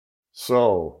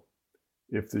So,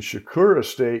 if the Shakur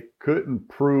estate couldn't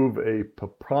prove a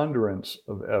preponderance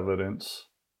of evidence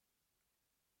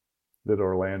that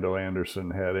Orlando Anderson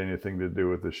had anything to do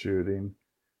with the shooting,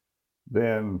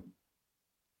 then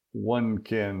one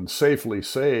can safely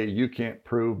say you can't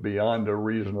prove beyond a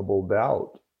reasonable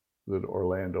doubt that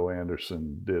Orlando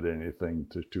Anderson did anything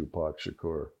to Tupac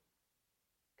Shakur.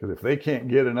 Because if they can't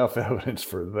get enough evidence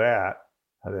for that,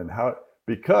 then how?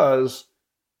 Because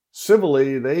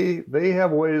civilly, they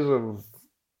have ways of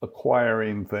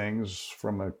acquiring things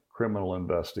from a criminal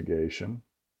investigation.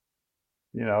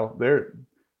 You know, they're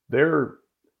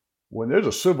when there's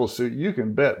a civil suit, you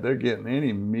can bet they're getting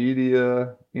any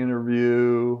media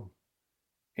interview,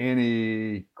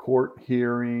 any court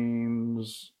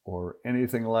hearings, or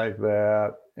anything like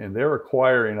that. And they're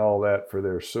acquiring all that for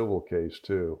their civil case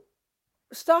too.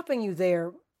 Stopping you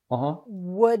there,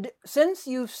 since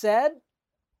you've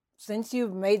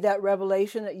made that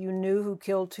revelation that you knew who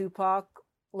killed Tupac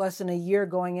less than a year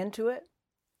going into it,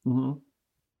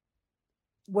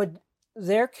 would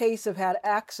their case have had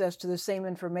access to the same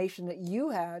information that you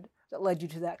had that led you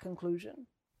to that conclusion?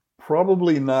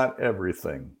 Probably not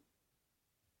everything.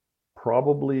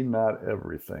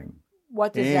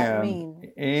 What does that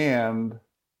mean? And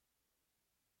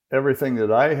everything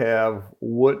that I have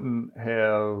wouldn't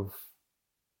have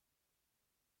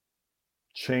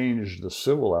changed the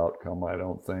civil outcome, I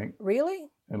don't think. Really?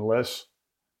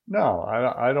 No,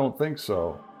 I don't think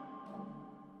so.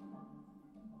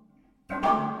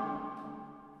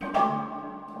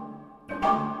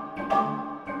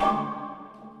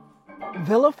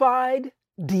 Vilified,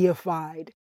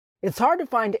 deified. It's hard to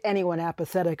find anyone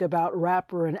apathetic about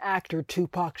rapper and actor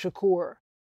Tupac Shakur.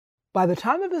 By the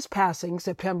time of his passing,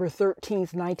 September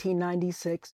 13th,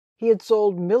 1996, he had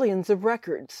sold millions of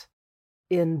records.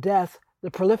 In death,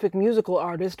 the prolific musical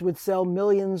artist would sell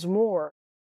millions more.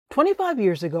 25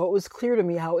 years ago, it was clear to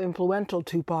me how influential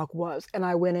Tupac was, and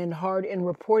I went in hard in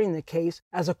reporting the case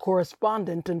as a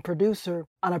correspondent and producer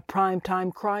on a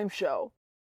primetime crime show.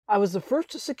 I was the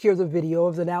first to secure the video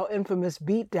of the now infamous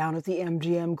beatdown at the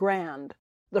MGM Grand,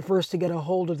 the first to get a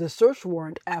hold of the search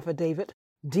warrant affidavit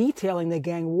detailing the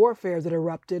gang warfare that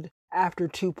erupted after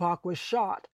Tupac was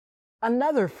shot.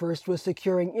 Another first was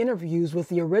securing interviews with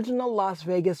the original Las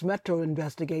Vegas Metro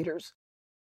investigators.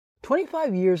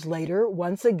 25 years later,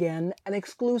 once again, an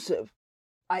exclusive.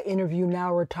 I interview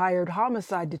now retired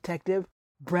homicide detective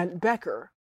Brent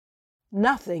Becker.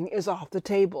 Nothing is off the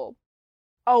table.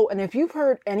 Oh, and if you've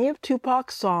heard any of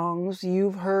Tupac's songs,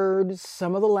 you've heard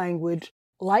some of the language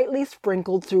lightly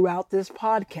sprinkled throughout this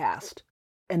podcast.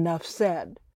 Enough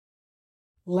said.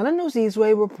 Lennon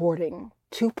Ozizwe reporting,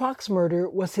 Tupac's murder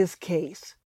was his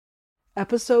case.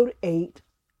 Episode 8,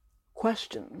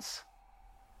 Questions.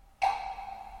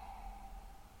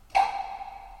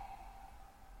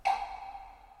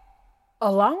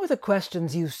 Along with the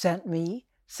questions you sent me,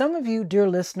 some of you, dear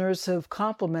listeners, have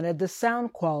complimented the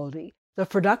sound quality, the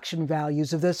production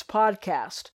values of this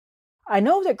podcast. I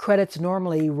know that credits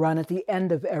normally run at the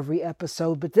end of every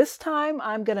episode, but this time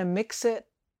I'm going to mix it,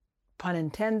 pun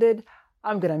intended,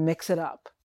 I'm going to mix it up.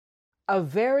 A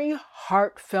very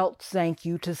heartfelt thank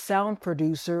you to sound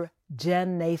producer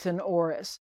Jen Nathan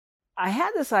Orris. I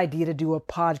had this idea to do a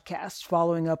podcast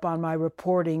following up on my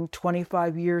reporting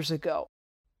 25 years ago.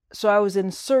 So I was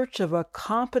in search of a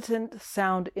competent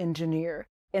sound engineer.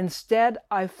 Instead,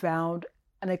 I found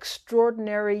an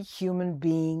extraordinary human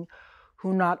being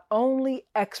who not only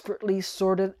expertly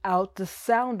sorted out the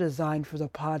sound design for the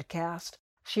podcast,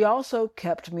 she also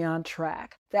kept me on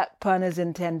track. That pun is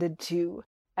intended too.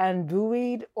 And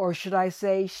buoyed, or should I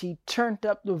say, she turned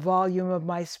up the volume of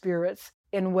my spirits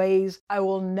in ways I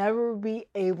will never be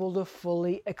able to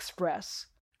fully express.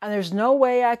 And there's no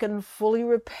way I can fully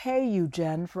repay you,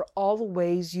 Jen, for all the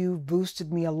ways you've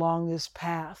boosted me along this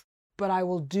path, but I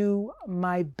will do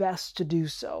my best to do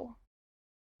so.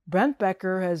 Brent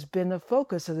Becker has been the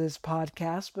focus of this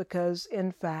podcast because,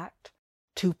 in fact,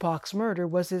 Tupac's murder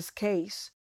was his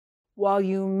case. While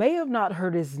you may have not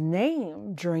heard his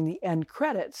name during the end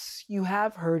credits, you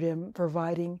have heard him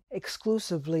providing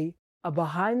exclusively a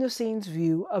behind-the-scenes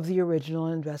view of the original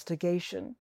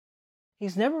investigation.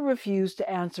 He's never refused to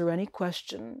answer any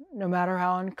question, no matter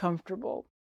how uncomfortable,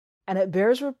 and it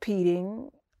bears repeating,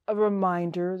 a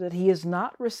reminder that he has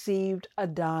not received a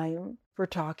dime for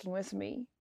talking with me.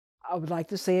 I would like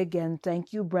to say again,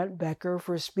 thank you, Brent Becker,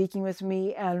 for speaking with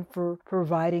me and for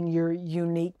providing your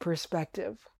unique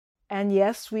perspective. And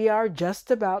yes, we are just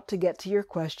about to get to your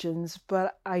questions,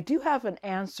 but I do have an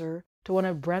answer to one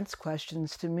of Brent's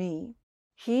questions to me.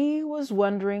 He was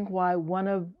wondering why one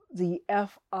of the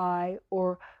FI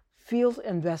or field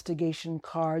investigation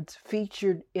cards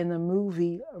featured in the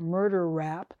movie Murder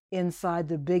Rap Inside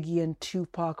the Biggie and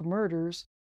Tupac Murders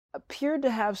appeared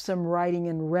to have some writing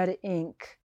in red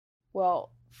ink.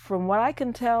 Well, from what I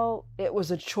can tell, it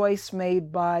was a choice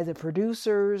made by the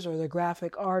producers or the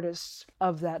graphic artists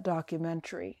of that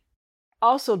documentary.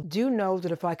 Also, do know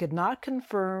that if I could not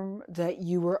confirm that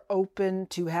you were open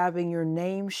to having your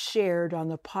name shared on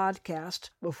the podcast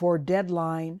before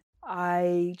deadline,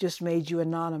 I just made you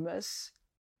anonymous.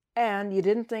 And you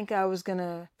didn't think I was going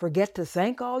to forget to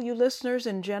thank all you listeners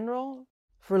in general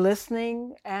for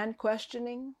listening and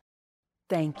questioning?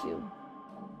 Thank you.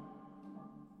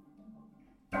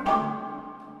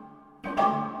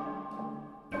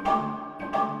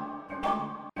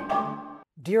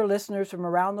 Dear listeners from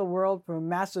around the world, from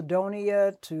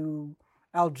Macedonia to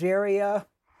Algeria,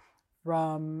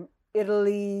 from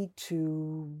Italy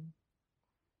to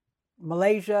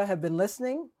Malaysia have been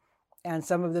listening, and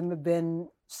some of them have been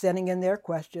sending in their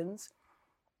questions.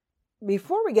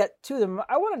 Before we get to them,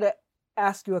 I wanted to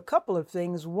ask you a couple of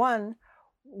things. One,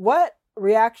 what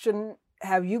reaction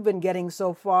have you been getting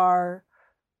so far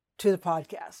to the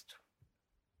podcast?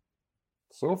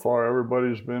 So far,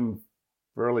 everybody's been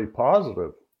fairly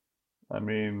positive. I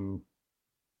mean,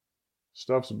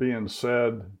 stuff's being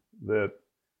said that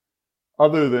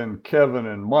other than Kevin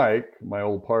and Mike, my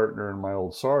old partner and my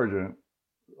old sergeant,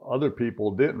 other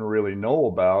people didn't really know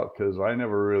about because I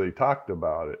never really talked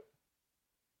about it.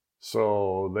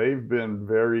 So they've been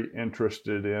very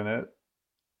interested in it.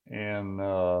 And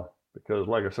because,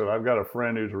 like I said, I've got a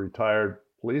friend who's a retired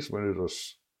policeman who's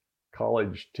a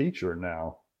college teacher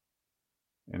now,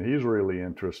 and he's really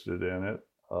interested in it.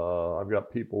 I've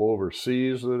got people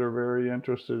overseas that are very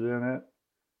interested in it.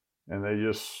 And they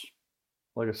just,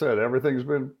 like I said, everything's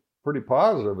been pretty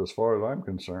positive as far as I'm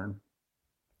concerned.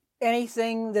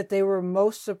 Anything that they were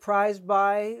most surprised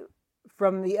by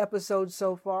from the episode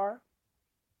so far?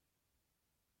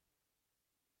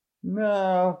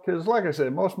 No, because like I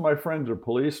said, most of my friends are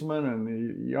policemen,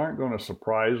 and you aren't going to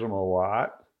surprise them a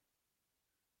lot.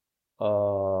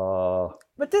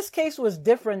 But this case was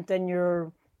different than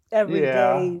your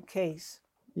everyday case.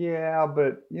 Yeah,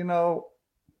 but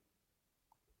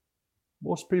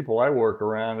most people I work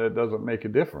around, it doesn't make a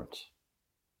difference.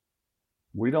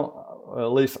 We don't,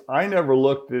 at least I never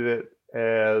looked at it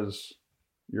as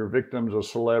your victim's a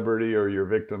celebrity or your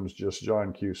victim's just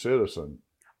John Q. Citizen.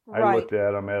 Right. I looked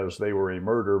at them as they were a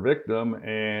murder victim,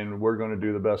 and we're going to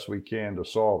do the best we can to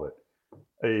solve it.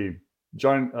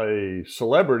 A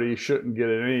celebrity shouldn't get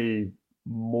any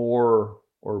more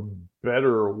or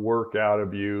better work out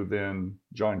of you than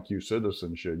John Q.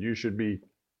 Citizen should. You should be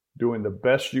doing the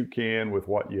best you can with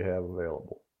what you have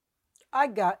available. I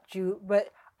got you,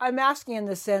 but I'm asking in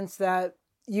the sense that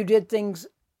you did things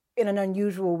in an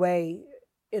unusual way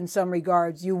in some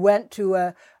regards. You went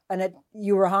to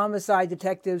you were a homicide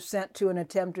detective sent to an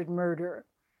attempted murder.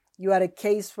 You had a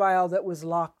case file that was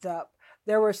locked up.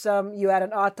 You had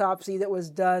an autopsy that was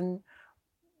done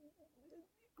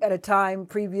at a time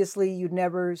previously you'd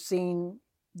never seen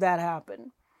that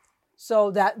happen.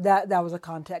 So that was a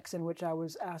context in which I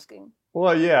was asking.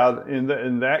 Well, yeah, in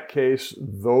that case,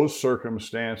 those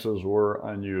circumstances were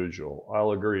unusual.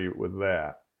 I'll agree with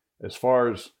that. As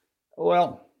far as,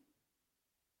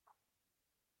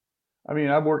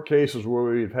 I've worked cases where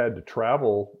we've had to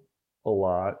travel a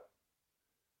lot.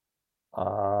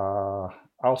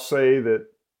 I'll say that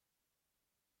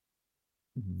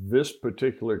this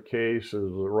particular case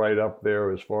is right up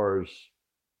there as far as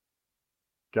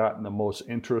gotten the most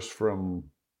interest from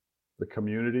the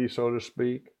community, so to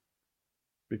speak.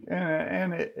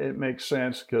 And it makes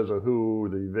sense because of who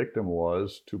the victim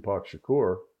was, Tupac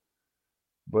Shakur.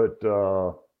 But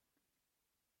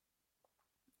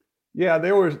yeah,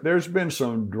 there's been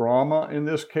some drama in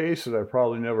this case that I've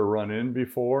probably never run in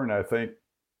before, and I think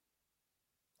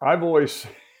I've always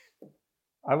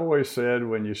said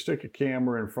when you stick a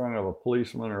camera in front of a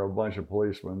policeman or a bunch of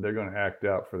policemen, they're going to act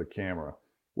out for the camera,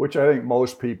 which I think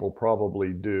most people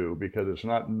probably do because it's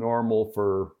not normal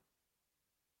for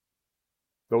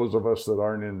those of us that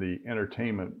aren't in the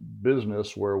entertainment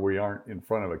business where we aren't in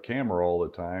front of a camera all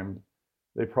the time.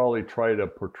 They probably try to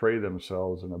portray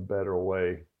themselves in a better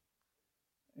way.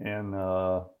 And,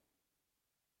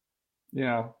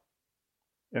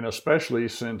 and especially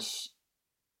since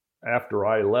after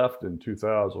I left in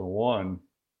 2001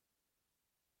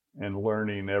 and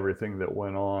learning everything that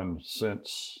went on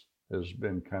since has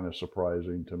been kind of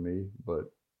surprising to me, but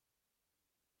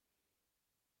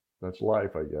that's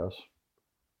life, I guess.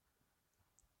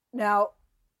 Now,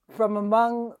 from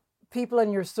among people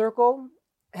in your circle,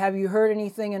 have you heard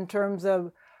anything in terms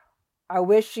of, I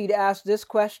wish she'd asked this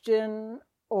question,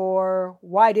 or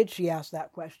why did she ask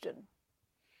that question?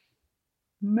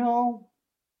 No,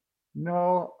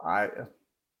 I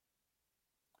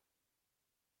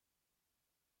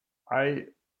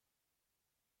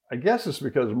guess it's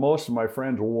because most of my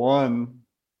friends, one,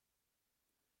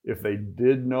 if they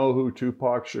did know who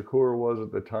Tupac Shakur was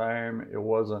at the time, it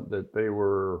wasn't that they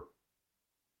were,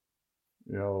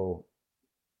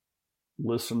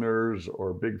 listeners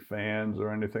or big fans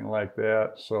or anything like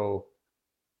that. So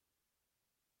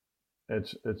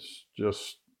it's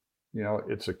just,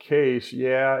 it's a case.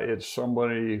 Yeah, it's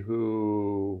somebody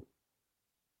who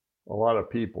a lot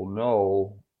of people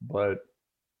know, but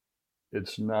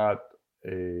it's not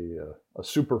a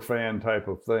super fan type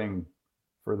of thing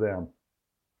for them.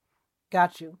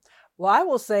 Got you. Well, I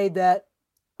will say that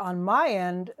on my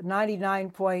end,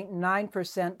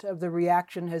 99.9% of the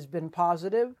reaction has been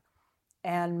positive,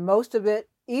 and most of it,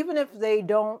 even if they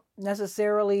don't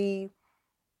necessarily,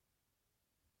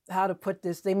 how to put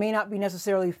this, they may not be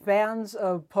necessarily fans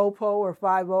of Popo or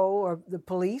 5-0 or the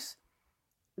police,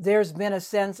 there's been a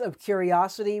sense of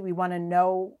curiosity. We want to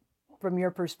know from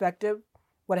your perspective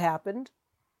what happened.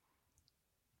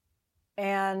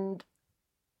 And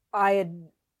I had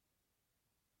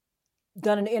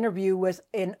done an interview with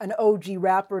an OG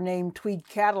rapper named Tweed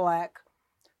Cadillac,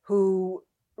 who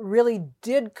really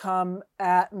did come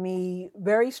at me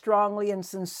very strongly and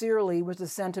sincerely with the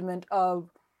sentiment of,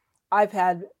 I've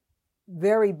had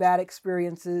very bad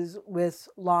experiences with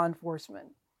law enforcement.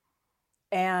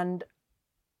 And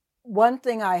one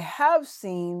thing I have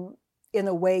seen in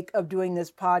the wake of doing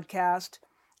this podcast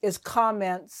is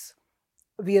comments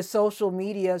via social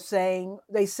media saying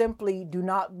they simply do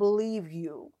not believe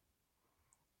you.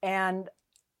 And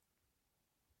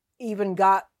even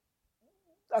got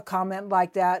a comment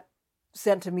like that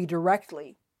sent to me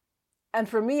directly. And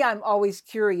for me, I'm always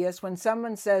curious when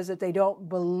someone says that they don't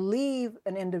believe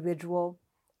an individual,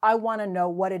 I want to know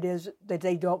what it is that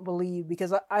they don't believe,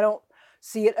 because I don't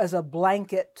see it as a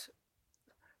blanket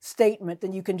statement.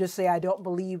 Then you can just say, I don't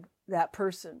believe that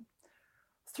person.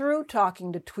 Through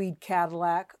talking to Tweed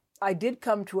Cadillac, I did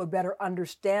come to a better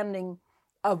understanding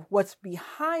of what's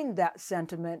behind that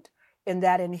sentiment, in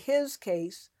that in his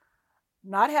case,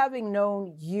 not having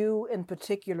known you in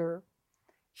particular,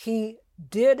 he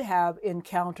did have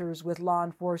encounters with law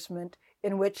enforcement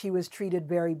in which he was treated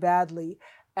very badly.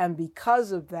 And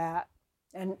because of that,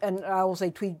 and I will say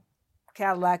Tweed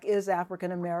Cadillac is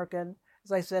African American,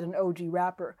 as I said, an OG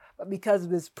rapper, but because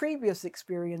of his previous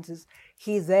experiences,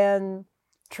 he then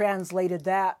translated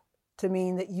that to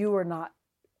mean that you are not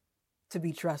to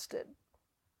be trusted.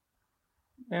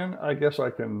 And I guess I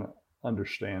can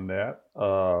understand that.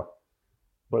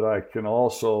 But I can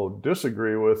also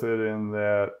disagree with it in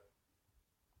that,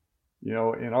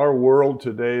 in our world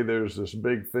today, there's this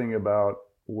big thing about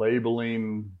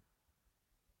labeling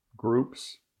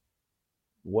groups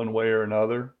one way or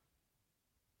another.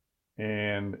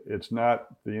 And it's not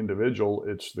the individual,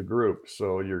 it's the group.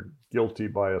 So you're guilty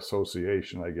by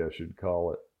association, I guess you'd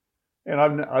call it. And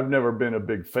I've never been a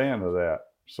big fan of that.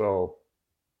 So,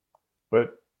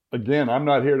 but again, I'm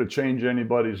not here to change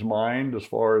anybody's mind as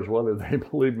far as whether they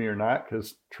believe me or not,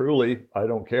 because truly, I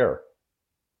don't care.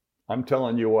 I'm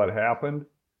telling you what happened.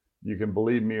 You can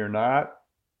believe me or not.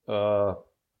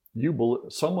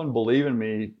 Someone believing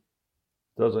me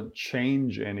doesn't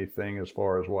change anything as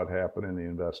far as what happened in the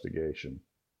investigation.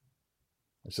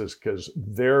 It says because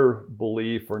their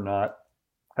belief or not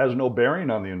has no bearing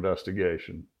on the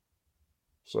investigation.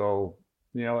 So,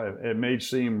 it may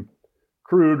seem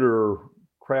crude or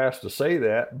crass to say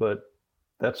that, but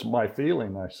that's my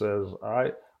feeling. I says,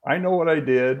 I know what I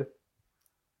did.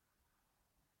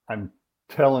 I'm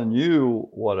telling you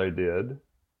what I did,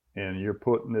 and you're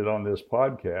putting it on this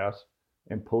podcast,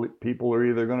 and people are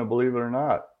either going to believe it or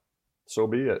not. So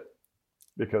be it.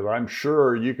 Because I'm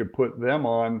sure you could put them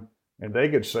on and they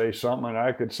could say something and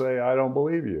I could say, I don't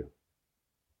believe you.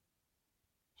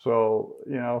 So,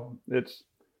 it's,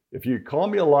 if you call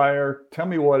me a liar, tell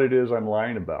me what it is I'm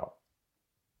lying about.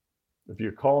 If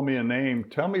you call me a name,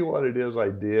 tell me what it is I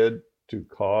did to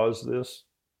cause this.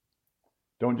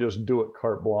 Don't just do it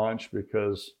carte blanche,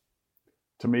 because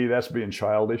to me, that's being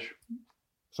childish.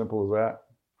 Simple as that.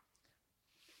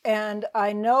 And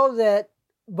I know that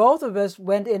both of us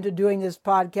went into doing this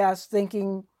podcast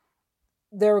thinking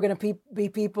there were going to be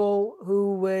people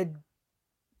who would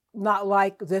not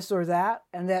like this or that,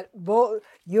 and that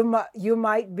you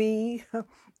might be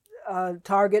a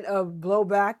target of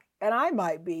blowback, and I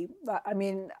might be. I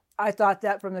mean, I thought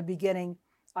that from the beginning.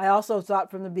 I also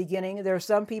thought from the beginning there are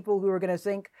some people who are going to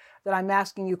think that I'm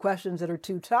asking you questions that are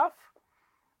too tough.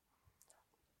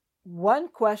 One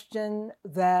question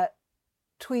that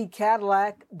Tweed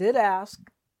Cadillac did ask,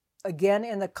 again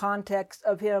in the context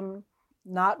of him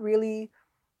not really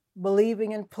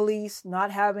believing in police,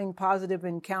 not having positive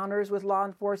encounters with law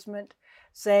enforcement,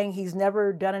 saying he's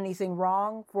never done anything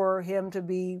wrong for him to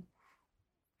be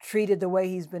treated the way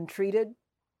he's been treated.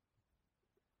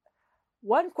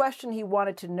 One question he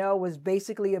wanted to know was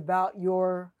basically about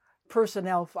your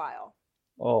personnel file.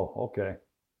 Oh, okay.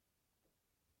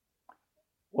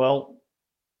 Well,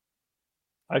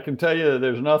 I can tell you that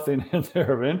there's nothing in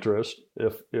there of interest.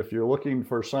 If you're looking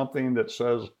for something that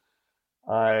says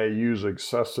I use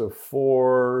excessive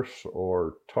force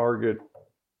or target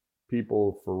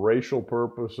people for racial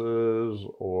purposes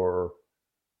or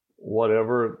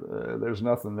whatever, there's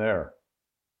nothing there.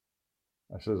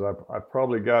 I says I've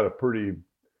probably got a pretty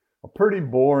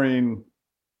boring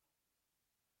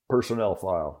personnel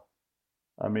file.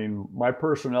 I mean, my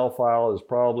personnel file is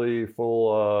probably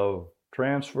full of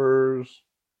transfers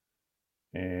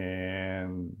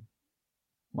and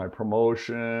my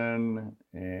promotion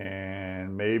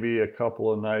and maybe a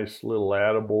couple of nice little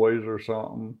attaboys or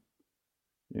something.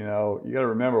 You know, you got to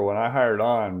remember when I hired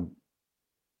on,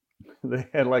 they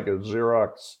had like it was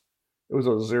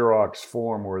a Xerox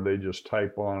form where they just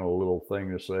type on a little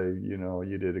thing to say, you know,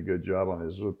 you did a good job on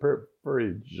this. It was a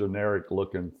very generic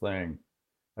looking thing.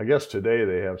 I guess today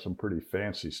they have some pretty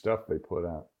fancy stuff they put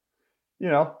out. You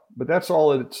know, but that's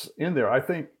all that's in there. I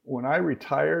think when I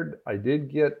retired, I did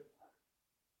get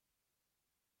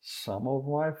some of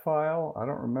my file. I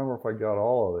don't remember if I got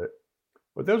all of it,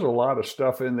 but there's a lot of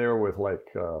stuff in there with like,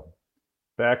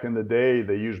 back in the day,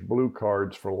 they used blue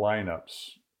cards for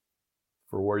lineups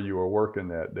for where you were working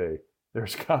that day.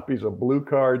 There's copies of blue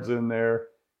cards in there.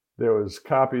 There was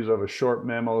copies of a short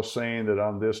memo saying that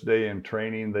on this day in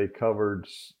training they covered,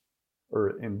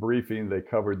 or in briefing they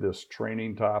covered this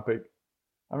training topic.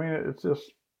 I mean, it's just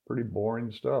pretty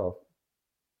boring stuff.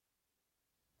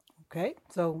 Okay,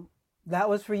 so that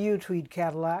was for you, Tweed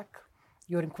Cadillac.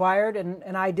 You had inquired,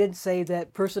 and I did say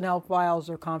that personnel files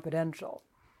are confidential.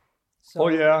 So, oh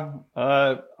yeah,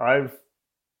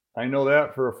 I know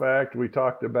that for a fact. We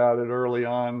talked about it early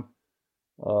on.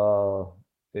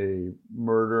 A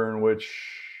murder in which,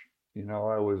 you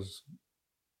know,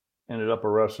 ended up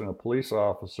arresting a police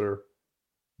officer.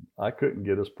 I couldn't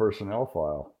get his personnel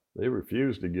file. They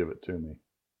refused to give it to me.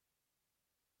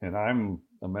 And I'm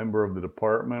a member of the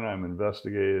department. I'm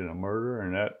investigating a murder,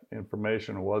 and that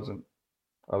information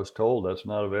I was told that's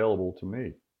not available to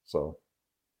me. So.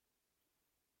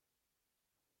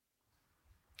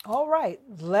 All right,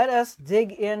 let us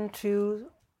dig into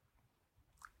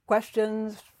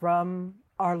questions from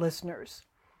our listeners.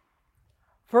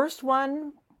 First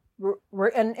one,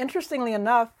 and interestingly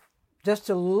enough, just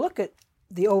to look at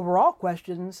the overall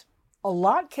questions, a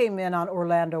lot came in on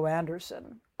Orlando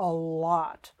Anderson. A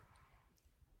lot.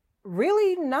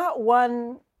 Really not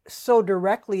one so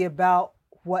directly about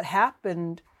what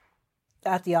happened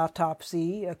at the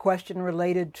autopsy, a question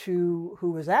related to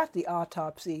who was at the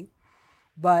autopsy,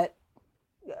 but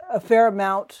a fair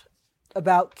amount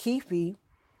about Keefe.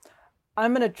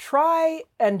 I'm going to try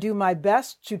and do my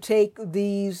best to take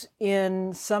these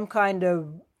in some kind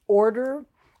of order,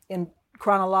 in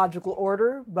chronological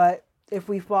order, but if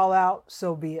we fall out,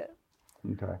 so be it.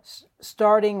 Okay.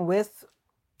 Starting with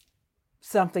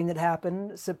something that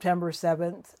happened September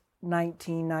 7th,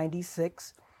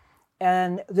 1996.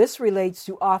 And this relates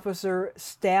to Officer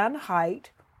Stan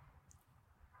Hite.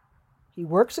 He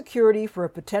worked security for a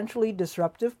potentially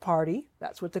disruptive party.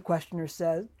 That's what the questioner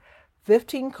said.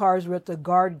 15 cars were at the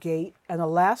guard gate, and the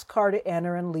last car to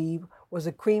enter and leave was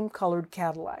a cream-colored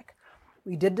Cadillac.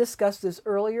 We did discuss this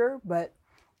earlier, but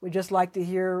we'd just like to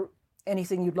hear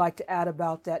anything you'd like to add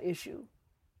about that issue.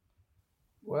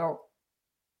 Well,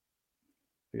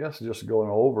 I guess just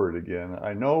going over it again,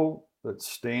 I know that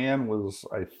Stan was,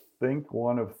 I think,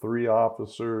 one of 3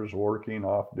 officers working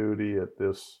off duty at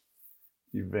this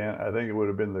event. I think it would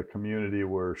have been the community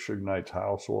where Suge Knight's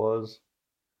house was.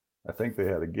 I think they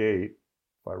had a gate,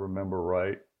 if I remember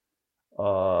right.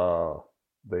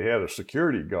 They had a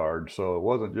security guard, so it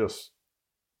wasn't just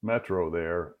Metro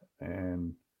there.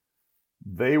 And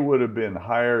they would have been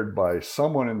hired by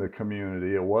someone in the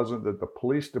community. It wasn't that the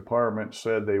police department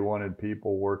said they wanted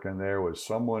people working there. It was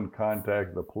someone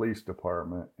contacted the police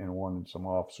department and wanted some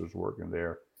officers working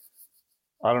there.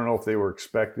 I don't know if they were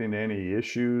expecting any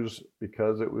issues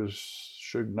because it was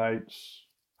Suge Knight's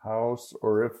house,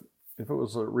 or if it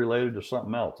was related to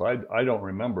something else. I don't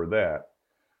remember that.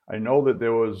 I know that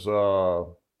there was,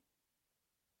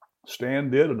 Stan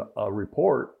did a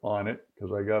report on it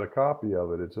because I got a copy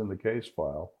of it. It's in the case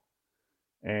file.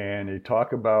 And he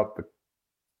talked about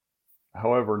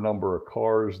however number of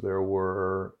cars there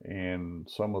were, and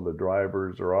some of the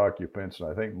drivers or occupants,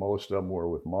 and I think most of them were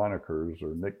with monikers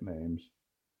or nicknames.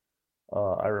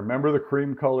 I remember the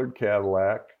cream-colored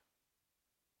Cadillac,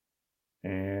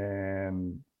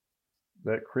 and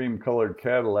that cream-colored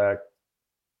Cadillac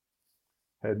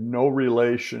had no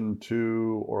relation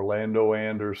to Orlando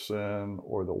Anderson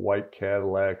or the white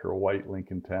Cadillac or white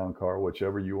Lincoln Town Car,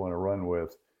 whichever you want to run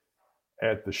with,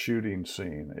 at the shooting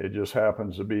scene. It just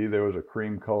happens to be there was a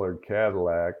cream-colored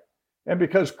Cadillac. And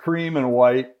because cream and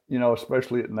white,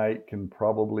 especially at night, can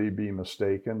probably be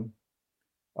mistaken,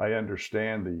 I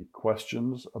understand the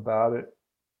questions about it.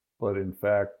 But in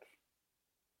fact,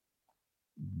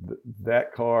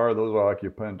 that car, those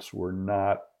occupants were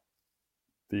not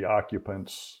the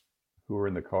occupants who were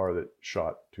in the car that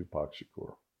shot Tupac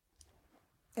Shakur.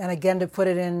 And again, to put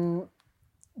it in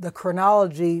the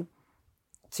chronology,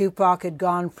 Tupac had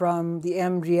gone from the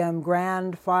MGM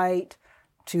Grand fight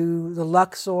to the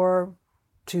Luxor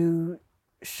to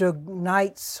Suge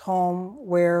Knight's home,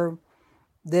 where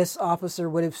this officer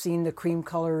would have seen the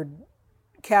cream-colored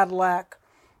Cadillac.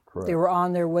 Correct. They were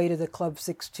on their way to the Club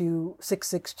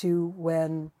 662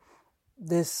 when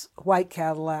this white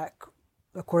Cadillac,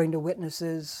 according to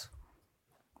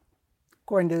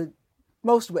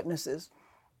most witnesses,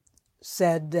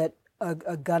 said that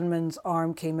a gunman's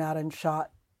arm came out and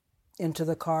shot into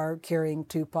the car carrying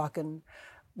Tupac and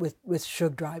with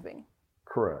Suge driving.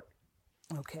 Correct.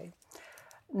 Okay.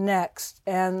 Next,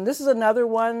 and this is another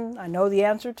one I know the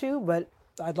answer to, but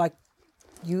I'd like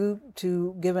you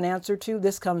to give an answer to.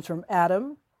 This comes from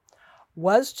Adam.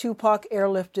 Was Tupac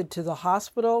airlifted to the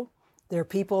hospital? There are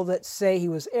people that say he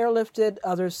was airlifted.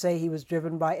 Others say he was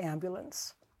driven by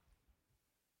ambulance.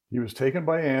 He was taken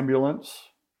by ambulance.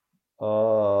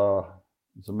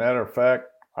 As a matter of fact,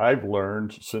 I've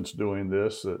learned since doing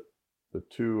this that the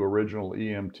two original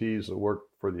EMTs that worked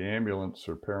for the ambulance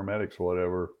or paramedics,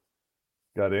 whatever,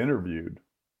 got interviewed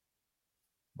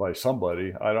by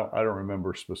somebody. I don't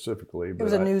remember specifically. But it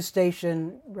was a news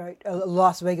station, right? A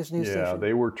Las Vegas news station. Yeah,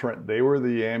 they were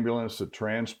the ambulance that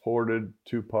transported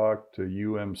Tupac to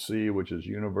UMC, which is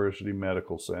University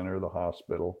Medical Center, the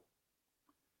hospital.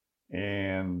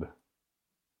 And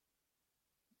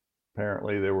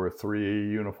apparently there were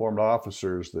 3 uniformed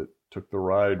officers that took the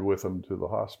ride with him to the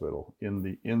hospital in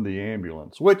the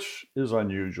ambulance, which is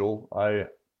unusual.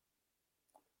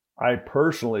 I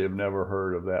personally have never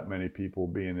heard of that many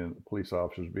people police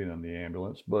officers being in the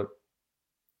ambulance, but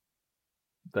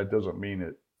that doesn't mean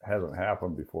it hasn't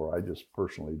happened before. I just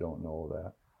personally don't know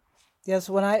that. Yes,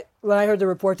 when I heard the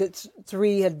report that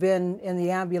 3 had been in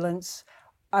the ambulance,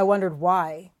 I wondered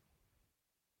why.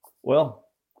 Well,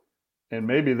 and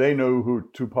maybe they knew who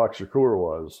Tupac Shakur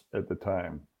was at the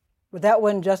time. But that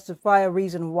wouldn't justify a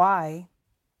reason why.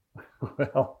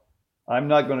 Well, I'm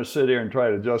not going to sit here and try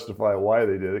to justify why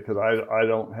they did it, because I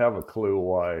don't have a clue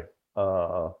why.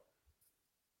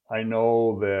 I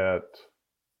know that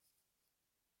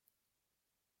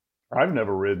I've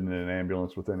never ridden in an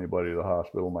ambulance with anybody to the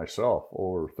hospital myself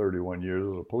over 31 years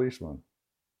as a policeman.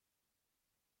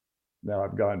 Now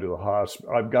I've gone to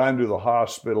the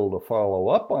hospital to follow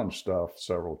up on stuff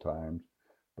several times,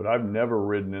 but I've never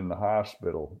ridden in the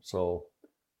hospital. So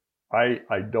I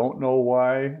don't know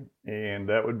why, and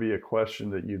that would be a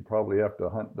question that you'd probably have to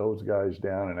hunt those guys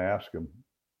down and ask them.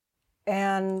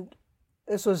 And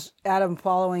this was Adam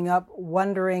following up,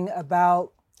 wondering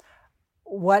about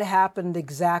what happened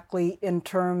exactly in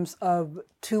terms of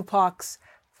Tupac's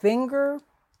finger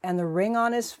and the ring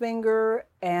on his finger,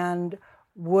 and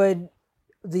would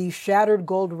the shattered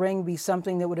gold ring be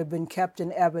something that would have been kept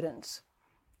in evidence?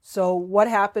 So what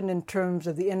happened in terms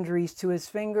of the injuries to his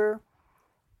finger?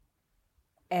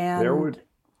 And there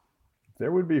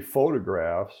would be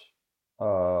photographs.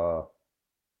 It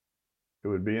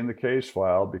would be in the case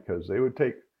file, because they would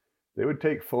take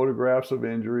photographs of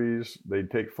injuries.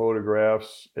 They'd take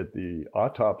photographs at the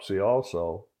autopsy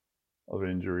also of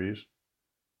injuries.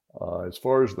 As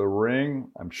far as the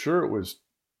ring, I'm sure it was,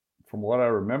 from what I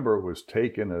remember, it was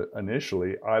taken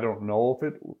initially. I don't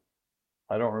remember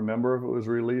if it was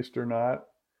released or not.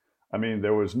 I mean,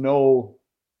 there was no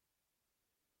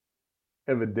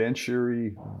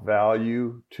evidentiary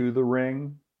value to the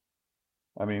ring.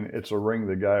 I mean, it's a ring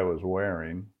the guy was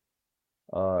wearing.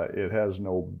 It has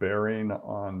no bearing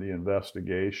on the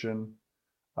investigation.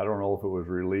 I don't know if it was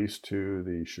released to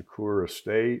the Shakur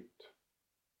estate.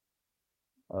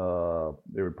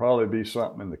 There would probably be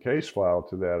something in the case file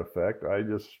to that effect. I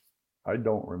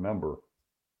don't remember.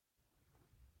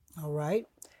 All right.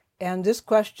 And this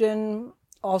question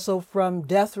also from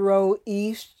Death Row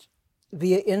East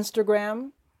via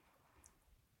Instagram.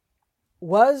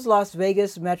 Was Las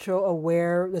Vegas Metro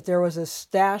aware that there was a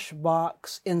stash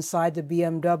box inside the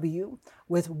BMW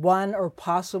with one or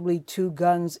possibly two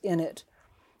guns in it?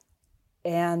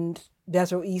 And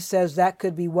Desert East says that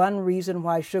could be one reason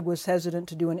why Suge was hesitant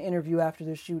to do an interview after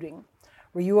the shooting.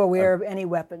 Were you aware of any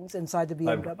weapons inside the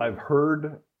BMW? I've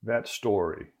heard that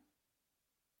story.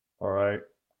 All right.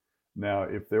 Now,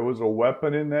 if there was a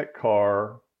weapon in that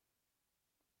car,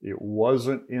 it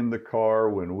wasn't in the car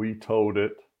when we towed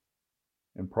it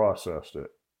and processed it,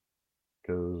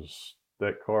 because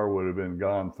that car would have been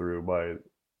gone through by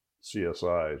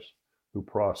CSIs who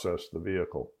processed the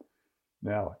vehicle.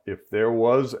 Now, if there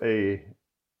was a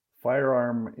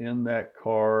firearm in that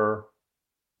car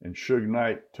and Suge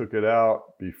Knight took it out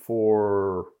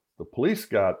before the police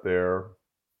got there,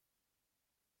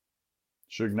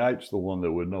 Suge Knight's the one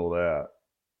that would know that.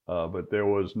 But there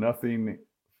was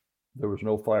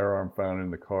no firearm found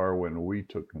in the car when we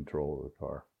took control of the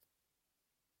car.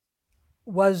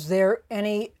 Was there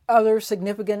any other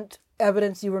significant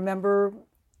evidence you remember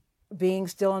being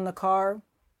still in the car?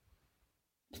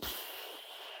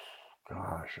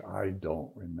 Gosh, I don't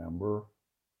remember.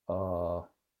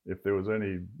 If there was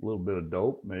any little bit of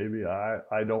dope, maybe.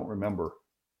 I don't remember.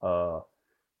 The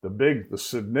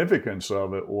significance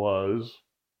of it was,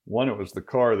 one, it was the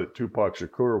car that Tupac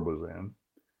Shakur was in.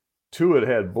 Two, it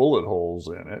had bullet holes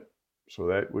in it, so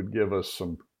that would give us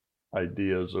some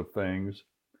ideas of things.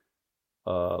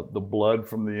 The blood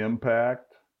from the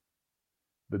impact,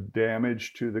 the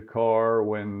damage to the car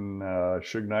when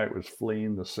Suge Knight was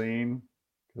fleeing the scene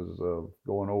because of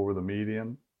going over the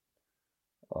median.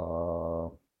 I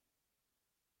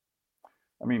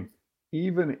mean,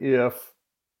 even if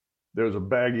there's a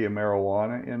baggie of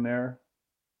marijuana in there,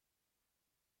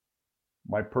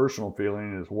 my personal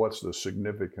feeling is, what's the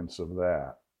significance of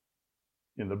that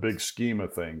in the big scheme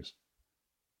of things?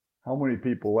 How many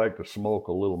people like to smoke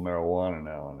a little marijuana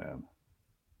now and then?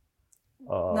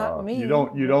 Not me. You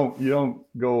don't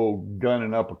go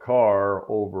gunning up a car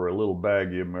over a little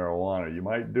baggie of marijuana. You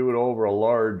might do it over a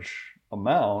large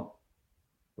amount,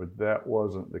 but that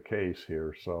wasn't the case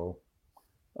here. So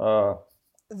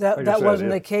that wasn't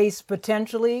the case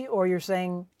potentially, or you're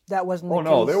saying that wasn't the case?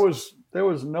 Oh no, there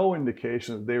was no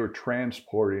indication that they were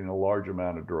transporting a large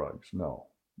amount of drugs. No,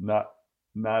 not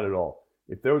at all.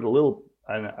 If there was a little,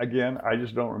 and again, I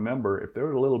just don't remember, if there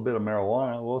was a little bit of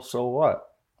marijuana, well, so what?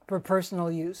 For personal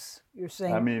use, you're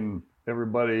saying? I mean,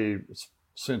 everybody,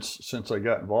 since I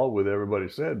got involved with it, everybody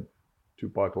said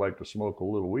Tupac liked to smoke a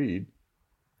little weed.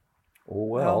 Oh,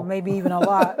 well. Maybe even a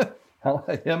lot.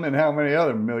 Him and how many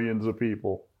other millions of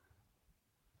people.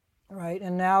 Right,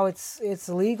 and now it's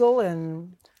legal,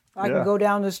 and I can go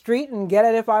down the street and get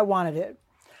it if I wanted it.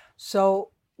 So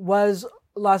was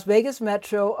Las Vegas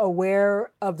Metro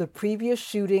aware of the previous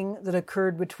shooting that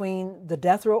occurred between the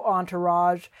Death Row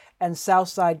Entourage and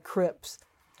Southside Crips?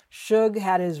 Suge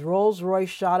had his Rolls Royce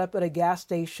shot up at a gas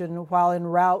station while en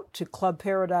route to Club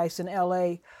Paradise in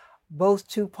L.A. Both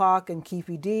Tupac and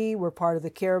Keefe D were part of the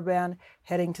caravan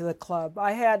heading to the club.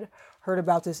 I had heard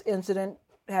about this incident.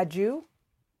 Had you?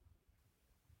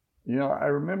 You know, I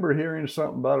remember hearing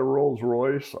something about a Rolls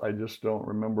Royce. I just don't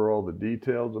remember all the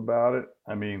details about it.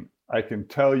 I mean, I can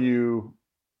tell you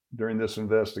during this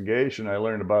investigation, I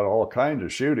learned about all kinds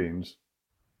of shootings.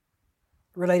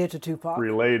 Related to Tupac?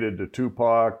 Related to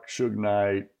Tupac, Suge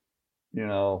Knight, you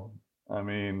know, I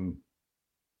mean,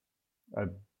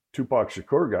 Tupac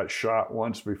Shakur got shot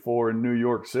once before in New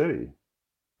York City.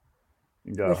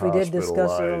 And got which we did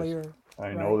discuss earlier.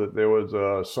 I know that there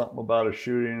was something about a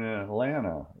shooting in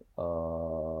Atlanta.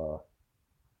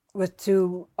 With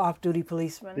two off-duty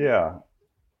policemen? Yeah.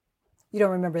 You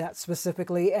don't remember that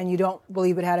specifically, and you don't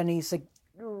believe it had any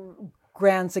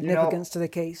grand significance to the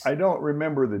case? I don't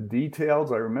remember the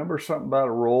details. I remember something about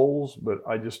a Rolls, but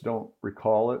I just don't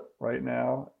recall it right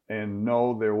now. And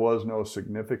no, there was no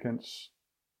significance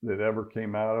that ever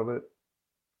came out of it.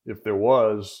 If there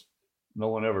was, no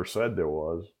one ever said there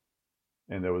was,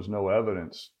 and there was no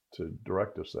evidence to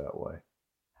direct us that way.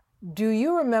 Do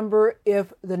you remember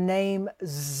if the name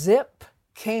Zip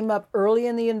came up early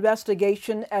in the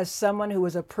investigation as someone who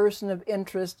was a person of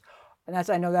interest, and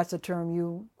I know that's a term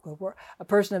you go for, a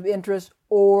person of interest,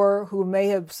 or who may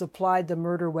have supplied the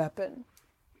murder weapon?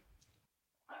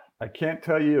 I can't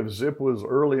tell you if Zip was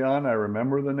early on. I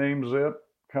remember the name Zip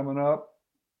coming up.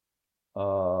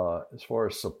 As far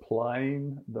as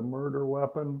supplying the murder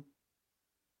weapon,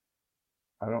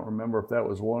 I don't remember if that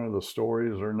was one of the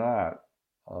stories or not.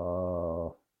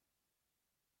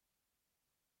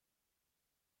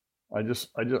 I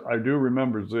do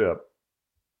remember Zip,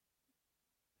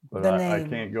 but I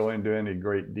can't go into any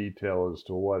great detail as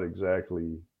to what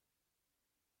exactly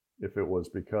if it was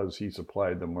because he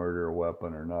supplied the murder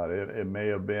weapon or not. It may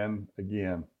have been,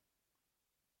 again,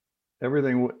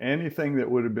 anything that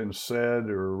would have been said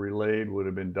or relayed would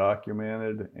have been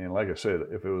documented. And like I said,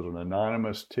 if it was an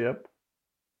anonymous tip,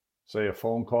 say a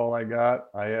phone call I got,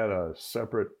 I had a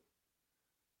separate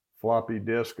floppy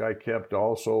disk I kept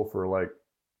also for like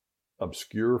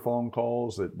obscure phone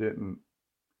calls that didn't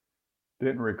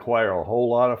require a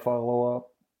whole lot of follow-up,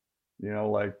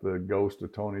 like the ghost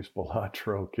of Tony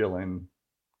Spilotro killing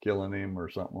him or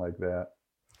something like that.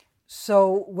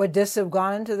 So would this have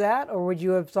gone into that, or would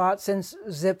you have thought, since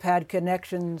Zip had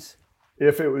connections?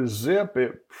 If it was Zip,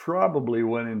 it probably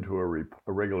went into a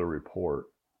regular report,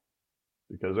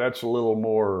 because that's a little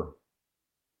more,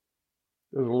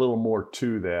 there's a little more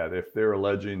to that. If they're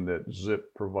alleging that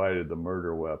Zip provided the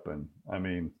murder weapon, I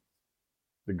mean,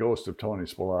 the ghost of Tony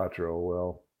Spilotro,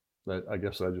 well, I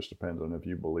guess that just depends on if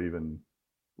you believe in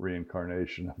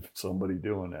reincarnation of somebody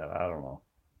doing that. I don't know.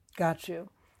 Got you.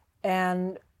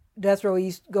 And Death Row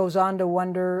East goes on to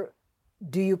wonder,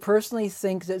 do you personally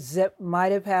think that Zip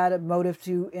might have had a motive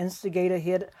to instigate a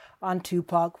hit on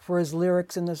Tupac for his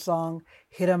lyrics in the song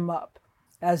Hit 'Em Up,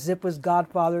 as Zip was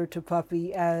godfather to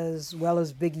Puffy as well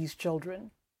as Biggie's children?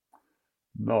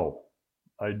 No,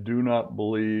 I do not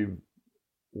believe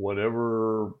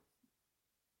whatever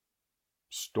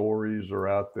stories are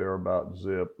out there about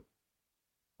Zip.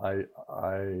 I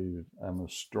am a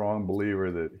strong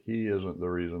believer that he isn't the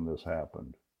reason this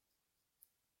happened.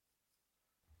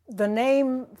 The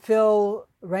name Phil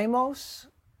Ramos,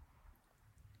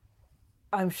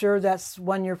 I'm sure that's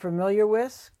one you're familiar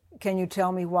with. Can you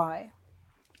tell me why?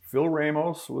 Phil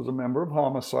Ramos was a member of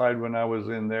Homicide when I was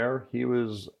in there. He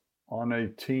was on a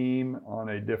team on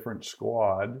a different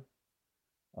squad.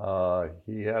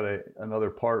 He had another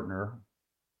partner,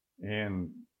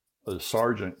 and a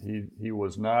sergeant. He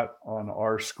was not on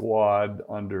our squad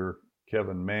under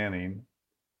Kevin Manning,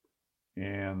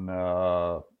 and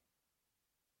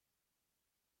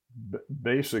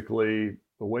basically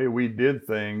the way we did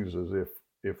things is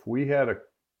if we had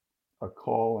a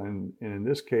call, and in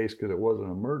this case, because it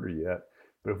wasn't a murder yet,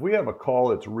 but if we have a call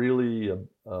that's really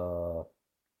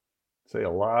say a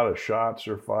lot of shots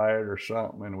are fired or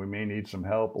something, and we may need some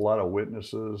help, a lot of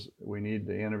witnesses we need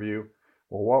to interview,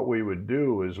 well, what we would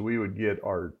do is we would get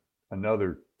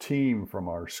another team from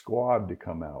our squad to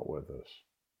come out with us.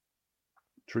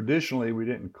 Traditionally, we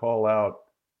didn't call out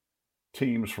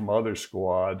teams from other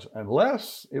squads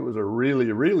unless it was a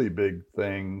really, really big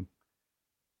thing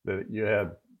that you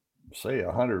had, say,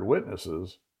 100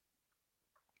 witnesses.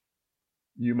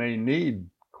 You may need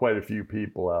quite a few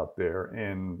people out there,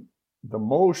 and the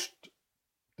most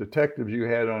detectives you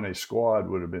had on a squad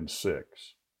would have been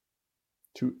 6,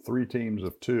 3 teams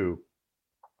of 2.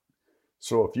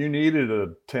 So if you needed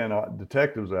 10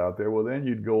 detectives out there, well, then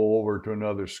you'd go over to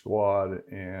another squad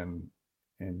and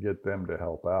get them to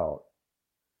help out.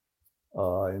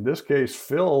 In this case,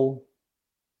 Phil,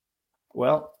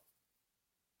 well,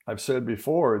 I've said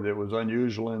before that it was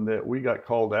unusual in that we got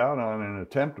called out on an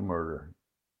attempt murder.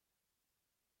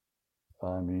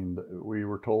 I mean, we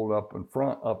were told up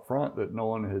front that no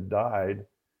one had died.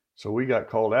 So we got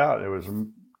called out. It was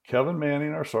Kevin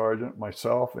Manning, our sergeant,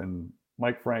 myself, and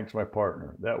Mike Franks, my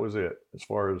partner. That was it, as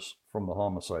far as from the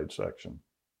homicide section.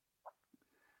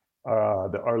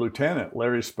 Our lieutenant,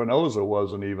 Larry Spinoza,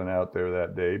 wasn't even out there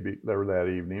that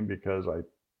evening, because I'm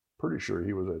pretty sure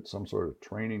he was at some sort of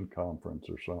training conference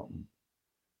or something.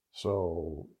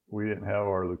 So we didn't have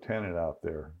our lieutenant out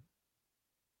there.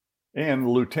 And the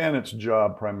lieutenant's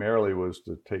job primarily was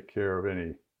to take care of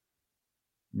any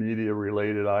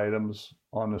media-related items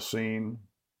on the scene,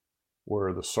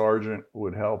 where the sergeant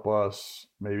would help us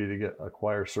maybe to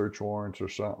acquire search warrants or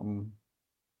something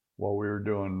while we were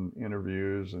doing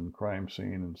interviews and crime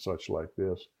scene and such like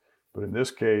this. But in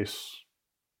this case,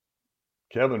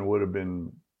 Kevin would have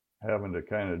been having to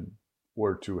kind of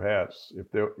wear 2 hats.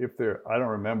 If there, I don't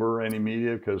remember any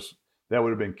media, because that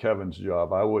would have been Kevin's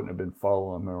job. I wouldn't have been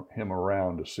following him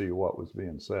around to see what was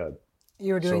being said.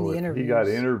 You were doing the interviews. He got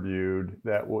interviewed.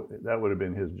 That would have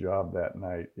been his job that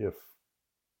night if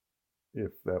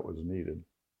that was needed.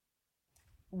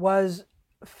 Was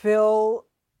Phil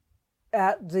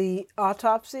at the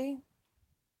autopsy?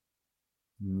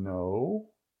 No.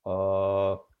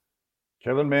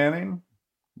 Kevin Manning,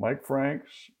 Mike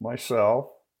Franks, myself.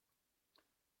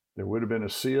 There would have been a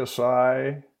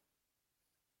CSI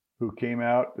who came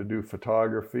out to do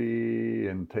photography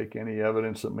and take any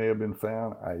evidence that may have been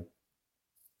found. I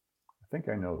think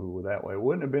I know who that way. It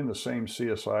wouldn't have been the same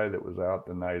CSI that was out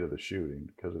the night of the shooting,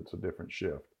 because it's a different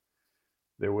shift.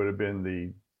 There would have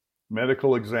been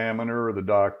medical examiner or the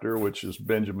doctor, which is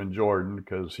Benjamin Jordan,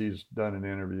 because he's done an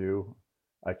interview.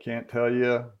 I can't tell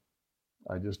you,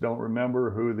 I just don't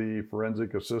remember who the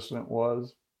forensic assistant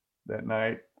was that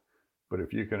night. But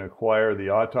if you can acquire the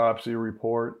autopsy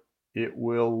report, it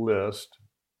will list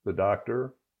the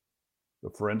doctor, the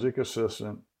forensic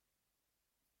assistant,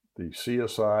 the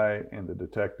CSI, and the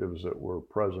detectives that were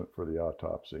present for the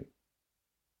autopsy.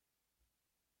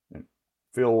 And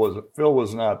Phil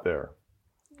was not there.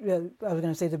 Yeah, I was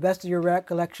going to say, the best of your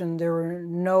recollection, there were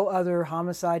no other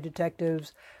homicide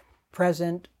detectives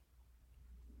present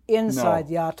inside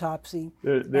the autopsy.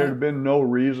 There had been no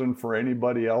reason for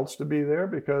anybody else to be there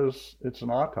because it's an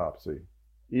autopsy.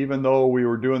 Even though we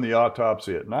were doing the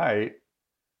autopsy at night,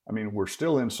 I mean, we're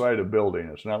still inside a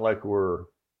building. It's not like we're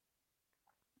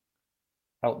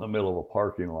out in the middle of a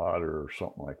parking lot or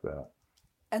something like that.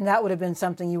 And that would have been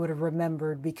something you would have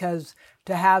remembered, because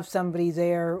to have somebody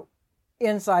there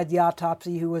inside the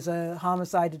autopsy who was a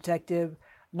homicide detective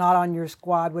not on your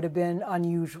squad would have been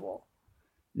unusual.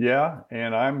 Yeah,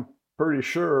 and I'm pretty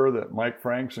sure that Mike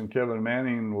Franks and Kevin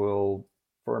Manning will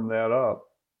firm that up,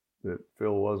 that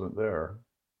Phil wasn't there.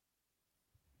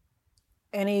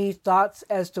 Any thoughts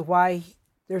as to why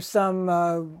there's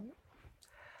some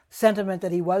sentiment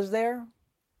that he was there?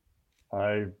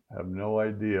 I have no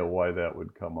idea why that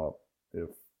would come up.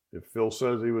 If Phil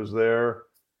says he was there,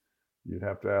 you'd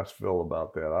have to ask Phil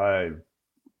about that.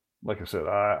 Like I said,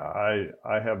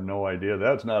 I have no idea.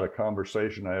 That's not a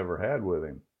conversation I ever had with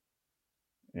him.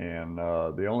 And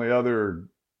the only other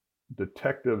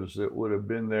detectives that would have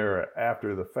been there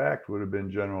after the fact would have been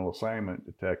general assignment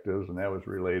detectives, and that was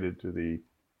related to the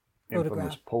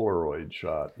infamous Polaroid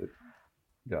shot that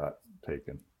got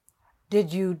taken.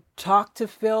 Did you talk to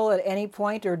Phil at any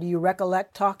point, or do you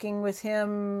recollect talking with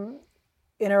him,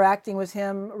 interacting with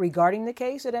him regarding the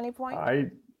case at any point?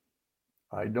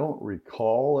 I don't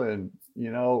recall. And,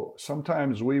 you know,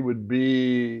 sometimes we would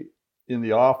be in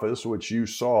the office, which you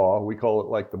saw. We call it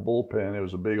like the bullpen. It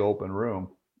was a big open room.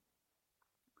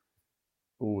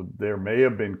 There may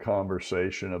have been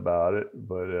conversation about it,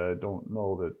 but I don't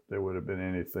know that there would have been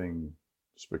anything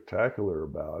spectacular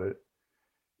about it.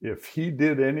 If he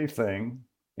did anything,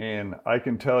 and I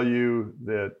can tell you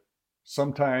that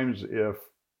sometimes if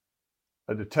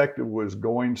a detective was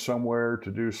going somewhere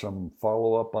to do some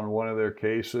follow-up on one of their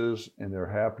cases and there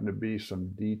happened to be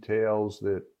some details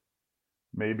that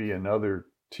maybe another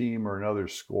team or another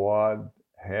squad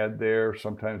had there,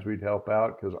 sometimes we'd help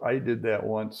out, because I did that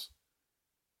once.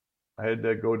 I had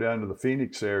to go down to the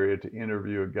Phoenix area to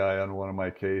interview a guy on one of my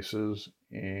cases,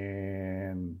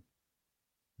 and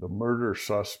the murder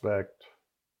suspect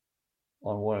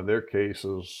on one of their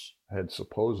cases had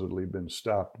supposedly been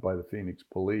stopped by the Phoenix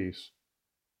police,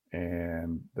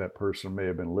 and that person may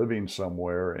have been living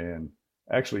somewhere. And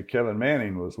actually Kevin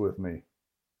Manning was with me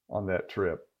on that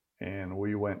trip, and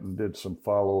we went and did some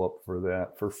follow-up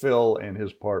for Phil and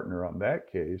his partner on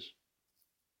that case.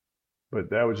 But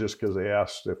that was just because they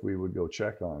asked if we would go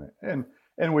check on it.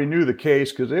 And we knew the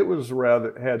case because it was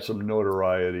had some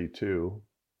notoriety too,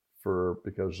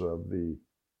 because of the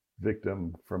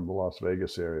victim from the Las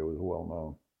Vegas area was well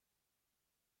known.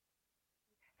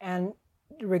 And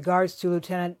in regards to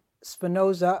Lieutenant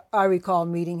Spinoza, I recall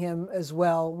meeting him as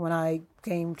well when I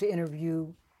came to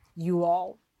interview you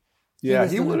all. Yeah,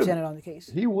 he was the lieutenant on the case.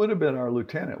 He would have been our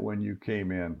lieutenant when you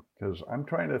came in, because I'm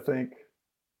trying to think.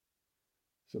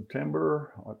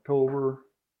 September, October.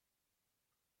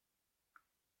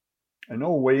 I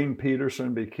know Wayne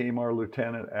Peterson became our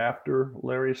lieutenant after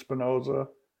Larry Spinoza.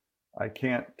 I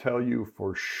can't tell you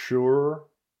for sure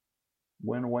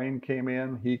when Wayne came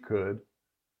in. He could.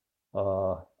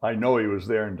 I know he was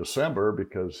there in December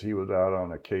because he was out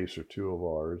on a case or two of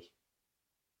ours.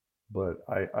 But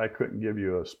I couldn't give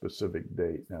you a specific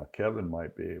date. Now, Kevin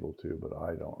might be able to, but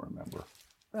I don't remember.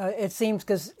 It seems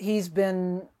because he's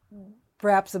been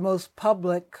perhaps the most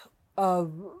public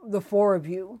of the four of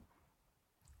you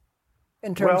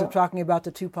in terms of talking about the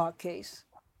Tupac case.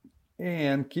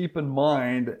 And keep in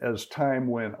mind, as time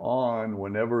went on,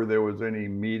 whenever there was any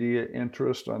media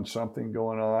interest on something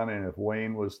going on, and if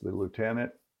Wayne was the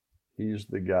lieutenant, he's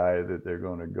the guy that they're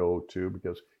going to go to,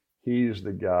 because he's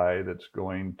the guy that's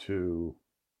going to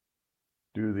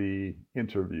do the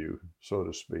interview, so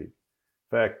to speak. In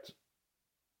fact,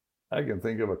 I can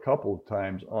think of a couple of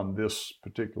times on this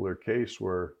particular case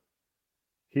where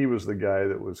he was the guy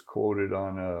that was quoted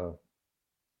on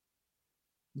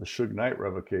the Suge Knight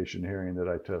revocation hearing that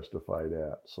I testified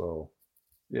at. So,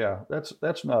 yeah,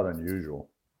 that's not unusual.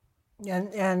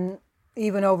 And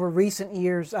even over recent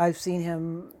years, I've seen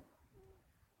him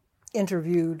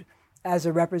interviewed as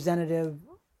a representative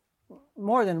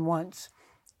more than once,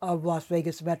 of Las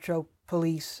Vegas Metro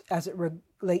Police as it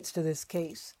relates to this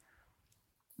case.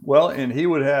 Well, and he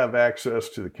would have access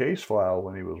to the case file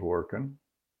when he was working.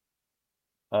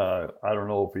 I don't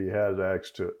know if he has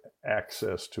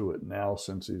access to it now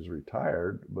since he's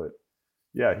retired, but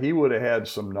yeah, he would have had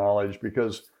some knowledge,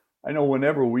 because I know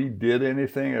whenever we did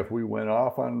anything, if we went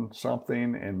off on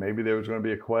something and maybe there was going to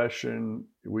be a question,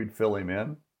 we'd fill him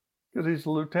in, because he's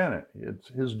a lieutenant.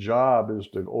 His job is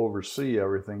to oversee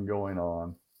everything going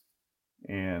on.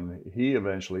 And he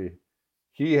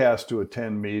has to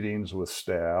attend meetings with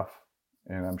staff,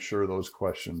 and I'm sure those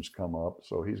questions come up.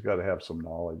 So he's got to have some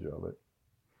knowledge of it.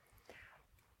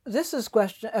 This is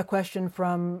a question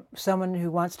from someone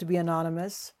who wants to be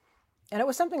anonymous. And it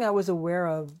was something I was aware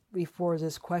of before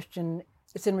this question.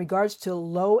 It's in regards to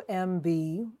Low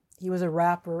MB. He was a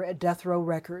rapper at Death Row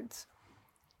Records.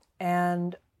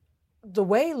 And the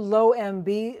way Low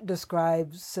MB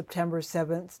describes September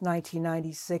 7th,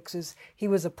 1996 is he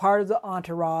was a part of the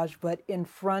entourage, but in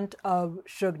front of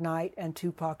Suge Knight and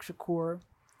Tupac Shakur.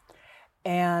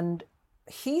 And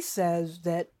he says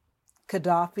that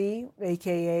Gaddafi,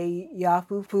 aka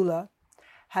Yafu Fula,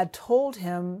 had told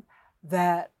him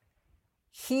that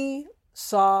he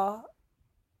saw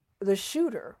the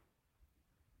shooter,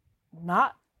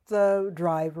 not the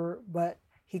driver, but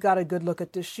he got a good look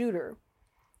at the shooter.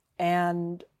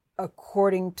 And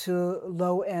according to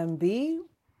Low MB,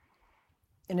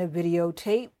 in a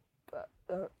videotape,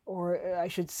 or I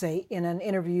should say in an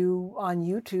interview on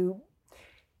YouTube,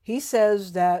 he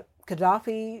says that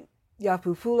Gaddafi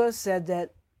Yafufula said that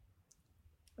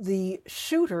the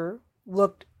shooter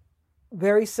looked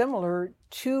very similar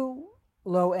to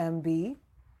Low MB.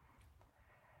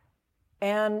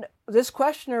 And this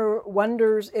questioner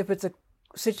wonders if it's a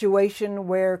situation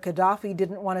where Gaddafi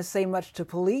didn't want to say much to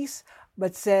police,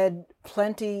 but said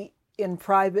plenty in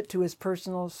private to his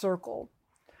personal circle.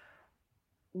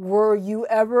 Were you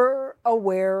ever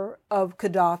aware of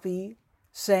Gaddafi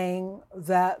saying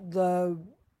that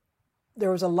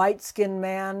there was a light-skinned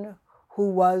man who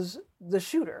was the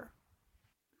shooter?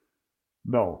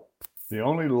 No. The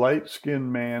only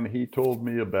light-skinned man he told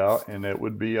me about, and it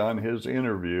would be on his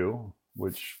interview,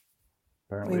 which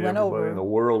apparently everybody in the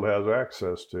world has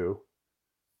access to,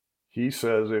 he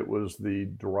says it was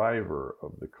the driver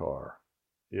of the car.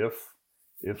 If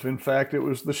in fact it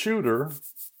was the shooter,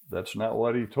 that's not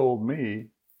what he told me.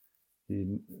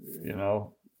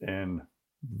 And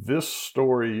this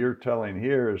story you're telling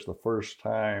here is the first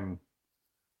time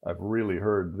I've really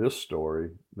heard this story,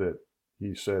 that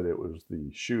he said it was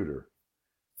the shooter.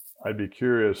 I'd be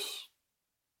curious,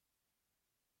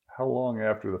 how long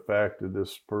after the fact did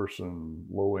this person,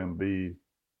 Low MB,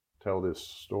 tell this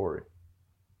story?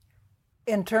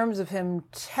 In terms of him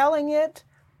telling it,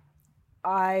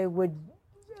 I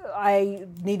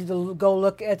needed to go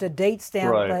look at the date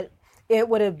stamp, right. But it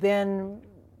would have been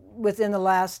within the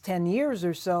last 10 years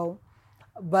or so.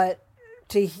 But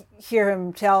to hear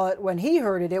him tell it when he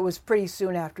heard it, it was pretty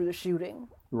soon after the shooting.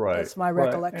 Right. That's my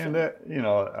recollection. And that,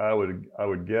 I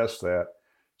would guess that.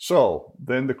 So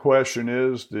then the question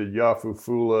is, did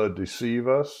Yafufula deceive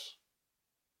us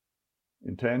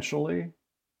intentionally,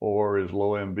 or is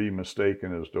Low MB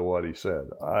mistaken as to what he said?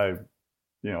 I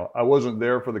wasn't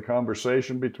there for the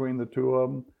conversation between the two of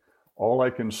them. All I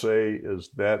can say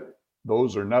is that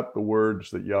those are not the words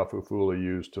that Yafufula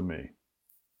used to me.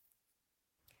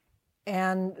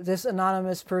 And this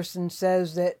anonymous person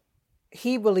says that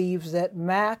he believes that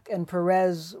Mack and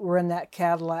Perez were in that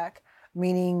Cadillac,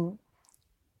 meaning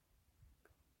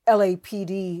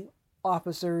LAPD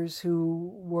officers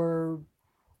who were,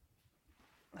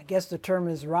 I guess the term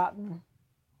is rotten.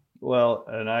 Well,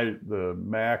 and the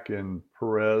Mack and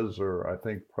Perez are, I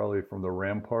think, probably from the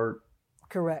Rampart.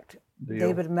 Correct. Deal.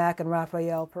 David Mack and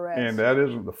Rafael Perez. And that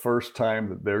isn't the first time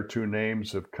that their two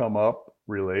names have come up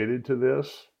related to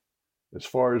this. As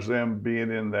far as them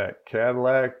being in that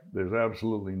Cadillac, there's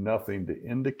absolutely nothing to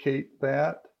indicate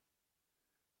that.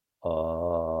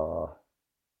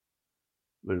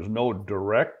 There's no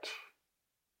direct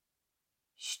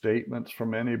statements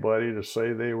from anybody to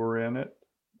say they were in it,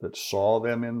 that saw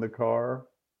them in the car.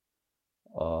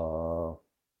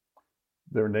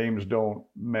 Their names don't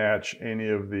match any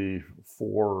of the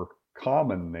 4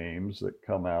 common names that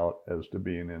come out as to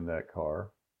being in that car.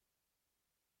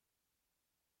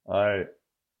 I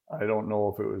don't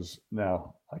know if it was,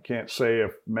 now, I can't say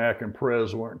if Mack and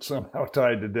Perez weren't somehow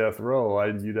tied to Death Row.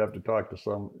 You'd have to talk to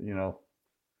some,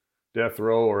 Death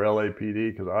Row or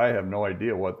LAPD, because I have no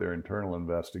idea what their internal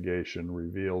investigation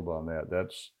revealed on that.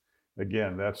 That's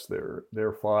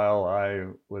their file. I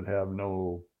would have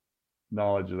no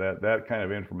knowledge of that kind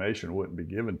of information wouldn't be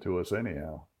given to us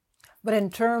anyhow. But in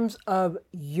terms of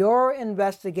your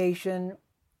investigation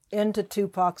into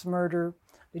Tupac's murder,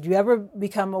 did you ever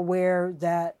become aware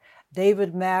that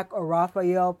David Mack or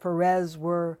Rafael Perez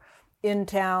were in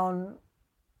town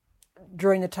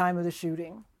during the time of the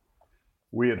shooting?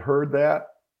 We had heard that.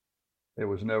 We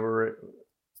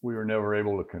were never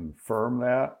able to confirm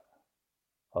that,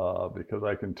 because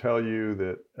I can tell you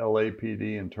that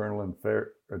LAPD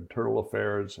Internal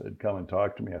Affairs had come and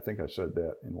talked to me. I think I said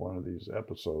that in one of these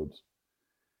episodes.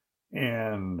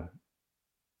 And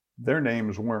their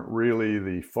names weren't really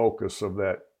the focus of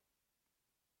that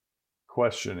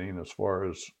questioning as far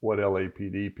as what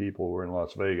LAPD people were in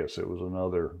Las Vegas. It was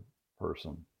another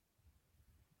person.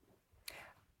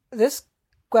 This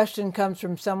question comes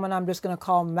from someone I'm just going to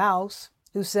call Mouse,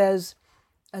 who says,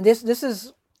 and this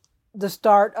is the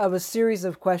start of a series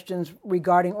of questions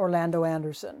regarding Orlando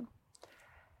Anderson.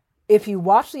 If you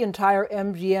watch the entire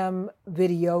MGM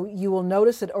video, you will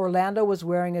notice that Orlando was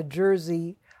wearing a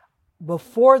jersey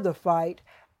before the fight,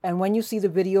 and when you see the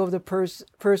video of the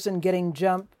person getting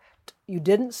jumped, you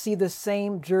didn't see the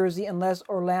same jersey unless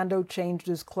Orlando changed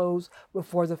his clothes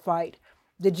before the fight.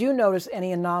 Did you notice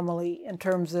any anomaly in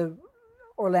terms of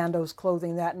Orlando's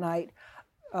clothing that night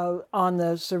on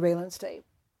the surveillance tape?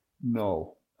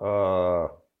 No.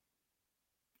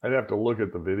 I'd have to look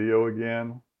at the video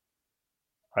again.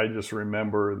 I just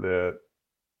remember that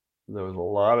there was a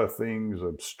lot of things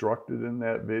obstructed in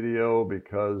that video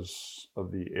because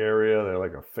of the area. They're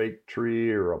like a fake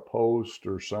tree or a post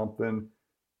or something.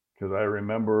 Because I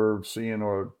remember seeing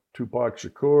Tupac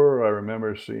Shakur, I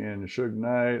remember seeing Suge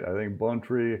Knight, I think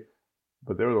Buntry,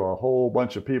 but there was a whole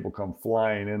bunch of people come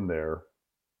flying in there.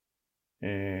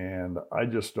 And I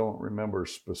just don't remember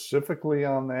specifically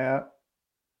on that.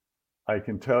 I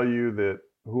can tell you that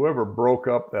whoever broke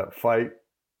up that fight,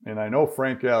 and I know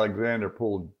Frank Alexander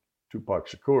pulled Tupac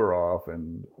Shakur off,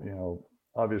 and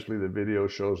obviously the video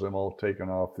shows them all taken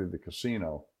off through the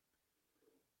casino.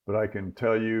 But I can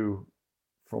tell you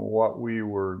from what we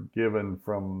were given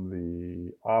from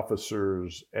the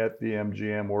officers at the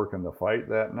MGM working the fight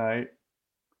that night,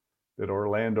 that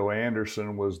Orlando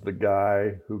Anderson was the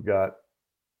guy who got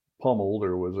pummeled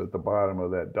or was at the bottom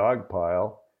of that dog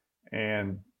pile,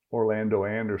 and Orlando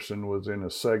Anderson was in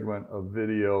a segment of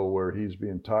video where he's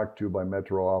being talked to by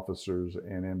Metro officers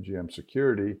and MGM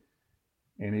security,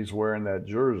 and he's wearing that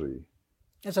jersey.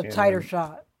 It's a tighter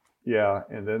shot. Yeah,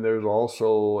 and then there's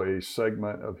also a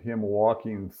segment of him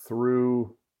walking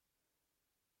through,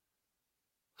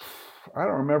 I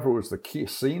don't remember if it was the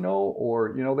casino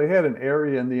or, they had an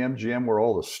area in the MGM where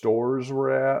all the stores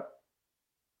were at,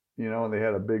 and they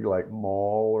had a big like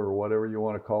mall or whatever you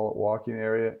want to call it, walking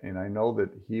area. And I know that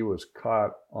he was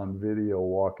caught on video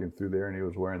walking through there and he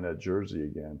was wearing that jersey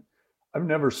again. I've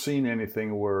never seen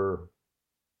anything where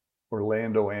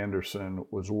Orlando Anderson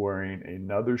was wearing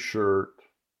another shirt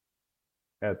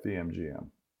at the MGM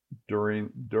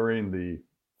during the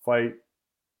fight,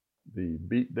 the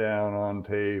beatdown on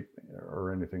tape,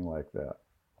 or anything like that.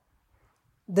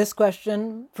 This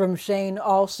question from Shane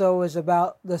also is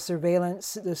about the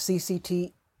surveillance, the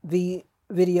CCTV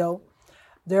video.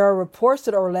 There are reports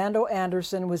that Orlando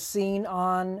Anderson was seen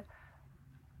on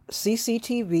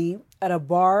CCTV at a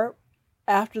bar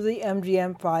after the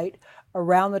MGM fight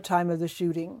around the time of the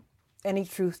shooting. Any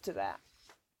truth to that?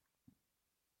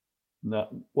 No,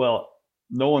 well,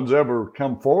 no one's ever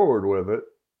come forward with it.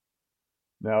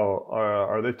 Now,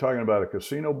 are they talking about a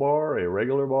casino bar, a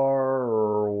regular bar,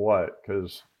 or what?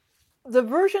 Because the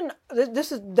version,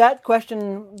 this is that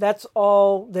question, that's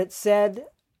all that's said,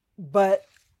 but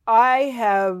I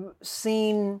have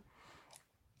seen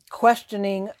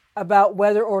questioning about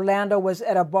whether Orlando was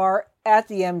at a bar at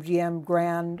the MGM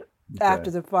Grand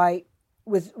after the fight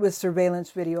with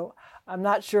surveillance video. I'm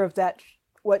not sure if that's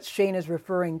what Shane is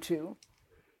referring to.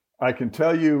 I can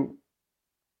tell you,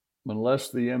 unless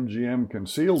the MGM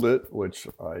concealed it, which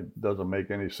doesn't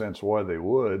make any sense why they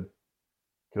would,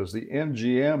 because the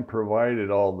MGM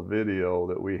provided all the video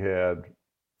that we had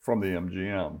from the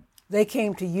MGM. They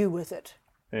came to you with it.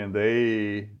 And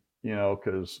they,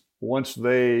 because once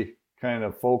they kind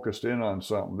of focused in on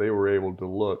something, they were able to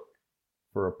look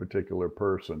for a particular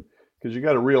person. Because you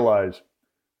got to realize,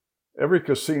 every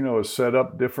casino is set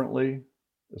up differently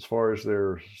as far as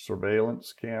their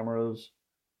surveillance cameras.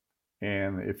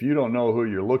 And if you don't know who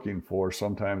you're looking for,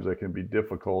 sometimes it can be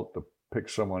difficult to pick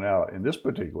someone out. In this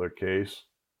particular case,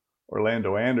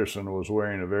 Orlando Anderson was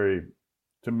wearing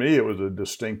to me, it was a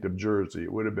distinctive jersey.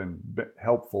 It would have been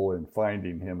helpful in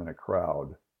finding him in a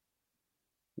crowd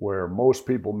where most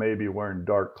people may be wearing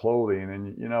dark clothing.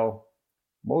 And,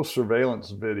 most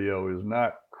surveillance video is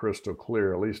not crystal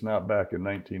clear, at least not back in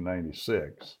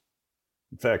 1996.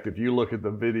 In fact, if you look at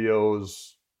the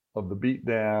videos of the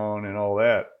beatdown and all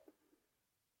that,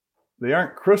 they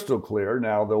aren't crystal clear.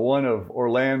 Now, the one of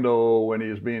Orlando when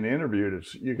he's being interviewed,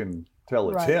 you can tell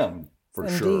it's him for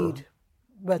sure. Indeed.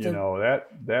 But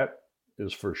that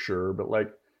is for sure. But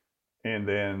and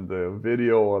then the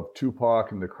video of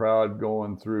Tupac and the crowd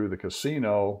going through the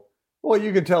casino, well,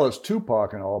 you can tell it's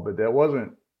Tupac and all, but that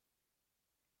wasn't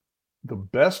the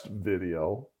best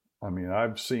video. I mean,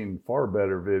 I've seen far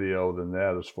better video than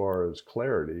that as far as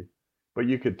clarity, but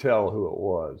you could tell who it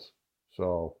was.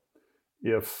 So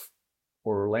if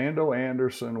Orlando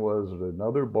Anderson was at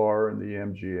another bar in the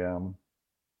MGM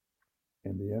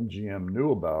and the MGM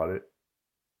knew about it,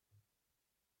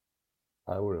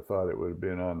 I would have thought it would have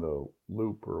been on the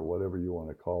loop or whatever you want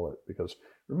to call it. Because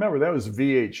remember, that was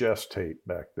VHS tape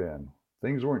back then.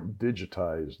 Things weren't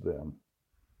digitized then.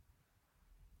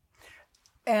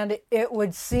 And it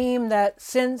would seem that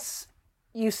since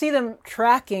you see them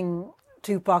tracking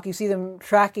Tupac, you see them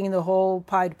tracking the whole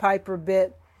Pied Piper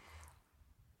bit,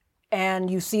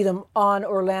 and you see them on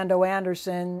Orlando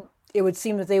Anderson, it would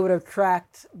seem that they would have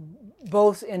tracked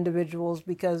both individuals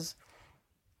because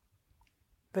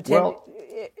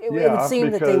it would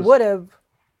seem that they would have.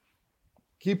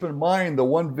 Keep in mind the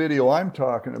one video I'm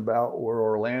talking about where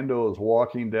Orlando is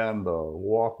walking down the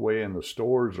walkway in the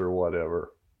stores or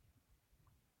whatever.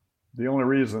 The only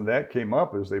reason that came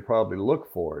up is they probably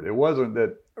looked for it. It wasn't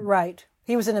that... Right.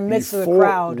 He was in the midst of the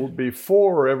crowd.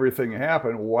 Before everything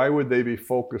happened, why would they be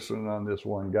focusing on this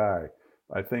one guy?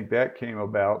 I think that came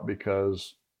about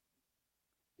because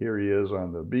here he is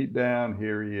on the beatdown,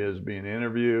 here he is being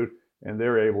interviewed, and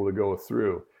they're able to go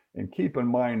through. And keep in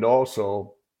mind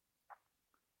also,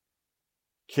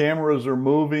 cameras are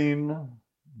moving,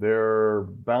 they're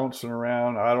bouncing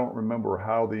around. I don't remember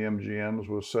how the MGMs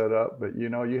was set up, but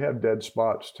you have dead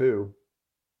spots too.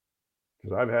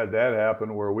 Because I've had that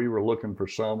happen where we were looking for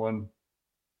someone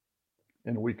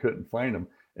and we couldn't find them.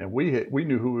 And we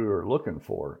knew who we were looking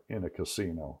for in a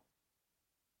casino.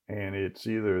 And it's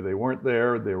either they weren't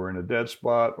there, they were in a dead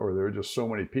spot, or there were just so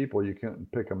many people you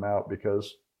couldn't pick them out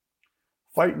because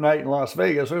fight night in Las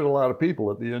Vegas, there's a lot of people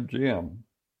at the MGM.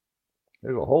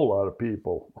 There's a whole lot of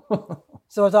people.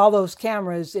 So with all those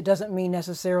cameras, it doesn't mean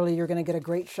necessarily you're going to get a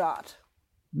great shot.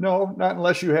 No, not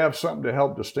unless you have something to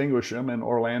help distinguish him, and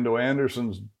Orlando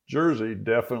Anderson's jersey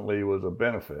definitely was a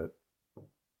benefit.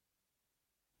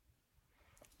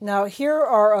 Now, here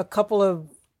are a couple of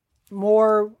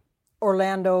more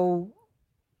Orlando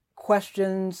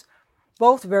questions,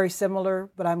 both very similar,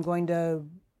 but I'm going to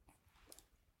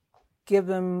give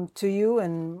them to you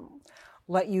and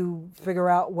let you figure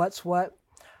out what's what.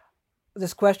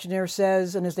 This questionnaire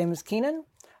says, and his name is Keenan,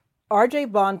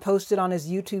 RJ Bond posted on his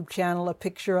YouTube channel a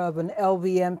picture of an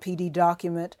LVMPD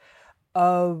document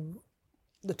of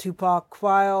the Tupac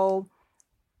file.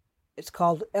 It's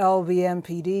called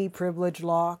LVMPD, privilege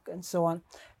lock, and so on.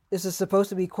 This is supposed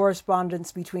to be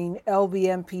correspondence between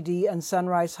LVMPD and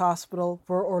Sunrise Hospital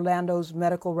for Orlando's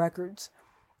medical records.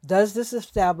 Does this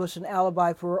establish an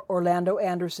alibi for Orlando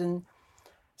Anderson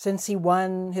since he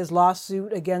won his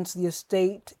lawsuit against the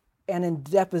estate and in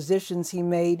depositions he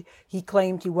made, he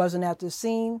claimed he wasn't at the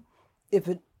scene?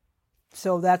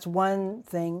 So that's one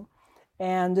thing.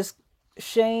 And this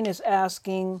Shane is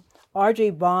asking,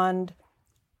 RJ Bond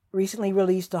recently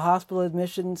released a hospital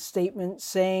admission statement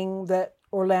saying that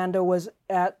Orlando was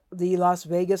at the Las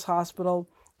Vegas hospital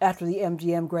after the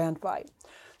MGM Grand Fight.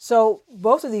 So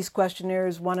both of these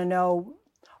questionnaires want to know,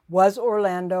 was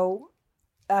Orlando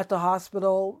at the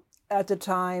hospital at the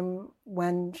time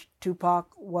when Tupac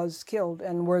was killed?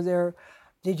 And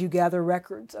did you gather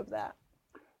records of that?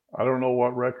 I don't know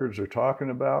what records they're talking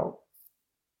about.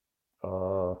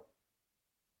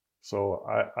 So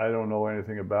I don't know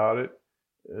anything about it.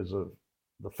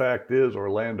 The fact is,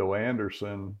 Orlando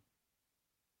Anderson,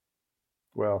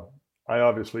 well, I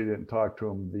obviously didn't talk to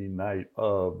him the night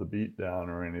of the beatdown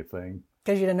or anything.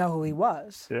 Because you didn't know who he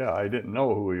was. Yeah, I didn't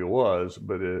know who he was,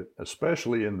 but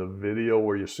especially in the video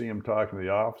where you see him talking to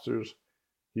the officers,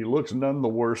 he looks none the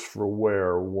worse for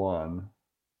wear, one.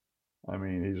 I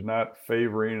mean, he's not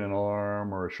favoring an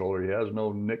arm or a shoulder. He has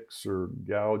no nicks or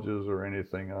gouges or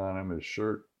anything on him. His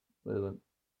shirt isn't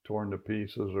torn to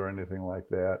pieces or anything like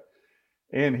that.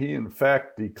 And he, in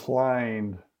fact,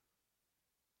 declined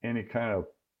any kind of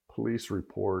police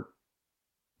report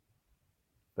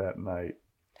that night.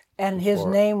 And his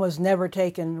name was never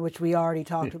taken, which we already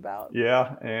talked about.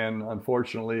 Yeah, and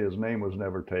unfortunately, his name was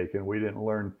never taken. We didn't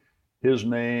learn his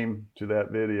name to that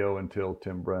video until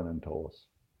Tim Brennan told us.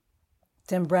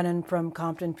 Tim Brennan from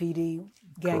Compton PD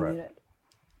gang Correct. unit.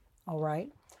 All right.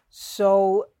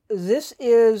 So this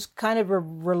is kind of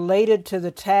related to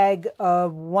the tag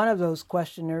of one of those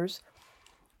questioners.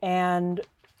 And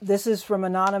this is from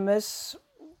Anonymous,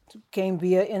 came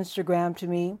via Instagram to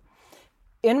me.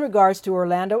 In regards to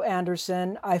Orlando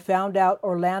Anderson, I found out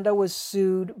Orlando was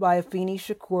sued by Afeni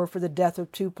Shakur for the death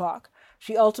of Tupac.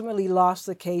 She ultimately lost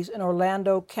the case, and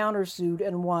Orlando countersued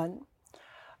and won.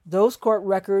 Those court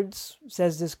records,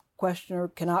 says this questioner,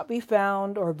 cannot be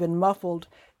found or have been muffled.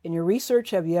 In your research,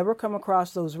 have you ever come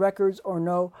across those records or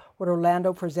know what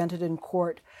Orlando presented in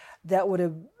court that would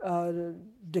have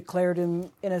declared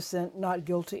him innocent, not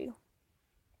guilty?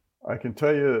 I can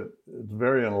tell you it's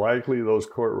very unlikely those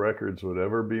court records would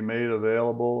ever be made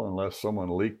available unless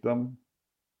someone leaked them.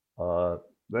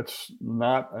 That's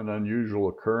not an unusual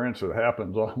occurrence. It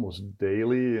happens almost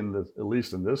daily, at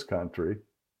least in this country,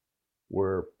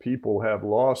 where people have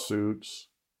lawsuits,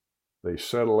 they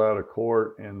settle out of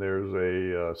court, and there's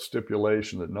a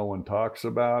stipulation that no one talks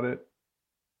about it,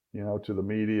 to the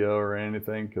media or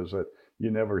anything, because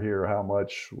you never hear how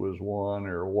much was won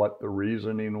or what the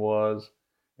reasoning was.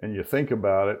 And you think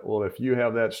about it, well, if you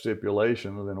have that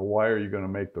stipulation, then why are you going to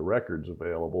make the records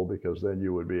available? Because then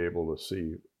you would be able to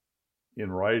see in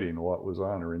writing what was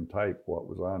on, or in type what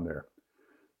was on there.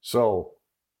 So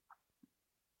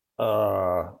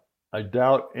I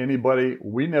doubt anybody,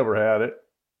 we never had it,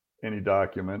 any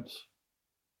documents.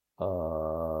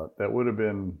 That would have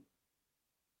been,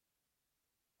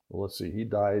 well, let's see, he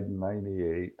died in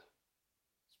 98.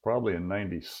 It's probably in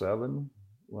 97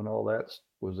 when all that,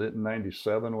 was it in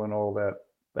 97 when all that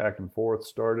back and forth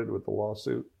started with the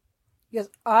lawsuit? Yes,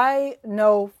 I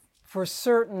know for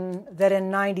certain that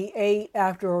in 98,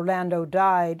 after Orlando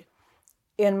died,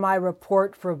 in my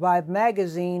report for Vibe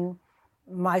magazine,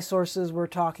 my sources were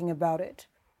talking about it.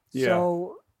 Yeah.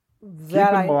 So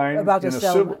that keep in mind, about the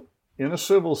settlement. In a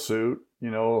civil suit,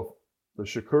 the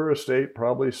Shakur estate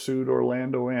probably sued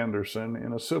Orlando Anderson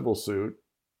in a civil suit.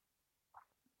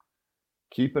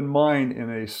 Keep in mind, in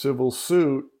a civil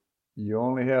suit, you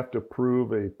only have to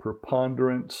prove a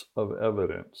preponderance of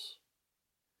evidence.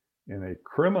 In a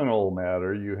criminal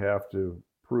matter, you have to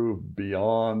prove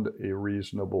beyond a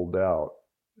reasonable doubt.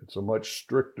 It's a much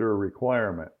stricter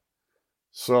requirement.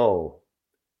 So,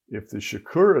 if the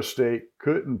Shakur estate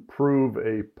couldn't prove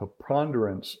a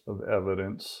preponderance of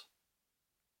evidence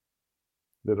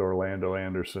that Orlando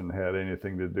Anderson had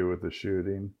anything to do with the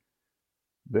shooting,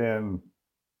 then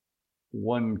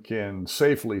one can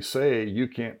safely say you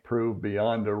can't prove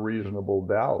beyond a reasonable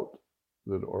doubt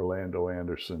that Orlando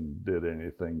Anderson did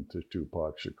anything to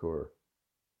Tupac Shakur.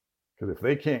 Because if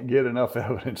they can't get enough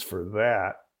evidence for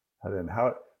that, then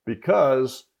how?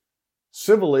 Because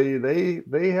civilly,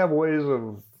 they have ways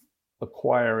of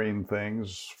acquiring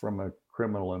things from a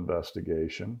criminal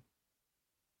investigation.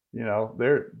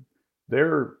 They're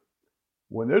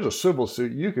when there's a civil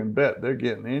suit, you can bet they're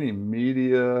getting any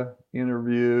media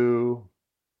interview,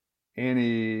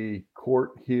 any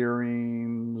court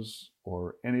hearings,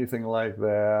 or anything like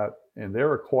that. And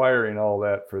they're acquiring all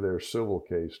that for their civil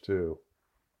case too.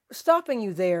 Stopping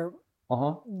you there,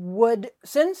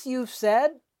 since you've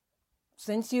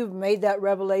made that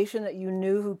revelation that you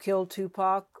knew who killed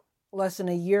Tupac less than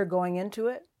a year going into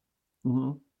it,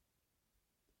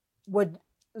 would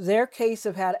their case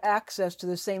have had access to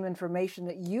the same information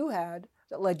that you had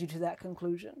that led you to that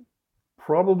conclusion?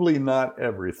 Probably not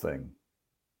everything.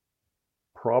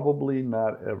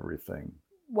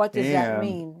 What does that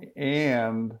mean?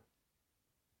 And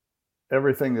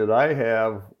everything that I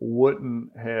have wouldn't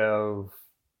have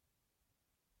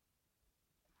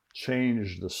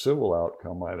changed the civil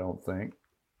outcome, I don't think.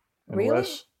 Really?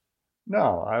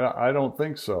 No, I don't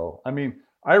think so. I mean,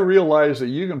 I realize that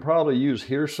you can probably use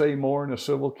hearsay more in a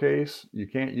civil case. You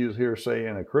can't use hearsay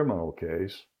in a criminal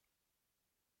case.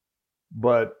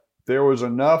 But there was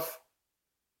enough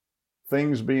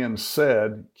things being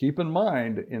said. Keep in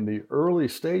mind, in the early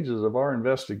stages of our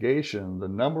investigation, the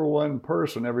number one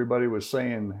person everybody was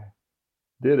saying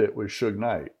did it was Suge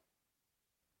Knight.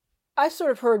 I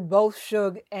sort of heard both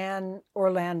Suge and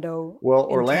Orlando. Well,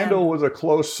 Orlando was a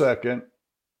close second.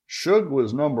 Suge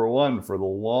was number one for the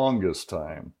longest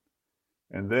time.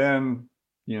 And then,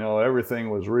 everything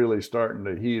was really starting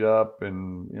to heat up,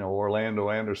 and, Orlando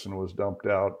Anderson was dumped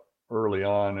out early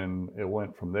on, and it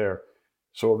went from there.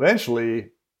 So eventually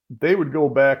they would go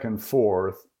back and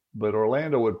forth, but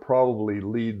Orlando would probably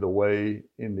lead the way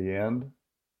in the end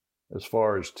as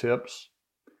far as tips.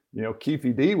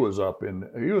 Keefe D was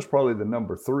he was probably the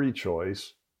number 3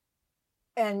 choice.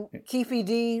 And Keefe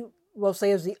D, we'll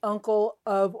say, is the uncle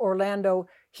of Orlando.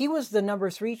 He was the number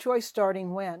 3 choice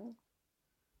starting when?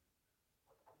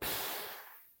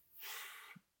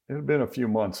 it had been a few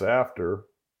months after.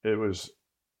 It was,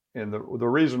 and the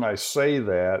reason I say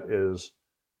that is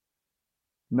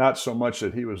not so much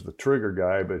that he was the trigger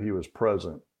guy, but he was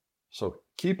present. So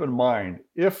keep in mind,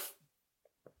 if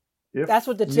that's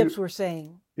what the tips were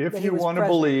saying. If you want to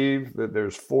believe that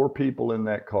there's 4 people in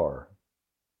that car,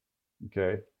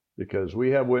 okay, because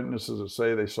we have witnesses that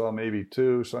say they saw maybe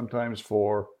 2, sometimes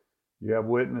 4. You have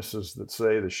witnesses that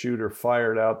say the shooter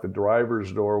fired out the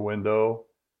driver's door window,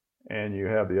 and you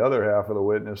have the other half of the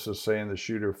witnesses saying the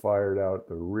shooter fired out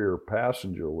the rear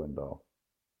passenger window.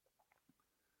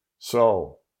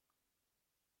 So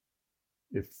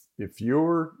if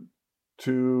you're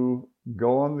to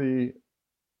go on the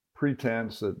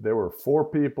pretense that there were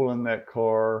 4 people in that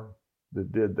car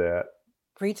that did that.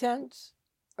 Pretense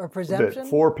or presumption? That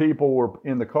 4 people were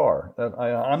in the car.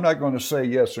 I'm not going to say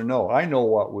yes or no. I know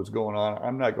what was going on.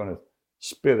 I'm not going to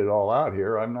spit it all out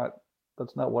here.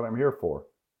 That's not what I'm here for.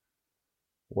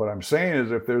 What I'm saying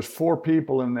is if there's 4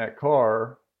 people in that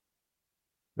car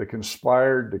that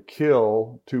conspired to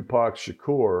kill Tupac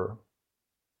Shakur,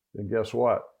 then guess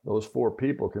what? Those 4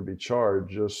 people can be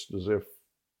charged just as if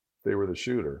they were the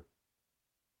shooter.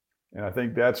 And I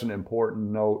think that's an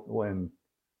important note when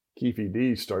Keffe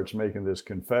D starts making this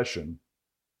confession,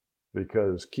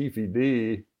 because Keffe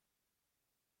D,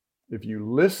 if you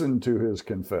listen to his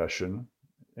confession,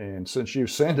 and since you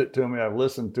sent it to me, I've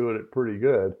listened to it pretty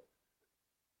good,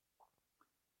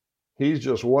 he's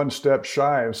just one step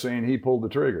shy of saying he pulled the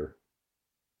trigger,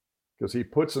 because he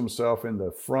puts himself in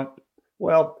the front.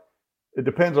 Well, it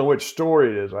depends on which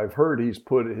story it is. I've heard he's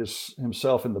put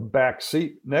himself in the back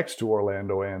seat next to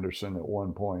Orlando Anderson at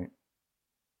one point.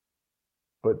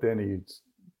 But then he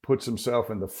puts himself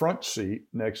in the front seat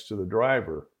next to the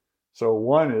driver. So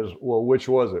one is, well, which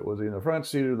was it? Was he in the front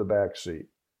seat or the back seat?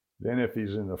 Then if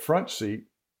he's in the front seat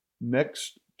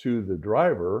next to the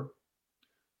driver,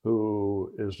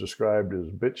 who is described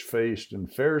as bitch-faced and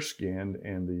fair-skinned,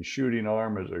 and the shooting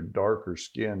arm is a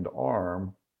darker-skinned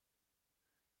arm,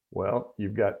 well,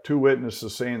 you've got 2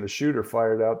 witnesses saying the shooter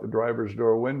fired out the driver's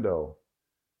door window.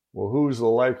 Well, who's the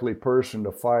likely person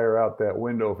to fire out that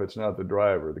window if it's not the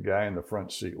driver, the guy in the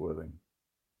front seat with him?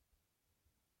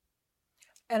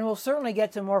 And we'll certainly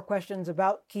get to more questions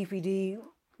about Keffe D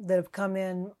that have come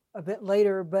in a bit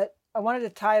later, but I wanted to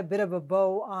tie a bit of a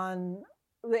bow on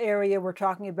the area we're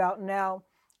talking about now.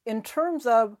 In terms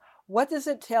of, what does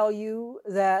it tell you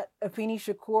that Afeni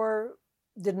Shakur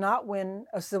did not win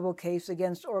a civil case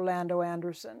against Orlando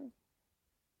Anderson?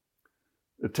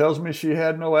 It tells me she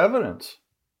had no evidence.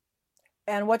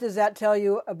 And what does that tell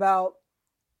you about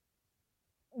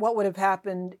what would have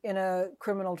happened in a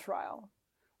criminal trial?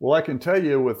 Well, I can tell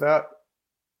you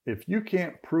if you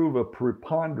can't prove a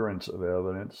preponderance of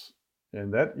evidence,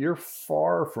 and that you're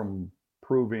far from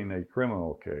proving a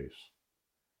criminal case.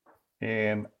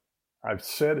 And I've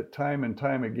said it time and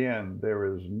time again,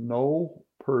 there is no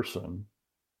person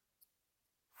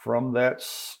from that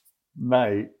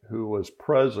night who was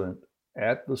present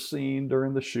at the scene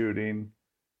during the shooting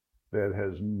that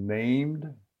has named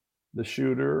the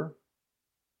shooter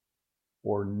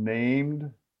or named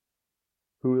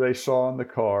who they saw in the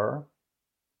car,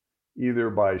 either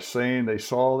by saying they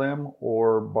saw them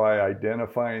or by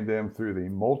identifying them through the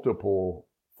multiple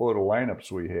photo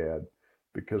lineups we had.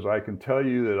 Because I can tell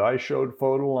you that I showed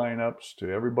photo lineups to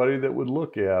everybody that would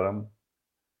look at them.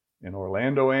 And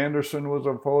Orlando Anderson was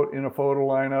in a photo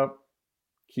lineup.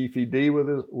 Keffe D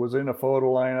was in a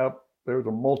photo lineup. There was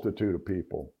a multitude of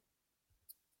people.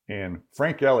 And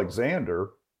Frank Alexander,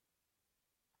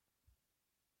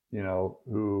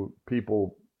 who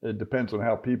people, it depends on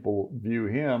how people view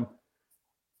him.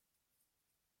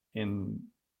 And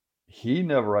he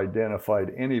never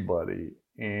identified anybody.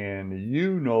 And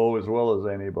as well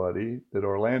as anybody, that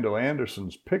Orlando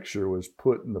Anderson's picture was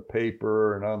put in the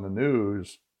paper and on the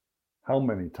news how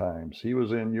many times? He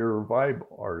was in your Vibe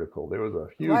article. There was a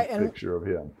huge picture of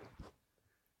him.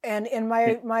 And in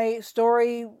my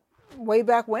story way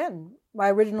back when, my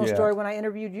original story when I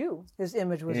interviewed you, his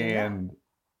image was in there. And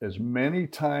as many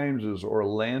times as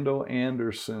Orlando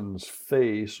Anderson's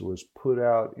face was put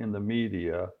out in the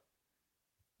media,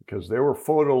 because there were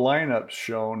photo lineups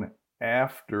shown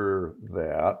after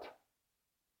that,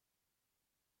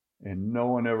 and no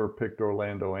one ever picked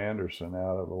Orlando Anderson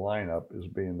out of the lineup as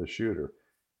being the shooter.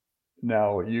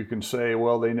 Now, you can say,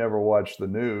 well, they never watched the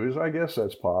news. I guess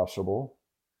that's possible.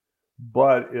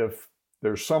 But if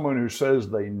there's someone who says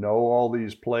they know all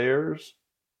these players,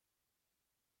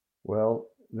 well,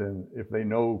 then if they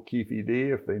know Keffe D,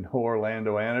 if they know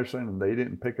Orlando Anderson, and they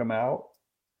didn't pick them out,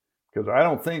 because I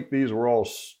don't think these were all,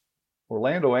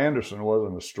 Orlando Anderson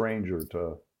wasn't a stranger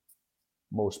to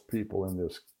most people in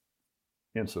this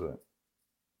incident.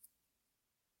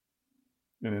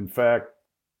 And in fact,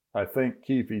 I think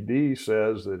Keefe D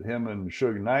says that him and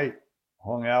Suge Knight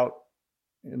hung out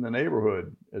in the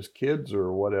neighborhood as kids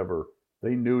or whatever.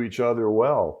 They knew each other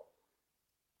well.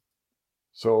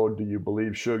 So do you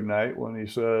believe Suge Knight when he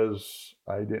says,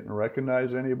 I didn't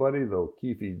recognize anybody, though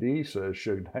Keefe D says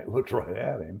Suge Knight looked right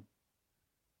at him?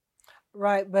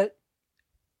 Right, but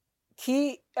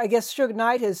I guess Suge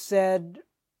Knight has said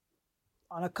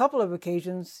on a couple of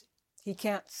occasions he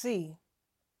can't see.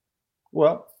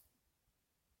 Well,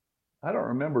 I don't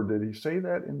remember. Did he say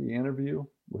that in the interview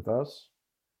with us?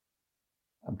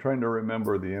 I'm trying to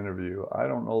remember the interview. I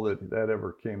don't know that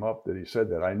ever came up that he said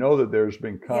that. I know that there's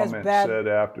been comments said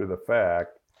after the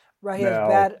fact. Right, he has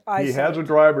bad eyesight. He has a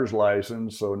driver's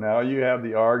license, so now you have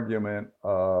the argument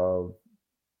of,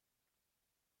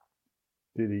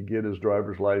 did he get his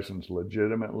driver's license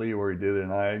legitimately where he did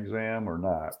an eye exam or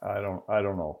not? I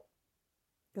don't know.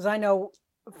 Because I know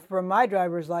from my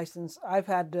driver's license, I've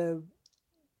had to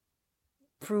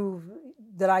prove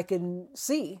that I can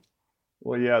see.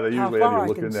 Well, yeah, they usually have you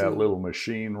look in that little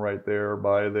machine right there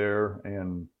by there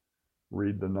and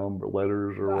read the number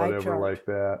letters or whatever like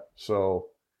that. So,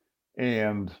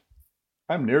 and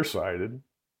I'm nearsighted.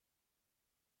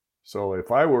 So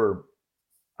if I would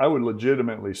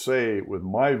legitimately say with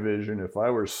my vision, if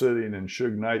I were sitting in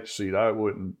Suge Knight's seat,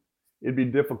 it'd be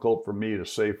difficult for me to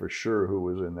say for sure who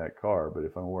was in that car. But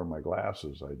if I'm wearing my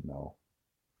glasses, I'd know.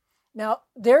 Now,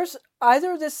 there's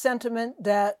either this sentiment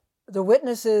that the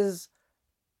witnesses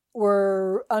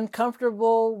were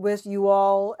uncomfortable with you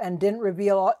all and didn't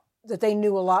reveal that they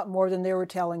knew a lot more than they were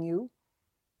telling you.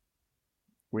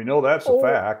 We know that's a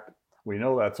fact. We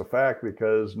know that's a fact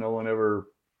because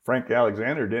Frank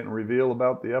Alexander didn't reveal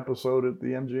about the episode at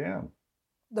the MGM.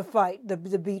 The fight, the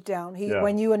beatdown.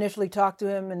 When you initially talked to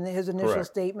him in his initial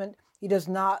statement, he does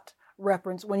not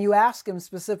reference, when you ask him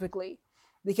specifically,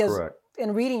 because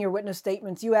in reading your witness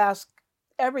statements, you ask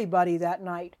everybody that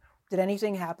night, did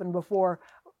anything happen before,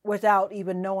 without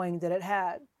even knowing that it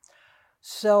had.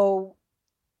 So,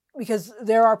 because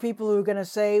there are people who are going to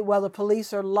say, well, the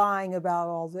police are lying about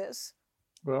all this.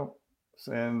 Well,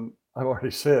 and I've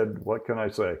already said, what can I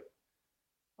say?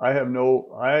 I have no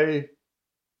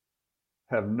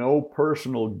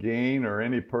personal gain or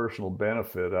any personal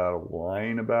benefit out of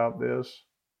lying about this.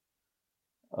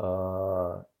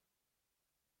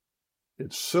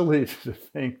 It's silly to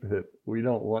think that we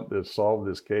don't want to solve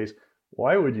this case.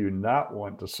 Why would you not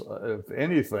want to, if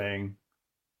anything,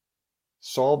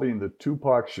 solving the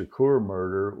Tupac Shakur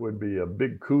murder would be a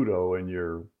big kudo in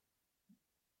your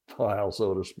file,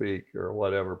 so to speak, or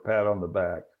whatever, pat on the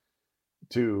back.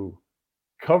 To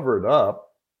cover it up,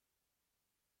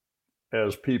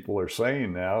 as people are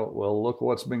saying now, well, look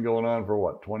what's been going on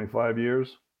for 25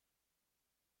 years?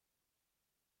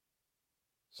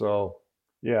 So,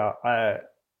 yeah,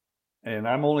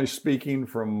 I'm only speaking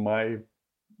from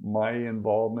my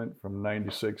involvement from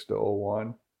 96 to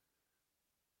 01.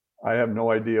 I have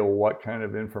no idea what kind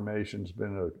of information's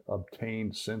been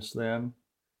obtained since then,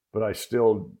 but I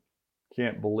still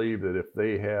can't believe that if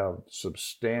they have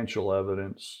substantial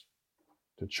evidence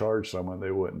to charge someone,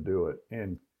 they wouldn't do it.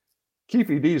 And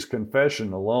Keefe D's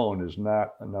confession alone is not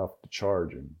enough to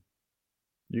charge him.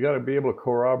 You got to be able to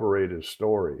corroborate his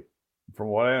story. From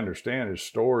what I understand, his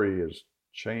story has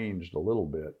changed a little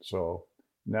bit. So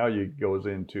now it goes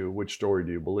into which story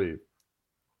do you believe?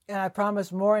 And I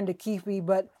promise more into Keefe,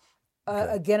 but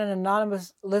again, an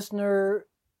anonymous listener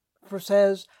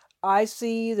says, I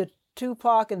see the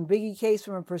Tupac and Biggie case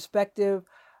from a perspective,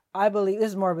 I believe,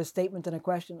 this is more of a statement than a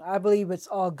question, I believe it's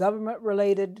all government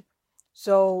related.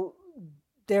 So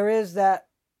there is that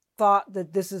thought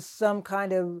that this is some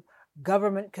kind of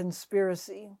government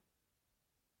conspiracy.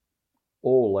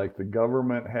 Oh, like the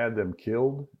government had them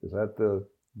killed? Is that the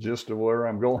gist of where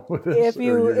I'm going with this?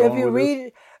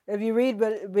 If you read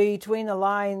between the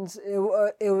lines,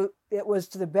 it was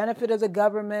to the benefit of the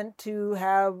government to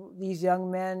have these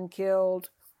young men killed.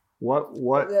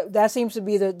 What? That seems to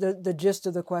be the gist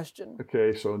of the question.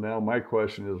 Okay, so now my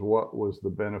question is, what was the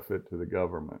benefit to the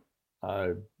government?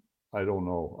 I don't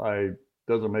know.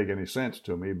 Doesn't make any sense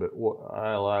to me, but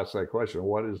I'll ask that question.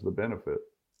 What is the benefit?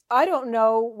 I don't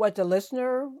know what the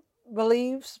listener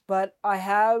believes, but I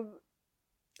have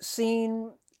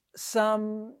seen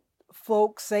some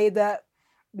folks say that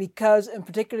because, and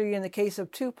particularly in the case of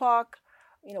Tupac,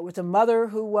 with a mother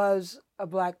who was a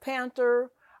Black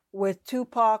Panther, with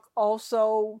Tupac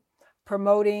also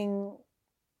promoting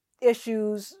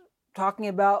issues, talking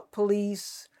about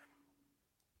police,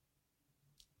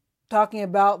 talking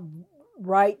about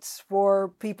rights for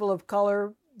people of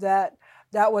color, that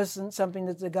That wasn't something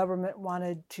that the government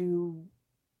wanted to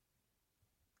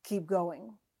keep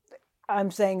going.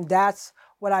 I'm saying that's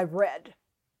what I've read.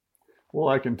 Well,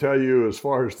 I can tell you, as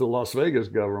far as the Las Vegas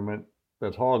government,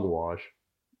 that's hogwash.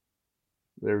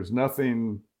 There was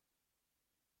nothing.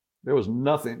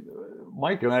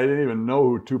 Mike and I didn't even know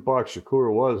who Tupac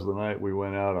Shakur was the night we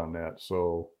went out on that.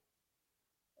 So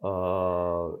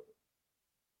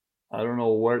I don't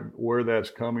know where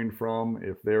that's coming from.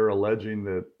 If they're alleging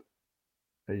that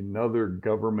another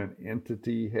government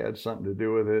entity had something to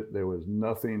do with it, there was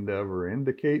nothing to ever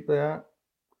indicate that.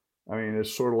 I mean,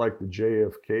 it's sort of like the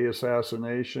JFK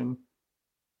assassination.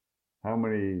 How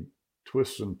many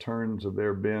twists and turns have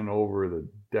there been over the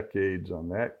decades on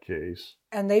that case?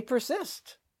 And they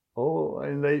persist. Oh,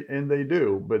 and they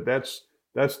do, but that's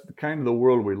kind of the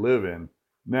world we live in.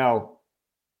 Now,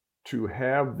 to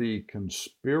have the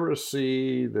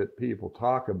conspiracy that people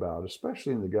talk about,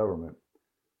 especially in the government,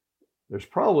 there's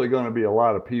probably going to be a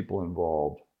lot of people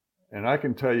involved. And I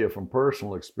can tell you from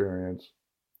personal experience,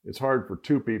 it's hard for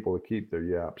two people to keep their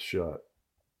yaps shut.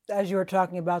 As you were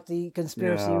talking about the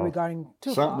conspiracy regarding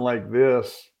Tupac. Something like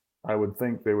this, I would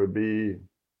think there would be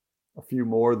a few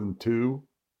more than two.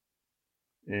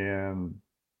 And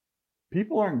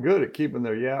people aren't good at keeping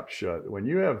their yaps shut.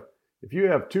 If you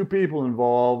have two people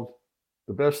involved,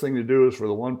 the best thing to do is for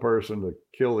the one person to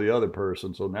kill the other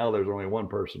person. So now there's only one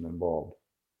person involved.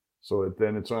 So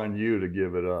then it's on you to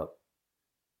give it up.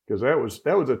 Because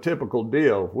that was a typical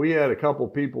deal. If we had a couple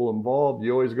people involved,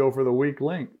 you always go for the weak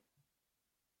link.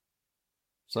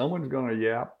 Someone's going to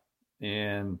yap,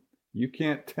 and you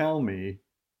can't tell me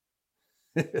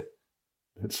that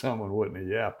someone wouldn't have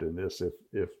yapped in this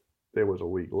if there was a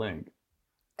weak link.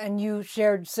 And you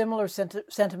shared similar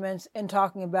sentiments in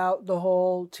talking about the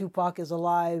whole Tupac is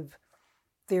alive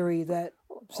theory that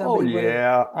somebody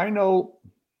I know.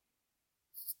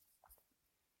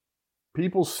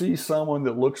 People see someone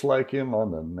that looks like him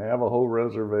on the Navajo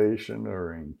reservation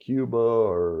or in Cuba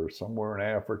or somewhere in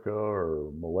Africa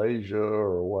or Malaysia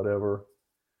or whatever.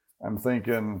 I'm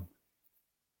thinking,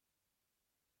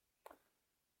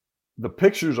 the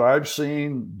pictures I've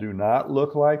seen do not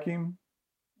look like him.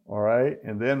 All right.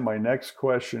 And then my next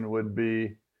question would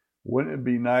be, wouldn't it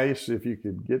be nice if you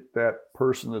could get that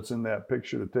person that's in that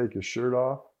picture to take his shirt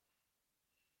off?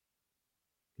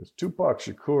 Because Tupac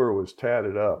Shakur was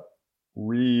tatted up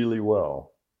really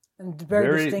well. And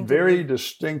very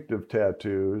distinctive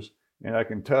tattoos. And I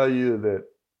can tell you that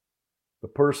the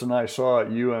person I saw at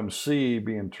UMC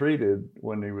being treated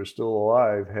when he was still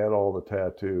alive had all the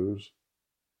tattoos.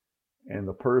 And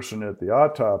the person at the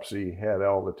autopsy had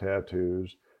all the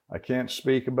tattoos. I can't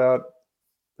speak about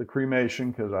the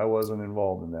cremation because I wasn't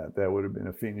involved in that. That would have been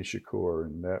Afeni Shakur,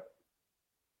 and that,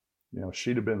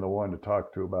 she'd have been the one to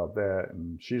talk to about that,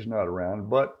 and she's not around.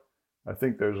 But I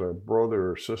think there's a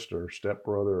brother or sister,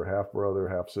 stepbrother or half-brother,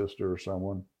 half-sister or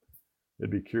someone. I'd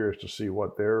be curious to see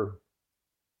what their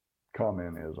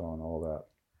comment is on all that.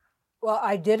 Well,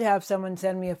 I did have someone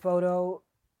send me a photo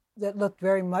that looked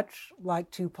very much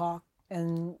like Tupac,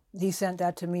 and he sent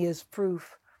that to me as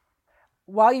proof.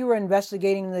 While you were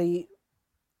investigating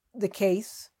the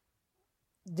case,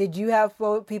 did you have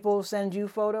people send you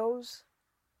photos?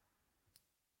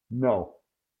 No,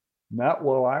 not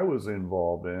while I was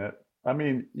involved in it. I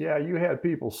mean, yeah, you had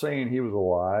people saying he was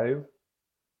alive,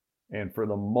 and for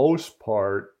the most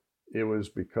part, it was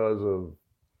because of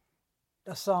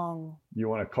a song. You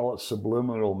want to call it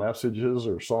subliminal messages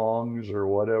or songs or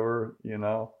whatever,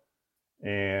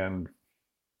 and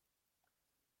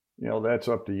that's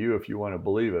up to you if you want to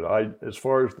believe it. As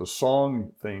far as the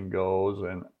song thing goes,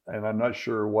 and I'm not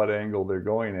sure what angle they're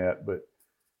going at, but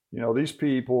these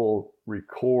people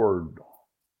record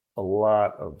a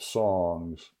lot of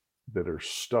songs that are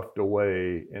stuffed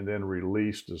away and then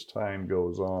released as time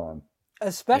goes on.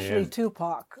 Especially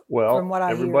Tupac. Well, from what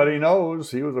I everybody hear. knows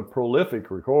he was a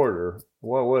prolific recorder.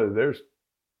 What was it?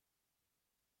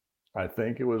 I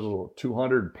think it was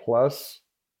 200 plus.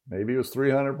 Maybe it was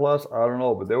 300 plus. I don't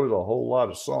know. But there was a whole lot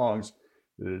of songs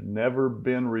that had never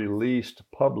been released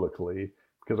publicly,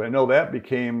 because I know that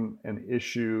became an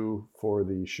issue for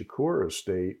the Shakur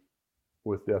estate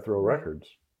with Death Row Records.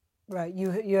 Right. You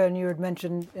had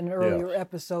mentioned in an earlier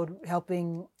episode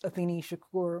helping Afeni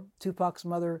Shakur, Tupac's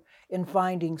mother, in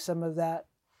finding some of that.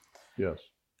 Yes.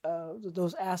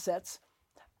 Those assets.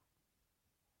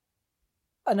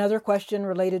 Another question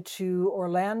related to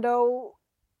Orlando.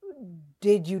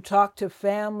 Did you talk to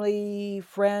family,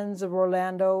 friends of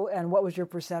Orlando, and what was your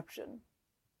perception?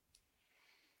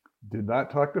 Did not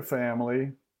talk to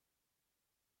family,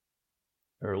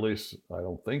 or at least I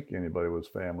don't think anybody was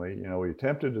family. We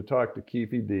attempted to talk to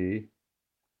Keefe D.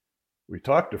 We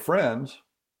talked to friends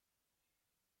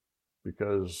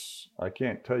because I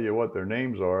can't tell you what their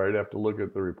names are. I'd have to look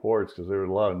at the reports because there were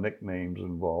a lot of nicknames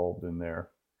involved in there.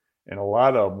 And a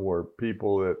lot of them were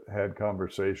people that had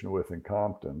conversation with in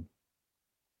Compton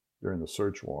during the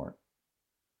search warrant.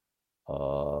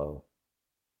 No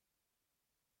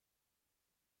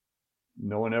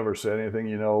one ever said anything.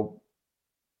 You know,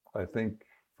 I think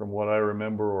from what I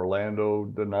remember, Orlando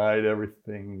denied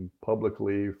everything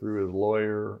publicly through his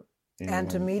lawyer and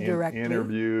to me directly.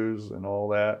 Interviews and all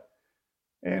that.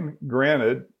 And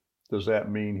granted, does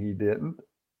that mean he didn't?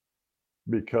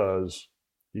 Because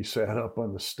he sat up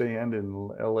on the stand in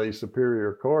LA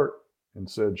Superior Court and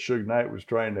said Suge Knight was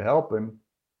trying to help him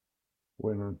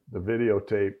when the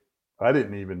videotape,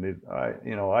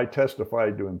 I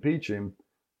testified to impeach him,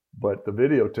 but the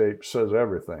videotape says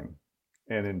everything.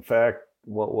 And in fact,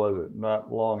 what was it?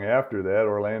 Not long after that,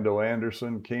 Orlando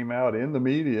Anderson came out in the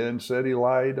media and said he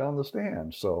lied on the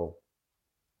stand. So,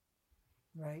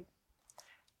 right.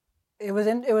 It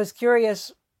was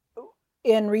curious.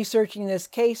 In researching this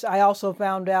case, I also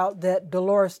found out that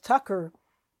Dolores Tucker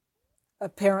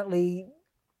apparently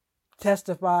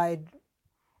testified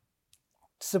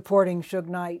supporting Suge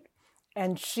Knight,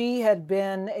 and she had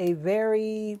been a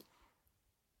very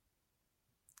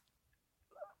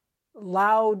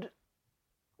loud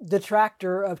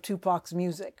detractor of Tupac's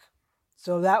music.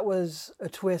 So that was a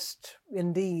twist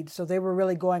indeed. So they were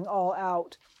really going all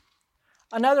out.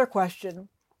 Another question,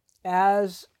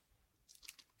 as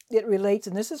it relates,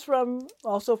 and this is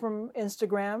also from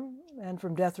Instagram and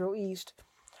from Death Row East.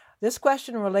 This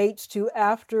question relates to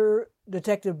after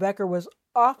Detective Becker was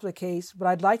off the case, but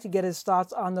I'd like to get his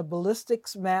thoughts on the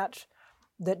ballistics match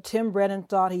that Tim Brennan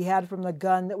thought he had from the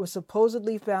gun that was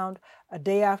supposedly found a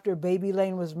day after Baby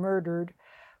Lane was murdered,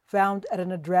 found at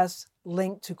an address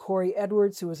linked to Corey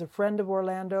Edwards, who was a friend of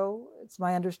Orlando, it's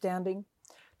my understanding.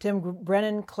 Tim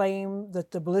Brennan claimed that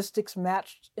the ballistics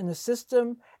matched in the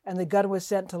system and the gun was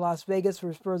sent to Las Vegas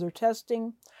for further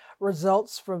testing.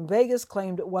 Results from Vegas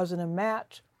claimed it wasn't a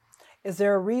match. Is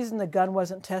there a reason the gun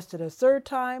wasn't tested a third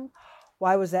time?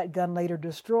 Why was that gun later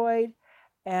destroyed?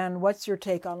 And what's your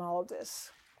take on all of this?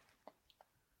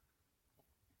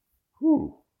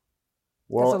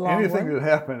 Well, anything that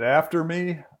happened after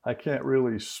me, I can't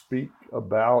really speak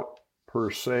about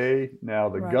per se. Now,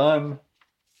 the gun...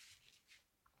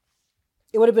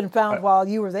 It would have been found while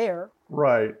you were there.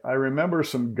 Right. I remember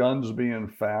some guns being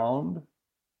found,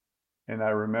 and I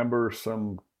remember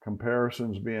some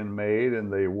comparisons being made, and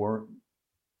they weren't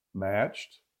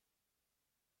matched.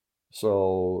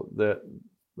 So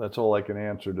that's all I can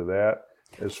answer to that.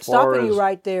 Stopping you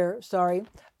right there, sorry.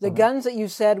 The guns that you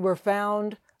said were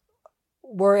found,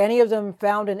 were any of them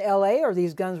found in LA, or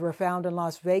these guns were found in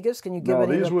Las Vegas? Can you give any of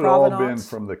the provenance? These would all have been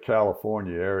from the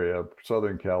California area,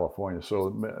 Southern California.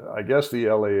 So I guess the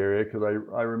LA area, because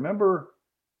I remember,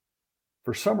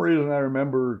 for some reason, I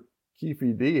remember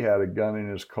Keefe D had a gun in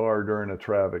his car during a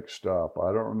traffic stop.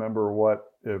 I don't remember what,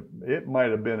 it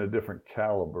might have been a different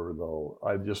caliber though.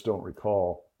 I just don't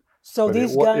recall. So but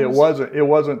these guns... It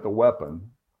wasn't the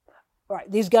weapon.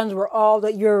 Right. These guns were all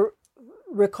that you're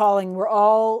recalling were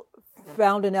all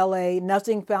found in LA,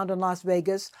 nothing found in Las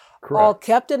Vegas. Correct. All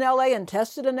kept in LA and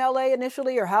tested in LA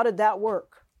initially, or how did that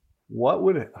work? Well,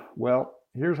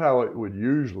 here's how it would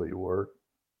usually work,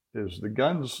 is the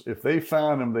guns, if they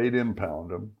found them, they'd impound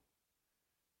them.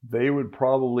 They would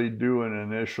probably do an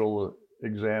initial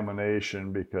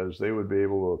examination because they would be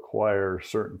able to acquire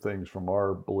certain things from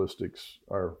our ballistics,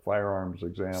 our firearms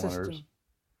examiners. System.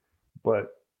 But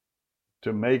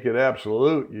to make it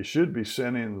absolute, you should be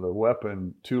sending the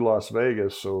weapon to Las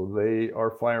Vegas so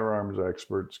our firearms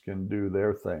experts can do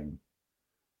their thing.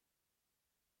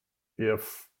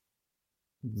 If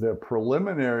the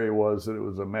preliminary was that it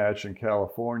was a match in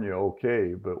California,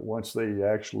 okay, but once they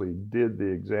actually did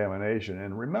the examination,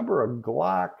 and remember, a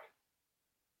Glock,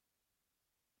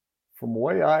 from the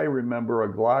way I remember,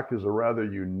 a Glock is a rather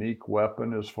unique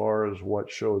weapon as far as what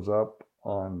shows up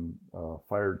on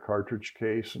fired cartridge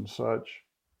case and such.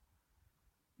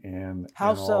 And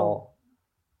how so?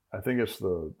 I think it's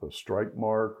the strike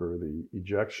mark or the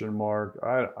ejection mark.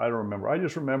 I don't remember. I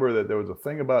just remember that there was a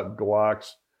thing about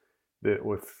Glocks that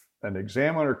with an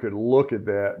examiner could look at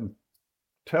that and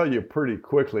tell you pretty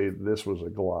quickly this was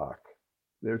a Glock.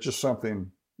 There's just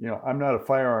something, I'm not a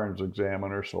firearms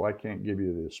examiner, so I can't give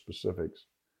you the specifics.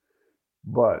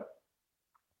 But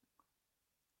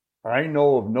I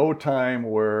know of no time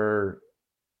where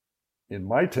in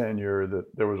my tenure that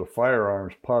there was a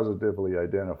firearms positively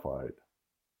identified.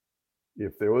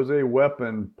 If there was a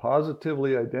weapon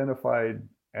positively identified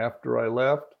after I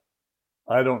left,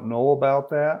 I don't know about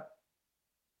that.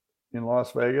 in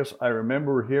Las Vegas. I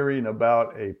remember hearing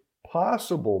about a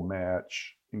possible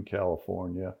match in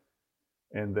California,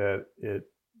 and that it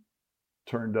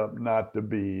turned up not to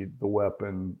be the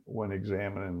weapon when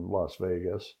examined in Las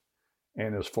Vegas.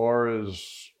 And as far as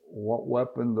what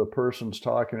weapon the person's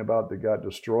talking about that got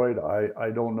destroyed, I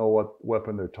don't know what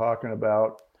weapon they're talking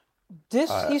about.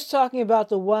 He's talking about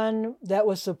the one that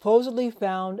was supposedly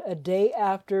found a day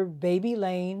after Baby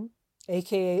Lane,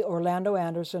 aka Orlando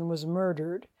Anderson, was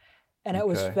murdered, and it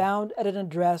was found at an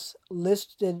address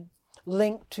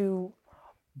linked to.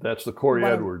 That's the Corey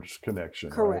Edwards connection.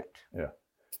 Correct. Right? Yeah.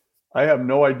 I have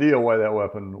no idea why that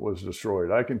weapon was destroyed.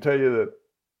 I can tell you that,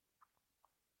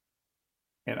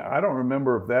 and I don't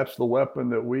remember if that's the weapon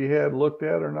that we had looked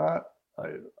at or not.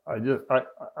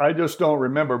 I just don't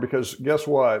remember, because guess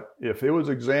what? If it was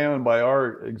examined by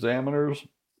our examiners,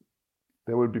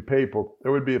 there would be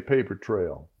a paper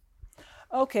trail.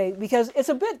 Okay, because it's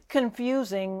a bit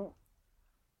confusing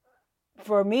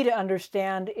for me to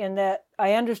understand, in that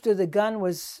I understood the gun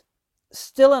was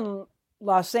still in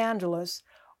Los Angeles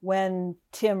when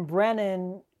Tim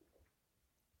Brennan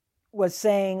was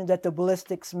saying that the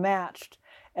ballistics matched,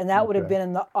 and that would have been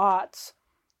in the aughts.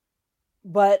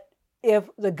 But if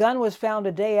the gun was found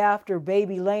a day after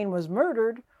Baby Lane was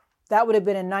murdered, that would have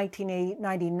been in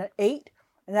 1998,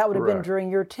 and that would have been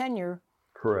during your tenure.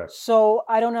 Correct. So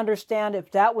I don't understand,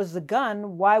 if that was the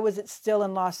gun, why was it still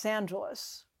in Los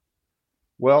Angeles?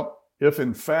 Well, if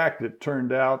in fact it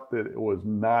turned out that it was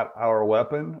not our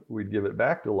weapon, we'd give it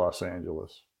back to Los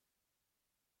Angeles.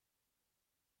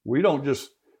 We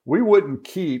wouldn't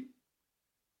keep,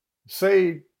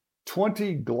 say,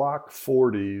 20 Glock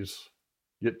 40s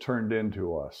get turned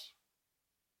into us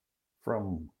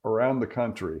from around the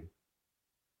country.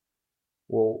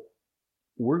 Well,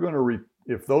 we're going to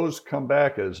if those come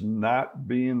back as not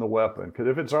being the weapon, because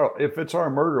if it's our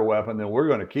murder weapon, then we're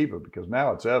going to keep it, because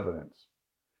now it's evidence.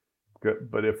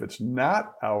 But if it's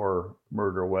not our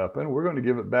murder weapon, we're going to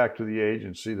give it back to the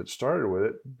agency that started with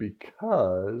it,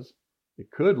 because it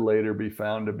could later be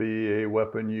found to be a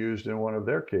weapon used in one of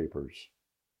their capers.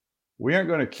 We aren't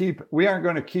going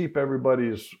to keep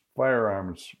everybody's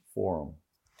firearms for them.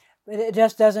 But it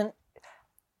just doesn't.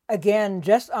 Again,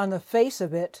 just on the face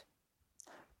of it,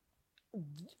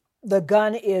 the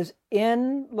gun is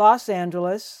in Los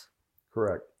Angeles.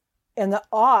 Correct. In the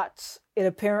aughts, it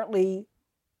apparently.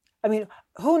 I mean,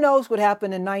 who knows what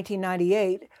happened in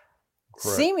 1998?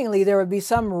 Correct. Seemingly, there would be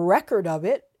some record of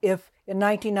it if in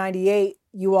 1998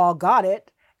 you all got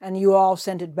it and you all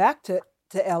sent it back to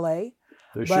LA.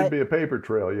 There should be a paper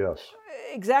trail, yes.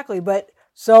 Exactly. But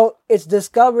so it's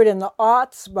discovered in the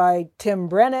aughts by Tim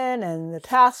Brennan and the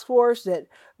task force that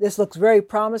this looks very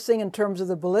promising in terms of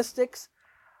the ballistics.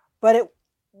 But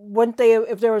wouldn't they,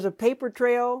 if there was a paper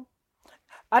trail?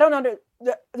 I don't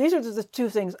these are the two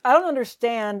things. I don't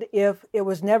understand if it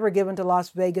was never given to Las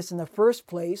Vegas in the first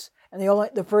place, and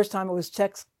the first time it was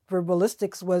checked for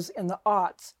ballistics was in the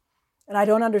aughts. And I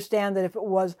don't understand that if it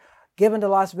was given to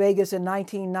Las Vegas in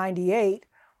 1998,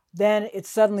 then it's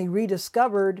suddenly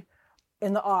rediscovered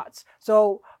in the aughts.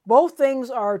 So both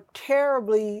things are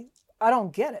terribly, I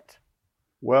don't get it.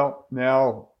 Well,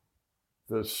 now,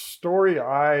 the story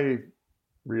I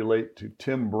relate to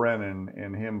Tim Brennan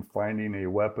and him finding a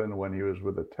weapon when he was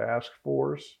with the task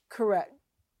force. Correct.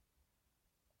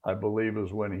 I believe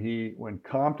is when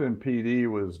Compton PD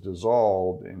was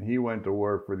dissolved and he went to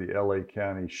work for the LA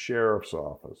County Sheriff's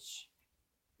Office.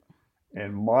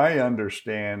 And my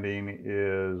understanding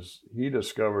is he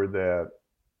discovered that,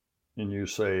 and you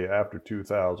say after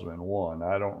 2001,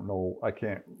 I don't know, I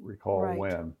can't recall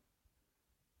when,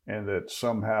 and that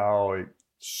somehow it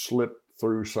slipped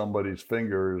through somebody's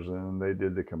fingers and they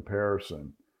did the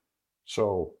comparison.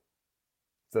 So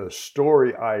the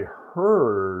story I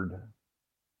heard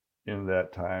in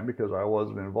that time, because I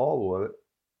wasn't involved with it,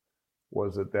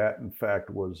 was that in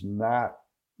fact was not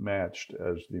matched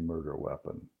as the murder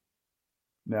weapon.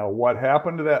 Now, what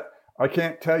happened to that? I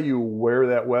can't tell you where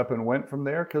that weapon went from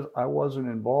there, because I wasn't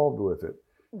involved with it.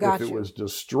 Gotcha. If it was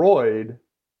destroyed,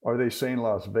 are they saying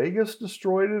Las Vegas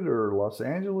destroyed it, or Los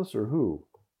Angeles, or who?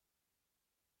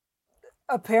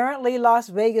 Apparently Las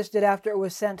Vegas did after it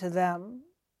was sent to them.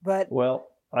 But well,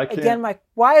 I can't. Again,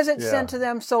 why is it sent to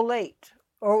them so late?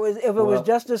 Or if it was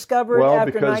just discovered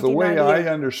after 1998? Well, because the way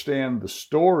I understand the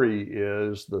story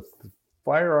is the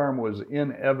firearm was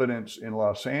in evidence in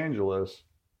Los Angeles,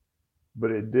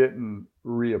 but it didn't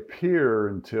reappear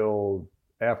until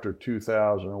after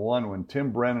 2001 when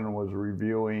Tim Brennan was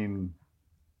reviewing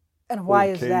and why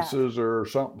is cases that? Or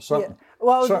something.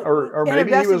 Well, or in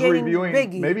maybe he was investigating reviewing.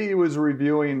 Biggie. Maybe he was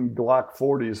reviewing Glock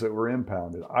 40s that were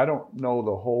impounded. I don't know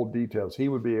the whole details. He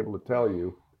would be able to tell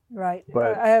you. Right.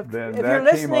 But then if that you're came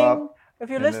listening, up. if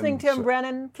you're and listening, then Tim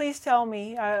Brennan, please tell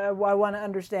me. I want to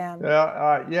understand.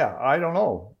 Yeah, I don't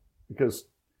know, because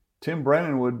Tim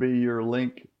Brennan would be your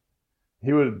link.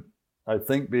 He would, I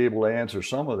think, be able to answer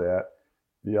some of that.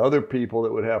 The other people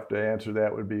that would have to answer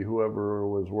that would be whoever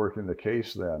was working the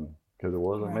case then, because it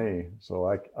wasn't me. So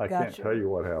I can't tell you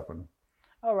what happened.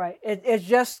 All right. It's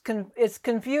just it's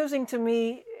confusing to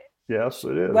me. Yes,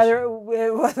 it is.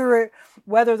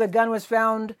 Whether the gun was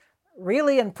found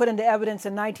really and put into evidence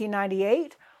in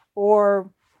 1998, or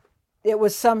it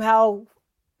was somehow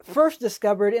first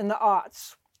discovered in the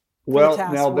aughts. Well,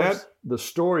 now the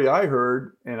story I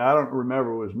heard, and I don't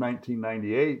remember it was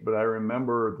 1998, but I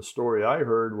remember the story I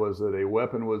heard was that a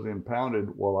weapon was impounded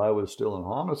while I was still in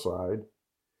homicide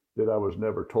that I was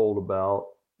never told about,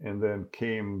 and then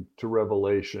came to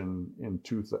revelation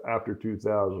after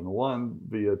 2001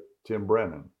 via Tim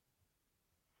Brennan.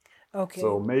 Okay.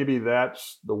 So maybe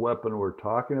that's the weapon we're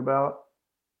talking about.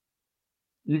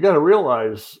 You got to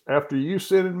realize, after you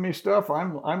sending me stuff,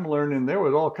 I'm learning there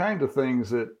was all kinds of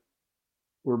things that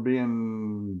were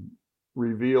being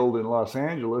revealed in Los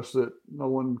Angeles that no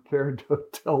one cared to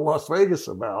tell Las Vegas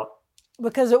about.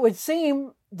 Because it would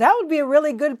seem that would be a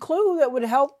really good clue that would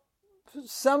help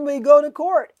somebody go to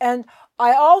court. And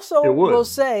I also will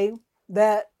say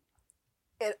that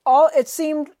it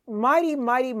seemed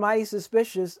mighty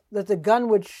suspicious that the gun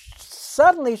would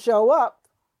suddenly show up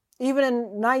even in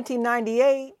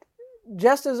 1998,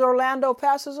 just as Orlando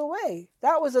passes away.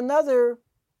 That was another...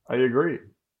 I agree.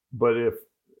 But if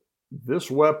this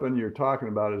weapon you're talking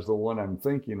about is the one I'm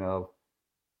thinking of,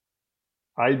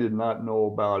 I did not know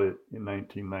about it in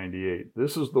 1998.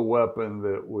 This is the weapon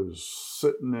that was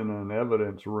sitting in an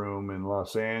evidence room in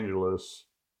Los Angeles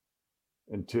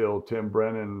until Tim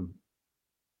Brennan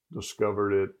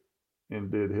discovered it and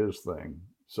did his thing.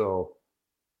 So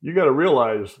you got to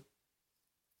realize,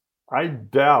 I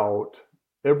doubt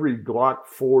every Glock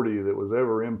 40 that was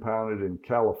ever impounded in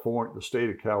California, the state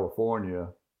of California,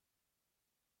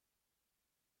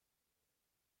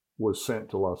 was sent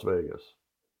to Las Vegas.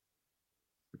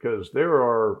 Because there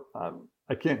are,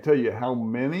 I can't tell you how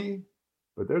many,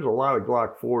 but there's a lot of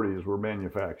Glock 40s were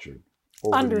manufactured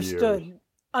over the years.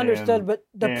 Understood, but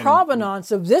the provenance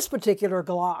of this particular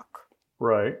Glock.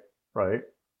 Right.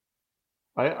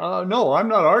 No, I'm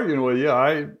not arguing with you.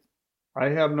 I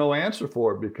have no answer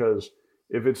for it, because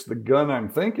if it's the gun I'm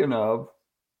thinking of,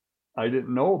 I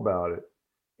didn't know about it.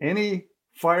 Any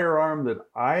firearm that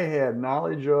I had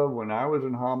knowledge of when I was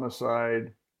in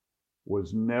homicide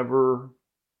was never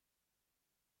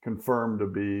confirmed to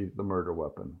be the murder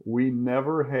weapon. We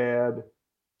never had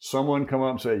someone come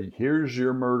up and say, here's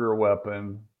your murder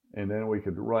weapon, and then we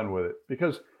could run with it.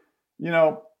 Because,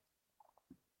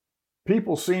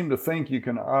 people seem to think you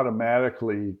can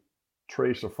automatically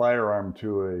trace a firearm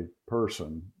to a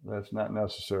person. That's not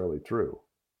necessarily true.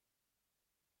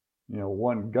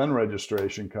 One, gun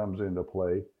registration comes into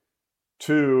play.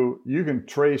 Two, you can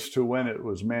trace to when it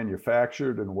was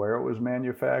manufactured and where it was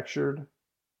manufactured,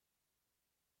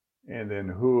 and then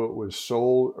who it was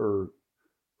sold, or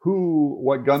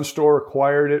what gun store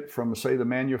acquired it from, say, the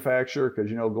manufacturer.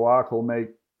 Because Glock will make,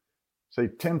 say,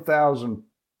 10,000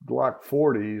 Glock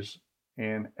 40s,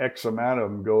 and X amount of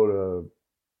them go to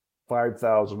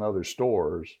 5,000 other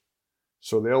stores.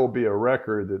 So there will be a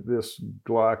record that this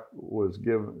Glock was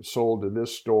sold to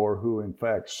this store, who in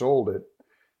fact sold it.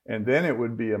 And then it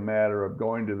would be a matter of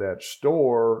going to that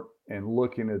store and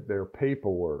looking at their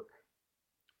paperwork.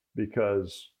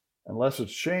 Because unless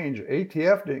it's changed,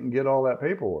 ATF didn't get all that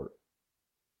paperwork.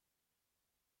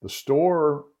 The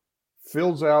store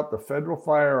fills out the federal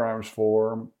firearms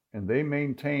form, and they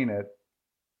maintain it.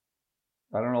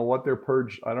 I don't know what their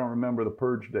purge, I don't remember the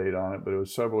purge date on it, but it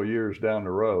was several years down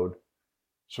the road.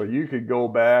 So you could go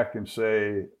back and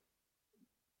say,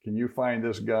 can you find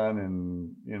this gun,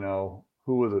 and,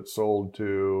 who was it sold to,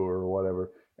 or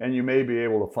whatever. And you may be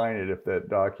able to find it if that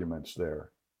document's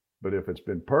there. But if it's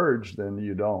been purged, then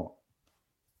you don't.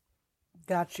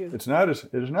 Got you. It's not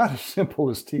as simple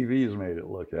as TV's made it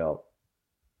look out.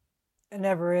 It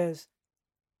never is.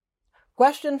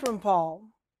 Question from Paul.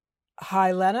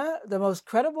 Hi, Lena. The most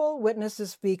credible witness to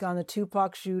speak on the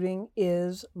Tupac shooting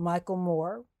is Michael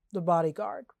Moore, the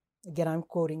bodyguard. Again, I'm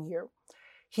quoting here.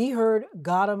 He heard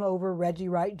 "Got him" over Reggie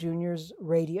Wright Jr.'s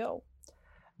radio.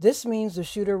 This means the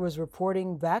shooter was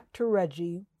reporting back to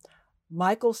Reggie.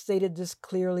 Michael stated this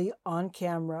clearly on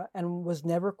camera and was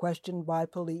never questioned by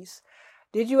police.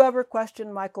 Did you ever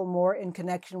question Michael Moore in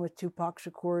connection with Tupac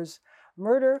Shakur's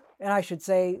murder. And I should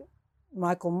say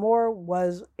Michael Moore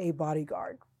was a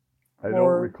bodyguard. I don't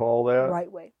recall that.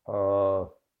 Right way.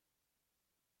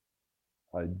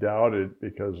 I doubt it,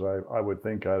 because I would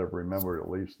think I'd have remembered at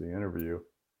least the interview.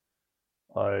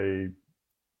 I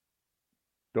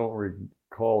don't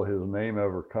recall his name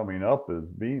ever coming up as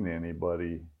being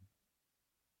anybody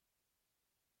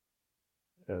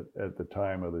at the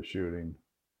time of the shooting.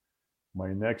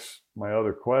 My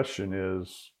other question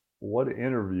is, what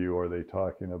interview are they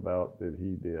talking about that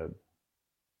he did?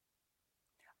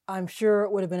 I'm sure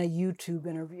it would have been a YouTube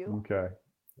interview. Okay.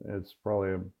 It's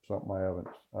probably something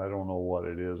I don't know what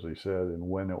it is he said and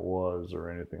when it was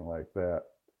or anything like that.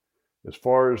 As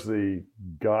far as the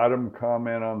got him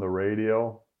comment on the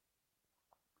radio,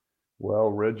 well,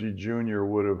 Reggie Jr.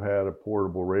 would have had a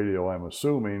portable radio, I'm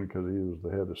assuming, because he was the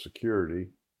head of security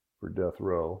for Death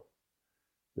Row.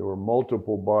 There were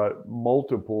multiple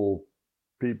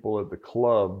people at the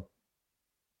club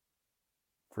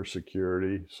for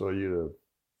security, so you'd have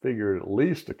figured at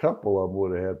least a couple of them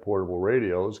would have had portable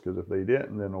radios, because if they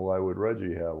didn't, then why would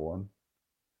Reggie have one?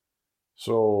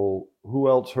 So who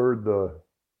else heard the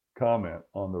comment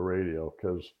on the radio?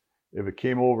 Because if it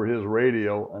came over his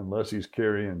radio, unless he's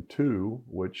carrying two,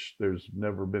 which there's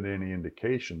never been any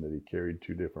indication that he carried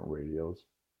two different radios,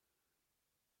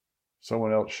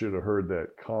 someone else should have heard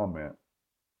that comment.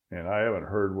 And I haven't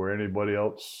heard where anybody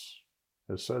else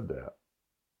has said that.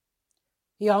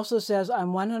 He also says,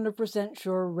 I'm 100%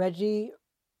 sure Reggie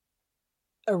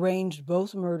arranged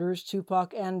both murders,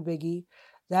 Tupac and Biggie.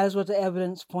 That is what the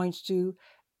evidence points to,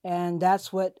 and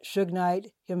that's what Suge Knight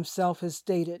himself has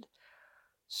stated.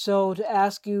 So to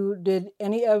ask you, did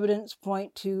any evidence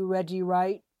point to Reggie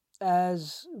Wright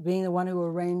as being the one who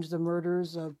arranged the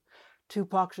murders of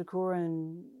Tupac Shakur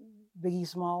and Biggie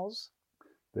Smalls?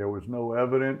 There was no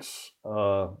evidence.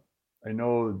 I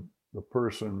know the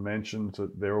person mentions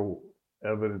that their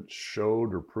evidence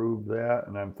showed or proved that,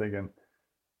 and I'm thinking,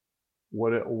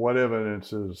 what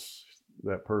evidence is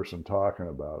that person talking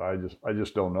about? I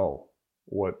just don't know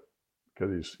what,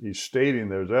 because he's stating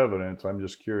there's evidence. I'm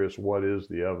just curious, what is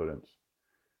the evidence?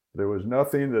 There was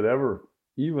nothing that ever,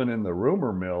 even in the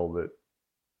rumor mill, that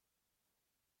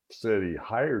said he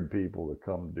hired people to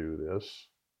come do this.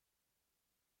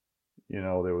 You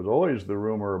know, there was always the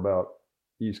rumor about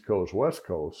East Coast, West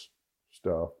Coast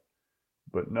stuff,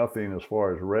 but nothing as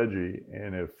far as Reggie.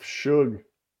 And if Suge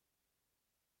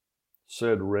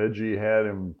said Reggie had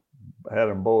them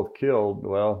both killed,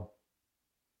 well,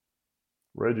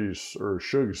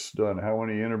 Suge's done how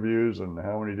many interviews and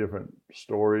how many different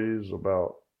stories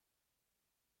about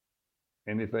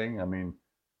anything? I mean,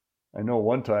 I know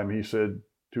one time he said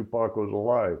Tupac was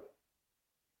alive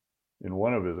in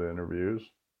one of his interviews.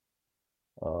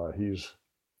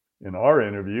 In our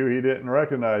interview, he didn't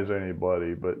recognize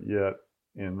anybody, but yet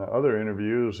in the other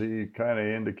interviews, he kind of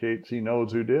indicates he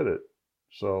knows who did it.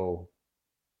 So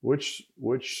which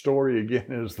story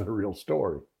again is the real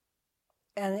story?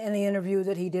 And in the interview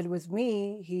that he did with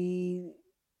me, he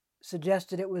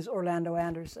suggested it was Orlando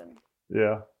Anderson.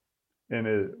 Yeah. And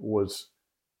it was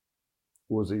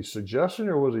he suggesting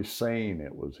or was he saying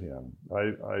it was him?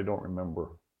 I don't remember.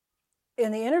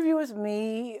 In the interview with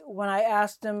me, when I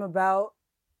asked him about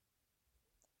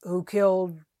who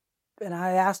killed, and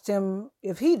I asked him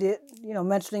if he did,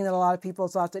 mentioning that a lot of people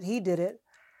thought that he did it.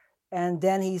 And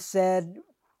then he said,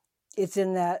 it's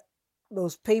in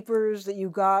those papers that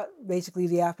you got, basically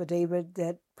the affidavit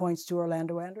that points to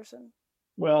Orlando Anderson.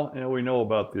 Well, and we know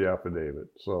about the affidavit,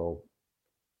 so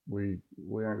we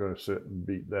aren't going to sit and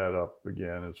beat that up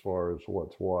again as far as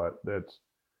what's what. That's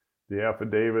the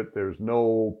affidavit. There's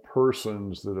no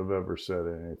persons that have ever said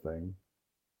anything.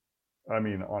 I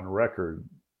mean, on record.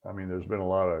 I mean, there's been a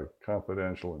lot of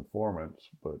confidential informants,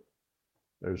 but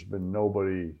there's been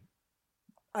nobody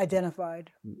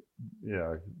identified.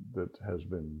 Yeah, that has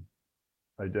been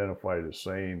identified as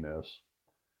saying this.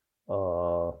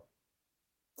 I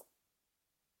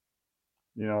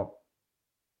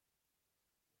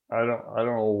don't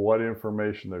know what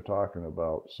information they're talking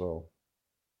about, so.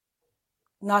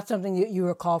 Not something that you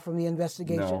recall from the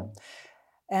investigation. No.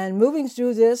 And moving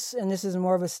through this, and this is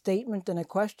more of a statement than a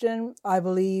question, I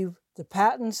believe the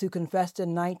Pattons, who confessed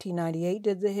in 1998,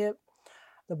 did the hit.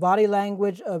 The body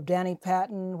language of Danny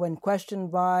Patton when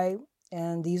questioned by,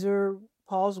 and these are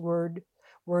Paul's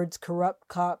words, corrupt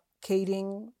cop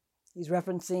Kading. He's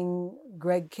referencing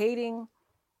Greg Kading,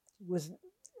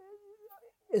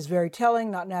 is very telling,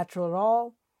 not natural at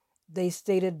all. They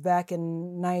stated back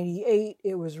in 98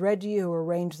 it was Reggie who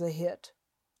arranged the hit.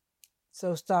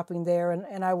 So stopping there,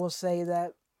 and I will say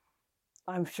that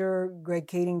I'm sure Greg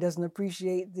Kading doesn't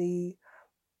appreciate the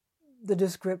the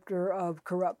descriptor of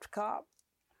corrupt cop.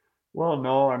 Well,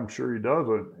 no, I'm sure he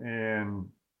doesn't. And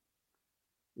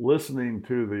listening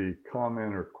to the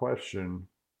comment or question,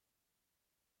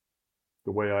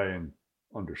 the way I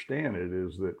understand it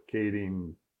is that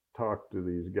Kading talked to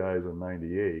these guys in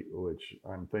 98, which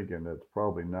I'm thinking that's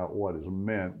probably not what is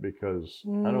meant, because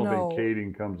I don't think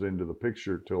Kading comes into the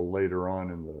picture till later on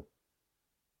in the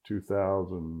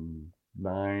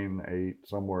 2009, 8,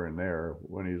 somewhere in there,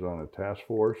 when he's on a task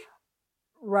force.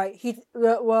 Right.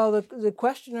 The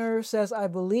questioner says, I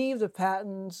believe the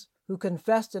Pattons who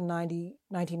confessed in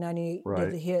 1998 right.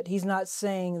 did the hit. He's not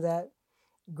saying that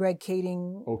Greg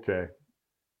Kading. Okay.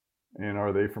 And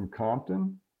are they from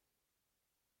Compton?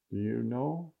 Do you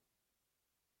know?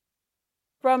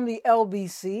 From the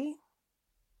LBC.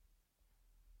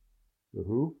 The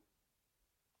who?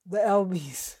 The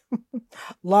LBC.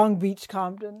 Long Beach,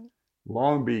 Compton.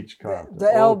 Long Beach, Compton. The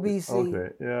LBC.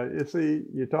 Okay. Yeah, you see,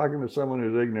 you're talking to someone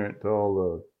who's ignorant to all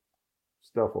the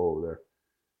stuff over there.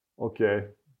 Okay.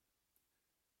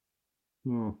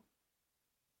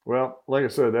 Well, like I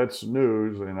said, that's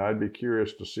news, and I'd be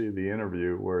curious to see the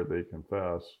interview where they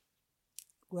confess.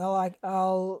 Well,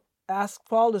 I'll ask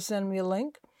Paul to send me a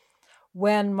link.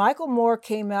 When Michael Moore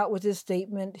came out with his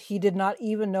statement, he did not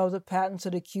even know the Pattons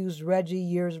had accused Reggie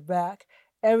years back.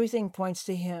 Everything points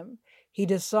to him. He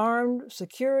disarmed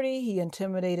security, he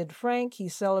intimidated Frank, he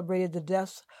celebrated the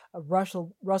deaths of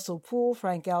Russell Poole,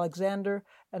 Frank Alexander,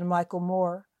 and Michael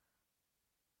Moore.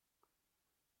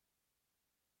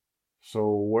 So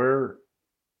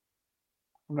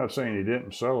I'm not saying he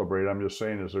didn't celebrate, I'm just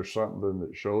saying, is there something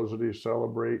that shows that he's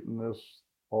celebrating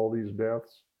all these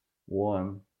deaths?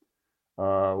 One,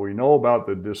 we know about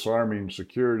the disarming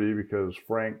security because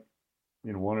Frank,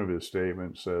 in one of his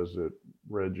statements, says that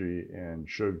Reggie and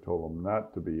Suge told him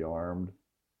not to be armed.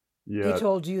 Yet, he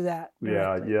told you that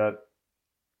directly. Yeah, yet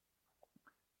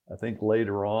I think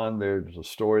later on there's a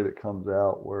story that comes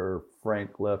out where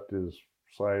Frank left his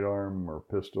sidearm or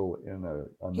pistol in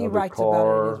another he writes car,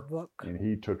 about it in his book. And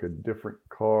he took a different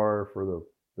car for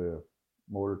the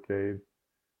motorcade.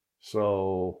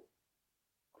 So,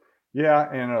 yeah,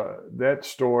 and that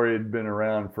story had been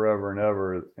around forever and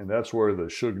ever, and that's where the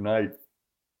Suge Knight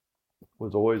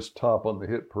was always top on the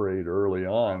hit parade early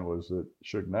on, was that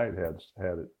Suge Knight had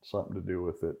something to do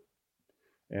with it.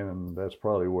 And that's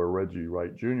probably where Reggie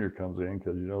Wright Jr. comes in,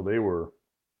 because, they were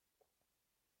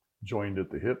joined at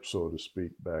the hip, so to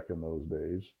speak, back in those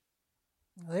days.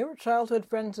 They were childhood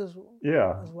friends as well.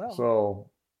 So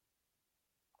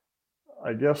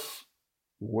I guess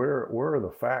where are the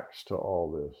facts to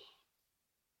all this?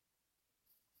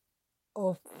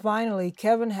 Oh, finally,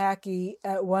 Kevin Hackey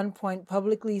at one point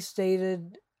publicly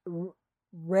stated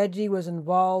Reggie was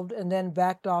involved and then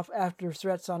backed off after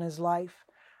threats on his life.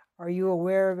 Are you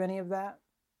aware of any of that?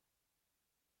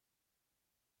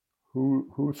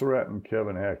 Who threatened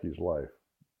Kevin Hackey's life?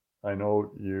 I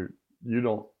know you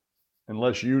don't,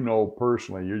 unless you know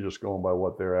personally, you're just going by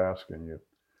what they're asking you.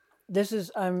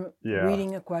 I'm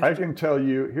reading a question. I can tell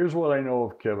you, here's what I know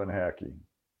of Kevin Hackey.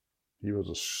 He was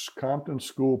a Compton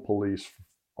school police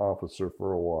officer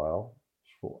for a while,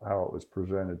 how it was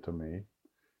presented to me.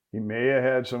 He may have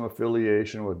had some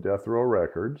affiliation with Death Row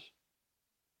Records,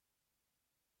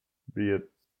 be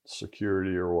it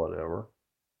security or whatever.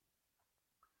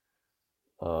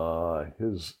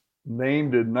 His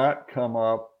name did not come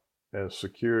up as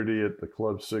security at the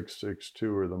Club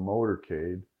 662 or the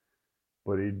motorcade,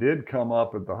 but he did come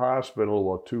up at the hospital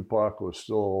while Tupac was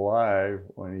still alive,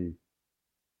 when he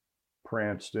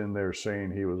pranced in there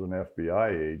saying he was an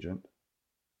FBI agent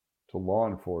to law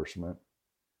enforcement.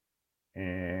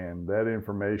 And that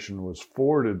information was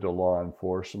forwarded to law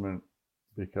enforcement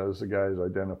because the guy's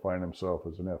identifying himself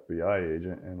as an FBI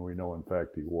agent, and we know in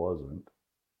fact he wasn't.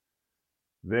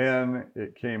 Then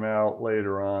it came out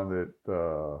later on that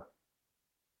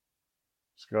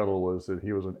scuttle was that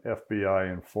he was an FBI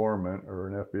informant or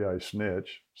an FBI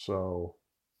snitch. So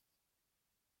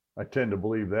I tend to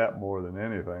believe that more than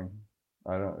anything.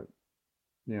 I don't,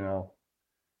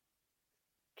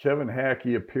 Kevin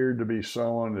Hackey appeared to be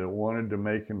someone that wanted to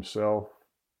make himself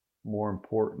more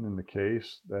important in the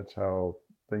case. That's how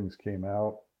things came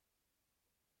out.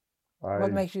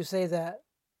 What makes you say that?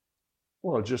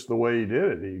 Well, just the way he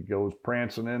did it. He goes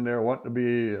prancing in there, wanting to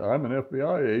be, I'm an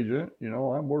FBI agent,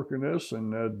 I'm working this,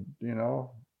 and,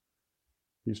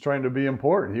 he's trying to be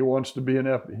important. He wants to be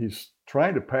he's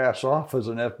trying to pass off as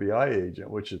an FBI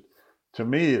agent, which to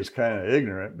me is kind of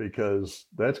ignorant, because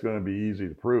that's going to be easy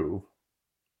to prove.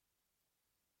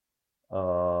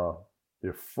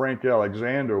 If Frank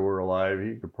Alexander were alive,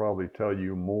 he could probably tell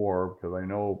you more, because I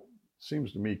know, it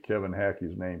seems to me Kevin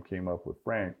Hackey's name came up with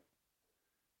Frank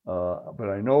But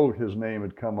I know his name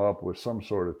had come up with some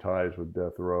sort of ties with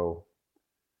death row.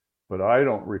 But I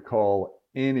don't recall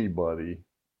anybody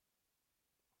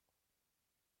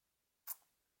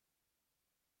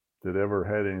that ever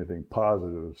had anything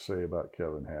positive to say about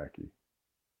Kevin Hackey,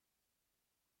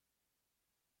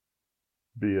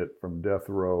 be it from death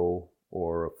row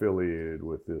or affiliated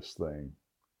with this thing.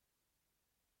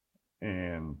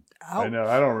 And I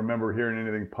don't remember hearing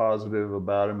anything positive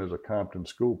about him as a Compton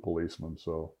school policeman.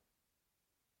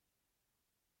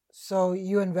 So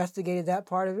you investigated that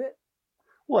part of it?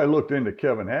 Well, I looked into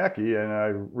Kevin Hackey and I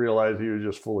realized he was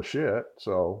just full of shit.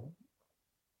 So,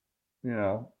 you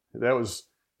know, that was,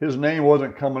 his name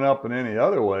wasn't coming up in any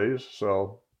other ways.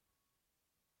 So,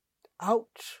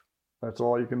 ouch. That's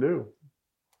all you can do.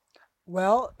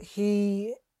 Well,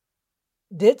 he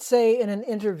did say in an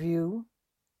interview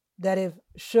that if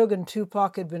Suge and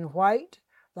Tupac had been white,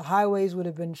 the highways would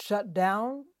have been shut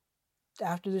down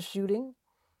after the shooting.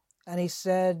 And he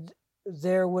said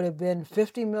there would have been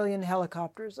 50 million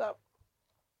helicopters up.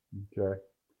 Okay.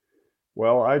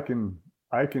 Well, I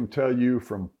can tell you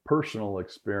from personal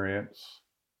experience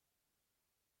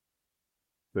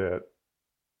that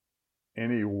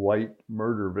any white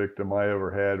murder victim I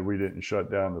ever had, we didn't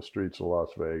shut down the streets of Las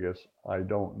Vegas. I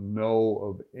don't know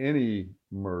of any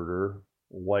murder,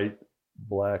 white,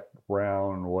 black,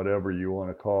 brown, whatever you want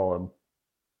to call them,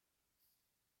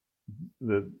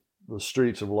 that the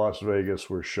streets of Las Vegas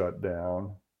were shut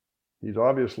down. He's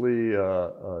obviously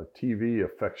a TV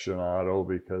aficionado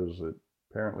because it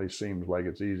apparently seems like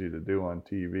it's easy to do on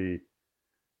TV.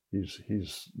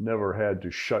 He's never had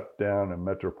to shut down a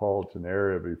metropolitan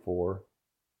area before.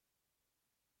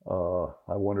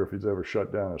 I wonder if he's ever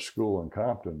shut down a school in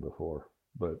Compton before.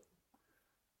 But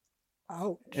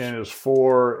ouch. And as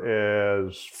far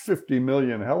as 50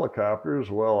 million helicopters,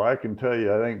 well, I can tell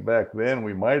you, I think back then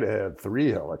we might have had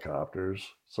 3 helicopters.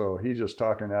 So he's just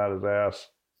talking out his ass,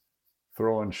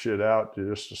 throwing shit out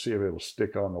just to see if it'll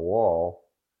stick on the wall.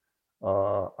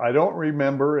 I don't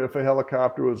remember if a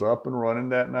helicopter was up and running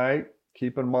that night.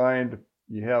 Keep in mind,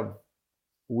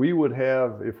 we would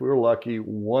have, if we were lucky,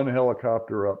 1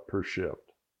 helicopter up per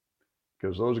shift,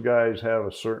 because those guys have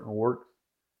a certain work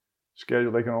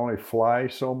schedule. They can only fly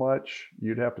so much.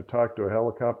 You'd have to talk to a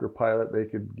helicopter pilot. They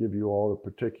could give you all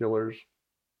the particulars.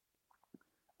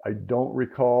 I don't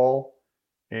recall.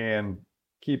 And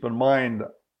keep in mind,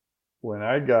 when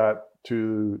I got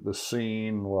to the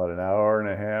scene, an hour and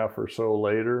a half or so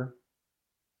later,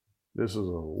 this is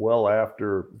well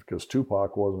after, because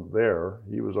Tupac wasn't there.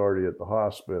 He was already at the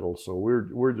hospital. So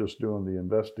we're just doing the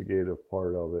investigative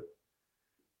part of it.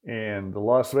 And the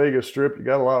Las Vegas Strip, you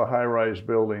got a lot of high-rise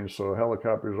buildings, so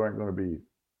helicopters aren't going to be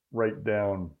right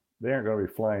down. They aren't going to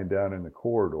be flying down in the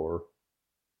corridor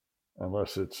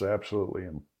unless it's absolutely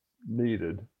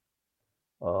needed.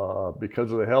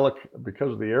 Because of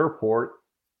the airport,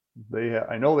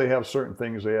 I know they have certain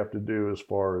things they have to do as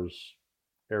far as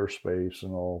airspace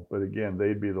and all, but again,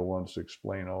 they'd be the ones to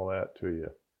explain all that to you.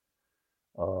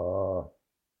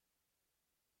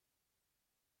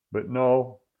 But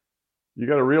no, you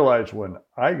got to realize when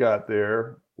I got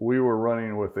there, we were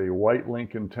running with a white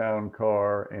Lincoln Town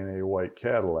car and a white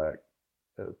Cadillac,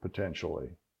 potentially.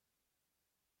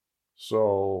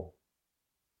 So,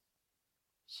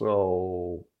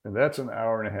 and that's an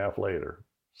hour and a half later.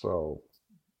 So,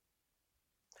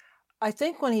 I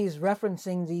think when he's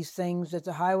referencing these things, that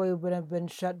the highway would have been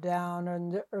shut down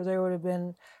or there would have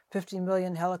been 50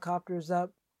 million helicopters up,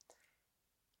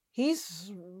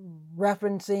 he's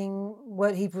referencing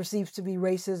what he perceives to be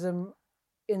racism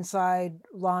inside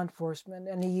law enforcement.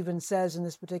 And he even says in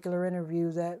this particular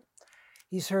interview that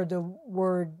he's heard the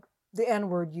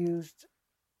N-word used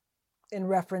in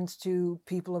reference to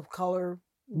people of color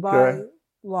by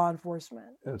law enforcement.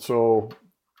 And so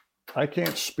I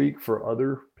can't speak for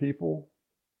other people.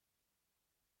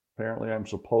 Apparently I'm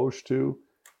supposed to.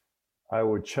 I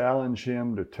would challenge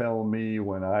him to tell me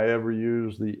when I ever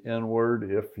use the N-word,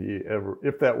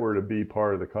 if that were to be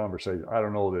part of the conversation. I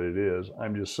don't know that it is.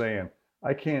 I'm just saying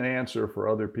I can't answer for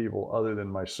other people other than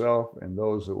myself and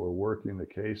those that were working the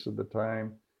case at the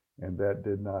time, and that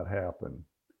did not happen.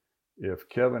 If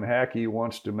Kevin Hackey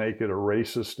wants to make it a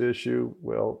racist issue,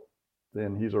 well,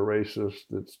 then he's a racist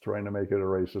that's trying to make it a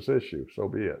racist issue. So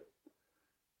be it.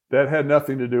 That had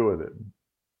nothing to do with it.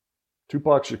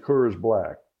 Tupac Shakur is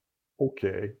black.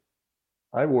 Okay.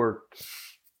 I worked,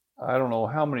 I don't know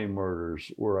how many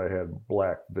murders where I had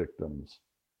black victims.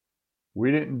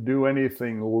 We didn't do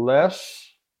anything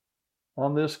less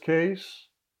on this case.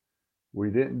 We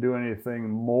didn't do anything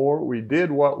more. We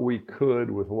did what we could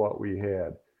with what we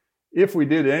had. if we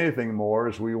did anything more,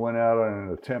 is we went out on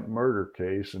an attempt murder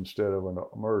case instead of a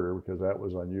murder, because that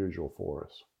was unusual for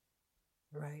us.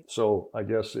 Right. So I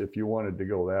guess if you wanted to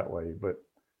go that way, but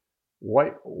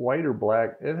white or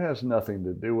black, it has nothing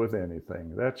to do with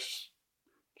anything. That's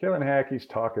Kevin Hackey's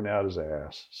talking out his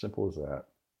ass. Simple as that.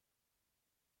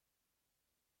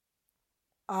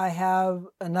 I have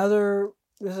another,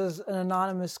 this is an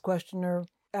anonymous questioner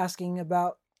asking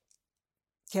about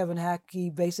Kevin Hackey,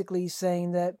 basically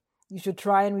saying that you should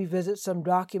try and revisit some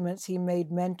documents he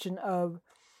made mention of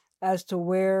as to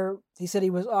where he said he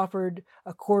was offered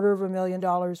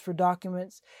 $250,000 for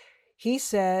documents he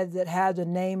said that had the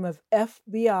name of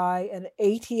FBI and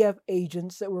ATF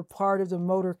agents that were part of the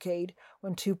motorcade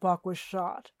when Tupac was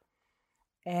shot.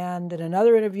 And in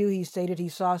another interview, he stated he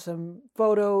saw some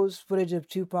footage of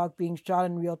Tupac being shot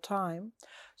in real time.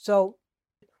 So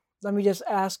let me just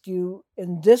ask you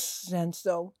in this sense,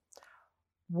 though,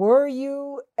 were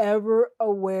you ever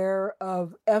aware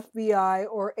of FBI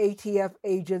or ATF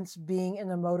agents being in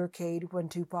the motorcade when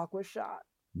Tupac was shot?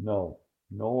 No,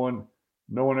 no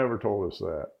one ever told us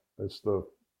that. It's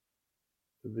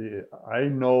I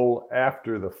know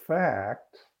after the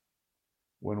fact,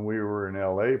 when we were in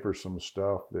LA for some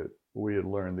stuff, that we had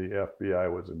learned the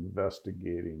FBI was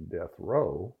investigating death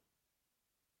row,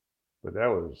 but that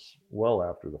was well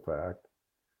after the fact.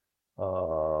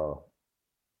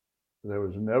 There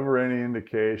was never any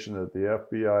indication that the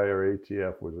FBI or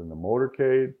ATF was in the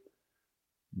motorcade.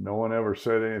 No one ever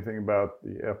said anything about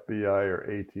the FBI or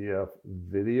ATF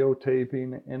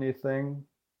videotaping anything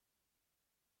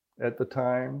at the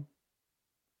time.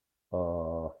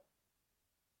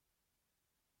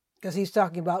 Because he's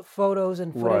talking about photos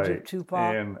and footage of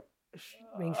Tupac and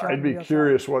being shot. I'd be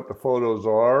curious what the photos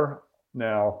are.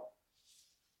 Now,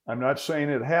 I'm not saying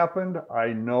it happened.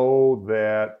 I know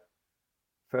that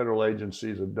federal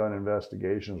agencies have done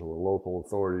investigations where local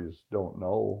authorities don't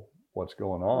know what's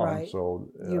going on. Right. So,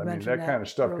 you I mean, that kind of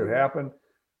stuff earlier. could happen.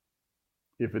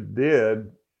 If it did,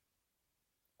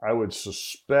 I would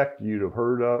suspect you'd have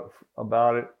heard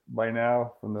about it by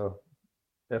now from the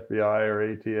FBI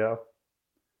or ATF.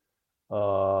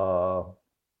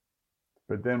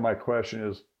 But then my question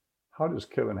is, how does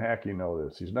Kevin Hackey know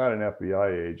this? He's not an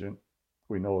FBI agent.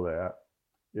 We know that.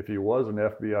 If he was an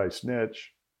FBI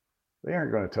snitch, they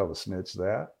aren't going to tell the snitch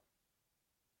that.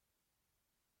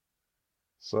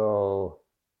 So,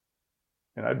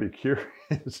 and I'd be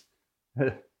curious,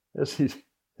 has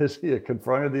he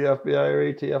confronted the FBI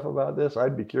or ATF about this?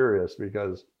 I'd be curious,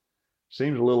 because it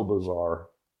seems a little bizarre.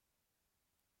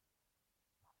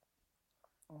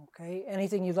 Okay.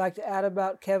 Anything you'd like to add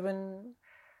about Kevin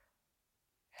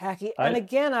Hackey? And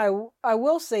again, I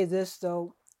will say this,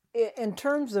 though, in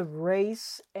terms of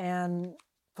race and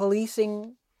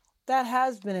policing, that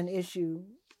has been an issue.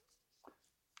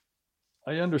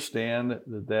 I understand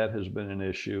that has been an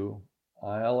issue.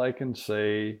 All I can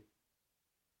say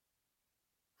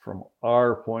from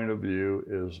our point of view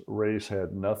is race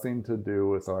had nothing to do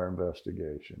with our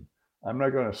investigation. I'm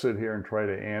not going to sit here and try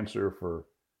to answer for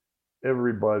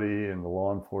everybody in the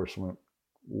law enforcement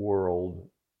world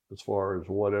as far as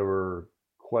whatever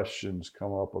questions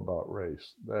come up about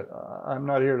race. That I'm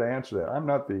not here to answer that. I'm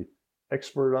not the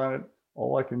expert on it.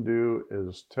 All I can do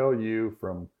is tell you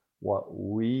from what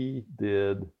we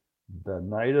did the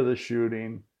night of the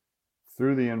shooting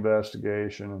through the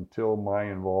investigation until my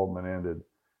involvement ended,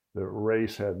 that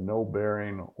race had no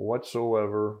bearing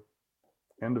whatsoever.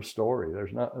 End of story.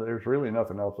 There's really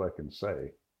nothing else I can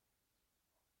say.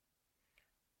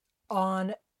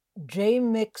 On Jay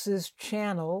Mix's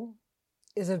channel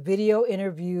is a video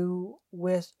interview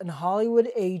with an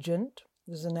Hollywood agent.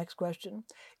 This is the next question.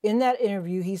 In that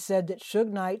interview, he said that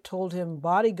Suge Knight told him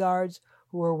bodyguards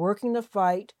who were working the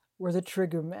fight were the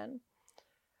trigger men.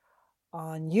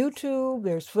 On YouTube,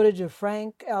 there's footage of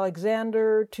Frank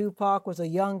Alexander. Tupac was a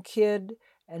young kid,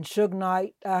 and Suge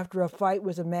Knight after a fight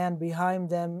with a man behind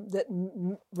them that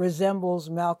resembles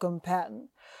Malcolm Patton.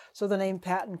 So the name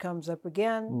Patton comes up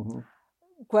again. Mm-hmm.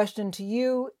 Question to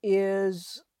you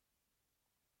is,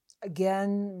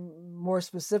 again, more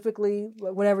specifically,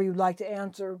 whatever you'd like to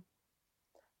answer,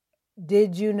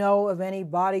 did you know of any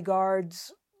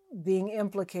bodyguards being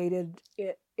implicated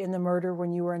in the murder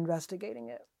when you were investigating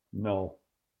it? No.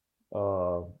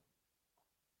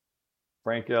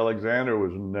 Frank Alexander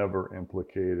was never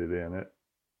implicated in it.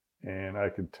 And I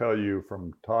can tell you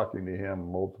from talking to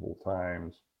him multiple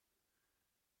times,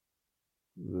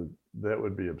 that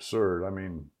would be absurd. I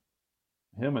mean,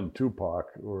 him and Tupac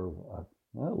were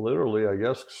literally, I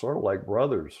guess, sort of like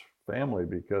brothers, family,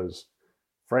 because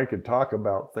Frank could talk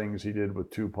about things he did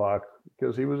with Tupac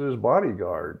because he was his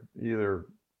bodyguard. Either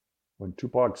when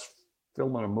Tupac's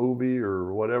filming a movie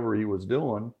or whatever he was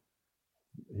doing,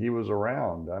 he was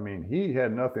around. I mean, he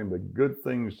had nothing but good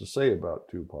things to say about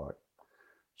Tupac.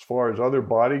 As far as other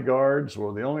bodyguards,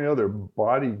 well, the only other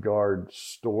bodyguard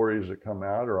stories that come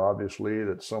out are obviously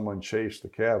that someone chased the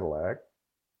Cadillac.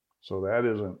 So that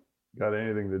isn't got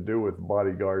anything to do with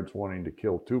bodyguards wanting to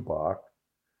kill Tupac.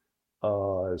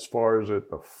 As far as at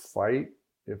the fight,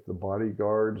 if the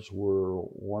bodyguards were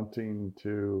wanting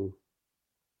to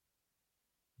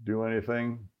do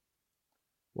anything,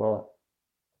 well,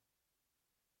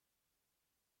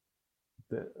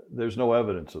 there's no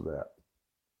evidence of that.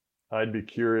 I'd be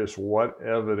curious what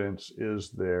evidence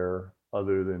is there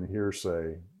other than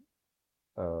hearsay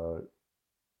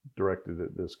directed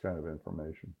at this kind of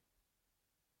information.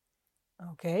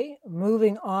 Okay,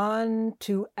 moving on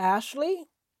to Ashley.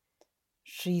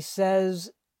 She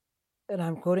says, and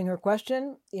I'm quoting her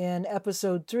question, in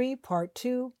episode 3, part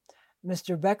 2,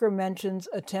 Mr. Becker mentions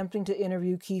attempting to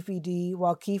interview Keefe D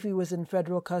while Keefe was in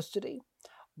federal custody.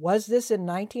 Was this in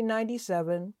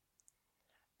 1997?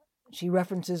 She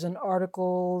references an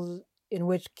article in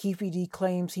which Keefe D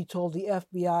claims he told the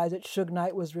FBI that Suge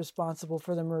Knight was responsible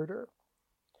for the murder.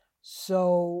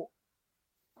 So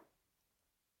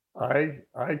I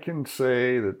can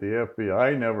say that the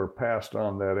FBI never passed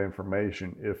on that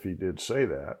information if he did say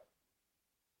that.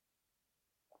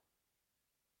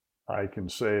 I can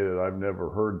say that I've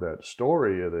never heard that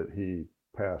story that he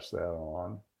passed that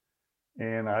on.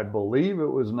 And I believe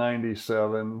it was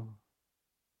 97.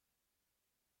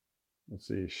 Let's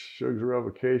see, Suge's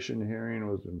revocation hearing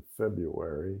was in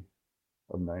February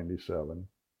of 97.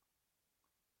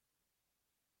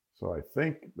 So I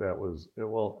think that was,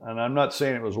 well, and I'm not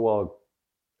saying it was well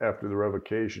after the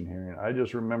revocation hearing. I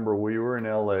just remember we were in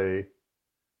LA.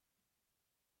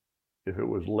 If it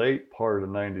was late part of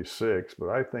 96, but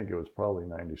I think it was probably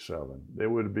 97. It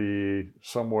would be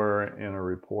somewhere in a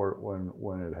report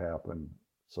when it happened.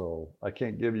 So I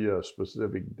can't give you a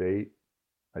specific date.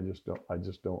 I just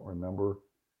don't remember.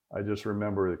 I just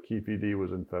remember that Keefe D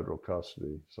was in federal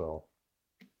custody. So.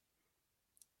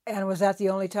 And was that the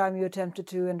only time you attempted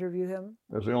to interview him?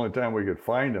 That's the only time we could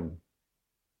find him.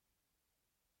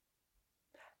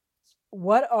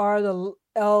 What are the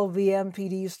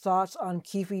LVMPD's thoughts on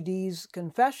Keefe D's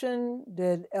confession?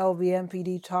 Did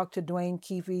LVMPD talk to Dwayne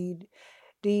Keefe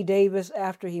D. Davis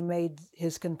after he made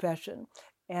his confession?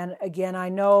 And again, I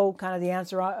know kind of the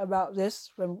answer about this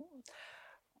from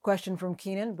question from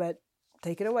Keenan, but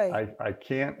take it away. I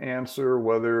can't answer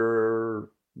whether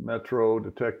Metro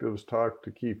detectives talked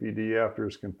to Keefe D after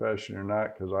his confession or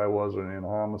not, because I wasn't in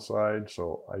homicide,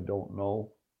 so I don't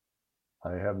know.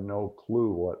 I have no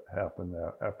clue what happened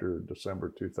after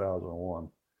December 2001.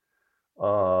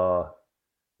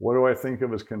 What do I think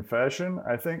of his confession?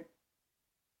 I think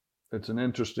it's an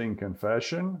interesting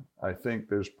confession. I think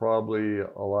there's probably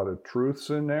a lot of truths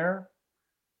in there.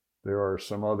 There are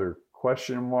some other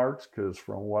question marks, because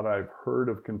from what I've heard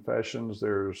of confessions,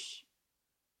 there's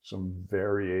some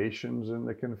variations in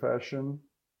the confession.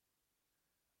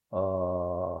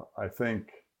 I think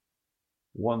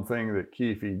one thing that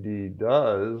Keefe D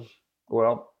does,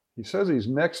 well, he says he's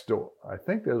next door. I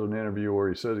think there's an interview where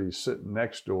he says he's sitting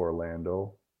next to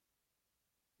Orlando,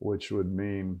 which would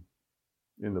mean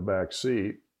in the back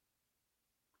seat.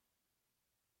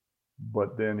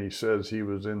 But then he says he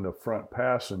was in the front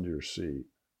passenger seat.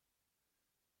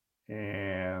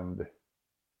 And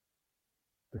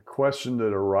the question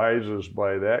that arises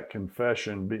by that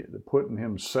confession, putting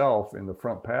himself in the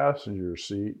front passenger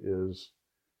seat, is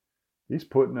he's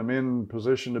putting him in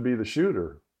position to be the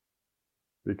shooter.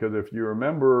 Because if you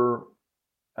remember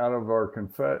out of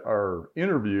our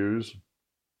interviews,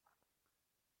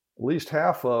 at least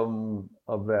half of them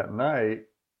of that night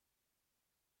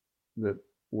that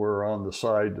were on the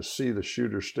side to see the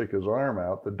shooter stick his arm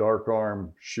out, the dark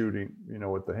arm shooting,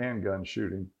 with the handgun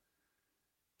shooting.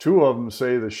 Two of them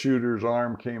say the shooter's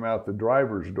arm came out the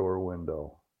driver's door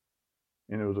window,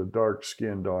 and it was a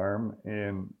dark-skinned arm.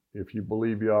 And if you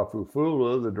believe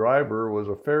Yafufula, the driver was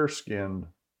a fair-skinned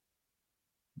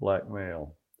black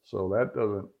male. So that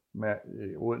doesn't match.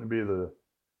 It wouldn't be the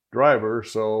driver.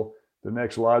 So the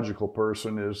next logical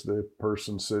person is the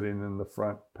person sitting in the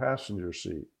front passenger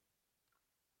seat.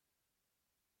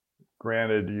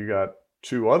 Granted, you got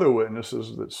two other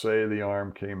witnesses that say the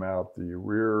arm came out the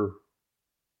rear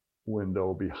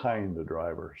window behind the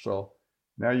driver. So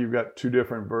now you've got two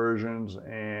different versions,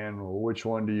 and which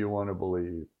one do you want to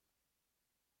believe?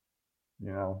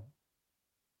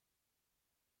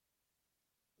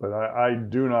 But I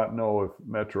do not know if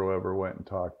Metro ever went and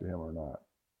talked to him or not.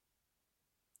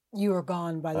 You were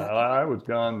gone by that time. I was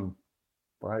gone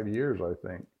 5 years, I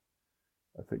think.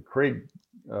 I think Greg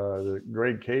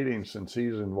Kading, since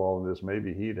he's involved in this,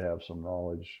 maybe he'd have some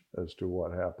knowledge as to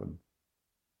what happened.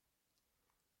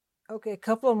 Okay, a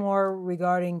couple more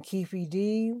regarding Keefe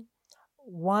D.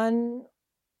 One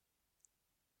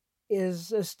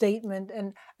is a statement,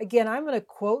 and again, I'm going to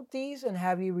quote these and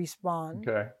have you respond.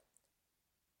 Okay.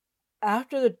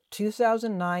 After the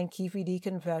 2009 Keefe D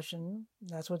confession,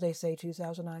 that's what they say,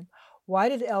 2009, why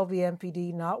did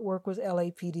LVMPD not work with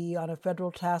LAPD on a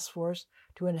federal task force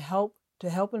to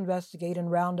help investigate and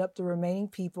round up the remaining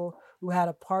people who had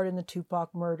a part in the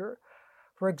Tupac murder?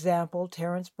 For example,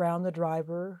 Terrence Brown, the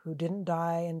driver, who didn't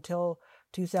die until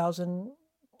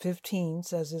 2015,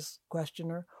 says this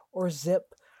questioner, or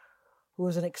Zip, who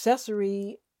was an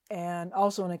accessory and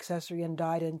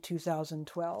died in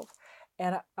 2012.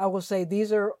 And I will say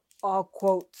these are all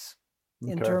quotes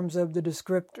in terms of the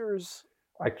descriptors.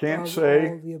 I can't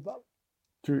say.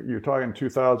 You're talking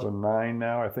 2009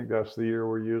 now. I think that's the year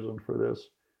we're using for this.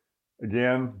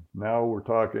 Again, now we're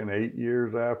talking 8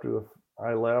 years after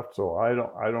I left, so I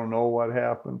don't know what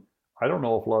happened. I don't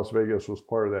know if Las Vegas was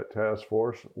part of that task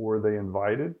force. Were they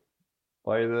invited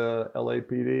by the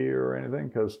LAPD or anything?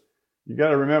 Because you got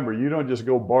to remember, you don't just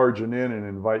go barging in and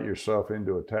invite yourself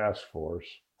into a task force.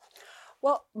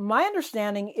 Well, my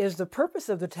understanding is the purpose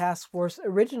of the task force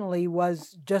originally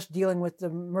was just dealing with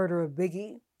the murder of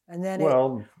Biggie. And then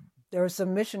there was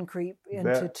some mission creep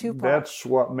into Tupac. That's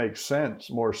what makes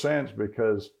more sense,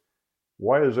 because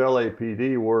why does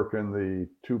LAPD work in the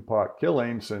Tupac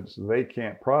killing, since they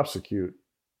can't prosecute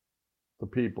the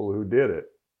people who did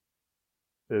it?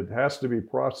 It has to be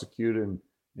prosecuted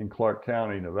in Clark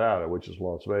County, Nevada, which is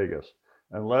Las Vegas,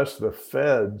 unless the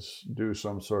feds do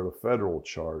some sort of federal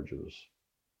charges.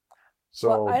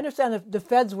 So I understand that the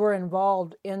feds were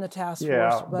involved in the task force.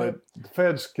 Yeah, but the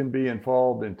feds can be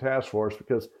involved in task force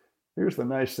because here's the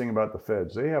nice thing about the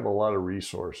feds. They have a lot of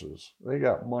resources. They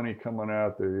got money coming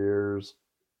out their ears.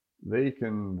 They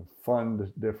can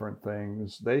fund different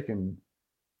things.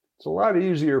 It's a lot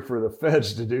easier for the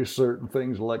feds to do certain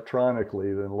things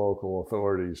electronically than local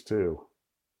authorities too.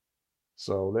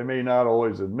 So they may not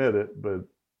always admit it, but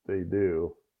they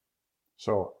do.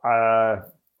 So I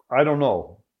don't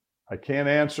know. I can't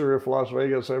answer if Las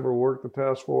Vegas ever worked the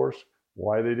task force,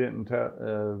 why they didn't.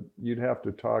 You'd have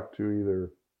to talk to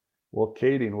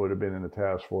Kading would have been in the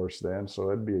task force then, so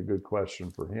that'd be a good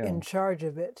question for him. In charge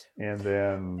of it. And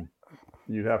then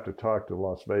you'd have to talk to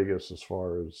Las Vegas as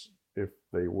far as if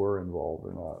they were involved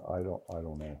or not. I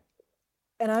don't know.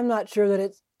 And I'm not sure that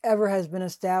it ever has been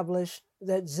established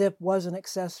that Zip was an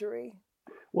accessory.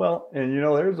 Well, and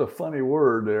there's a funny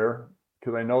word there,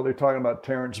 because I know they're talking about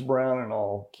Terrence Brown and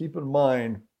all. Keep in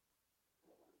mind,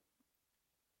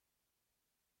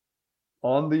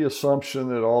 on the assumption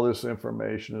that all this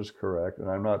information is correct, and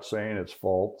I'm not saying it's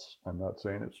false, I'm not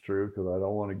saying it's true, because I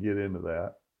don't want to get into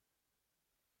that.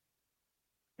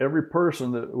 Every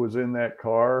person that was in that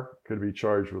car could be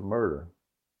charged with murder.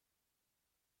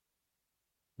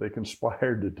 They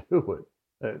conspired to do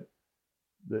it.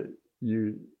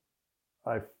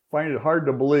 I find it hard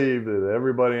to believe that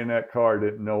everybody in that car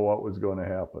didn't know what was going to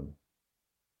happen.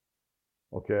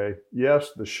 Okay,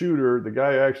 yes, the shooter, the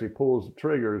guy who actually pulls the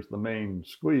trigger, is the main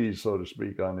squeeze, so to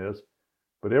speak, on this,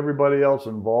 but everybody else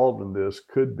involved in this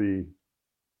could be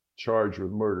charged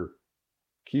with murder.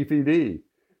 Keefe D.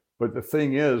 But the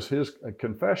thing is, his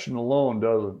confession alone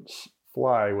doesn't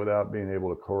fly without being able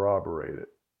to corroborate it.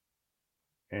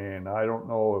 And I don't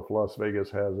know if Las Vegas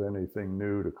has anything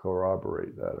new to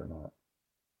corroborate that or not.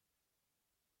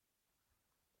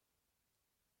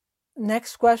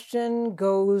 Next question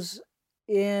goes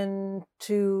into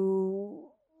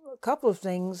a couple of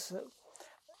things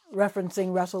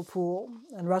referencing Russell Poole.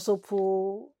 And Russell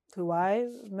Poole, who I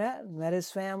met his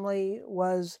family,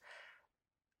 was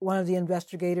one of the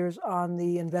investigators on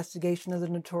the investigation of the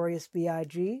Notorious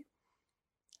B.I.G.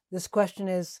 This question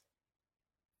is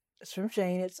from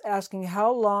Shane. It's asking,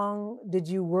 how long did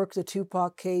you work the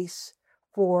Tupac case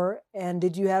for, and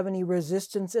did you have any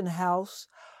resistance in-house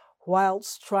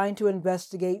whilst trying to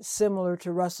investigate similar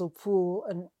to Russell Poole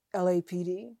and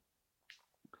LAPD?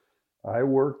 I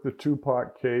worked the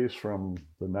Tupac case from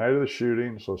the night of the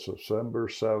shooting, so September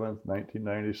 7th,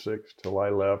 1996, till I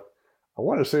left. I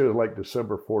want to say it was like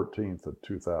December 14th of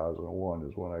 2001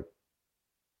 is when I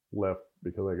left,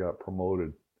 because I got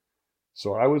promoted.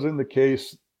 So I was in the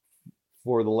case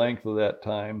for the length of that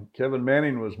time. Kevin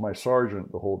Manning was my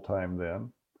sergeant the whole time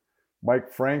then.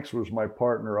 Mike Franks was my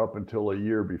partner up until a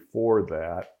year before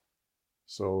that.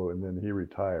 And then he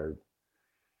retired.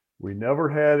 We never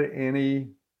had any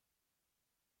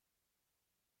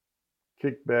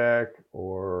kickback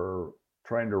or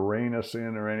trying to rein us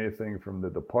in or anything from the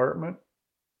department.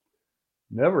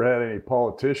 Never had any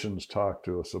politicians talk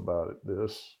to us about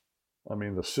this. I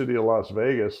mean, the city of Las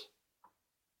Vegas,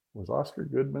 was Oscar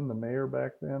Goodman the mayor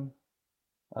back then?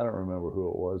 I don't remember who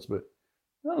it was, but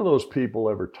none of those people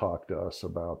ever talked to us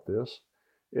about this.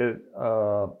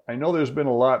 I know there's been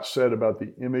a lot said about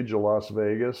the image of Las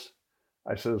Vegas.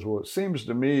 I says, well, it seems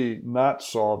to me not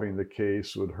solving the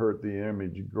case would hurt the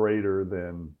image greater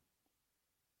than,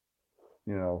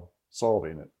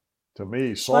 solving it. To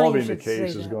me, solving the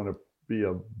case is going to be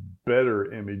a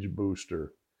better image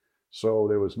booster. So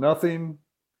there was nothing.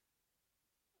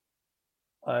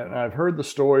 I've heard the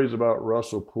stories about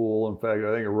Russell Poole. In fact,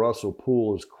 I think Russell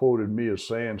Poole has quoted me as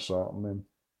saying something, and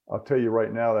I'll tell you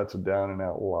right now, that's a down and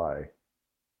out lie.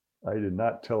 I did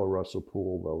not tell Russell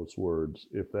Poole those words.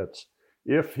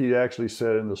 If he actually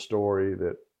said in the story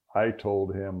that I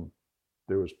told him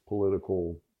there was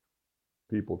political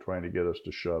people trying to get us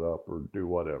to shut up or do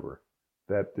whatever,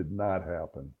 that did not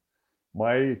happen.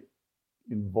 My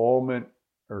involvement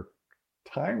or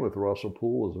time with Russell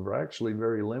Poole was actually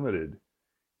very limited.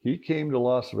 He came to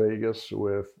Las Vegas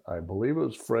with, I believe it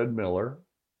was Fred Miller.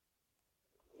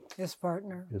 His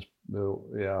partner. I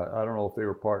don't know if they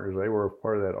were partners. They were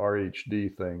part of that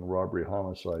RHD thing, Robbery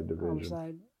Homicide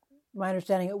Division. My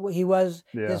understanding, he was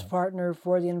his partner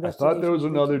for the investigation. I thought there was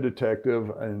another detective,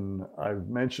 and I've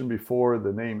mentioned before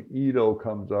the name Ito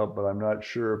comes up, but I'm not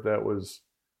sure if that was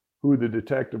who the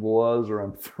detective was, or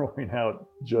I'm throwing out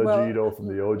Judge Ito from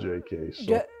the OJ case.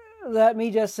 So. Let me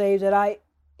just say that I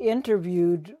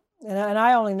interviewed, and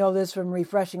I only know this from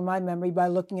refreshing my memory by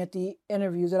looking at the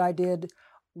interviews that I did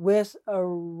with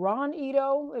Ron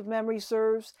Ito, if memory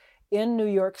serves, in New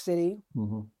York City.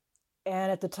 Mm-hmm.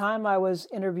 And at the time I was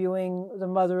interviewing the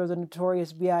mother of the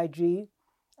notorious B.I.G.,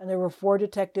 and there were 4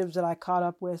 detectives that I caught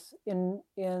up with in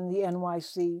the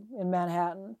NYC in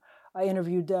Manhattan. I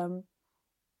interviewed them,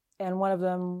 and one of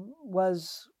them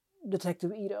was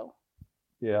Detective Ito.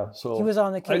 Yeah, so he was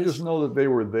on the case. I just know that they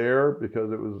were there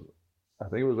because I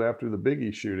think it was after the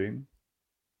Biggie shooting.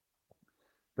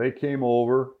 They came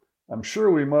over. I'm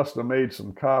sure we must have made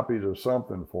some copies of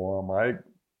something for them.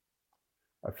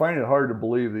 I find it hard to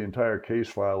believe the entire case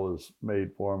file was made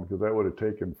for them because that would have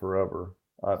taken forever.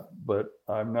 But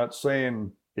I'm not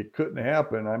saying it couldn't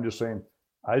happen. I'm just saying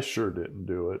I sure didn't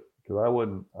do it because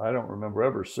I don't remember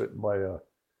ever sitting by a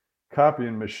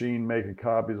copying machine making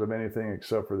copies of anything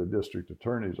except for the district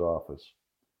attorney's office.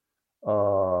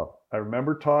 I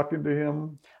remember talking to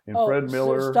him and Fred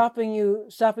Miller. So stopping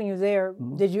you there.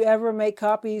 Mm-hmm. Did you ever make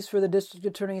copies for the district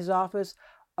attorney's office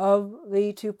of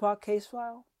the Tupac case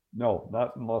file? No,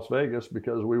 not in Las Vegas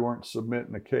because we weren't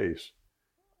submitting a case.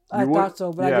 I thought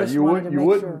so, but I just wanted to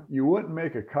make sure. You wouldn't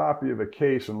make a copy of a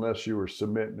case unless you were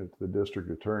submitting it to the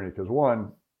district attorney because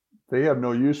one, they have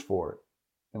no use for it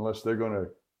unless they're going to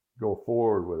go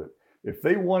forward with it. If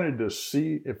they wanted to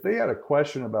see, if they had a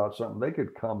question about something, they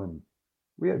could come and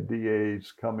we had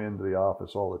DAs come into the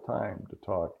office all the time to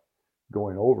talk,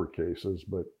 going over cases,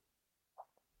 but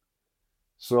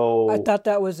so. I thought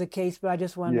that was the case, but I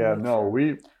just wanted to make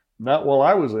sure. Not while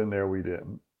I was in there, we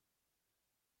didn't.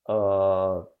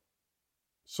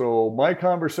 So my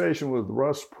conversation with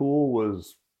Russ Poole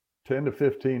was 10 to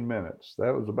 15 minutes.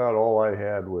 That was about all I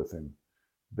had with him.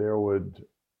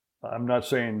 I'm not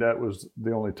saying that was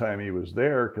the only time he was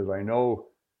there because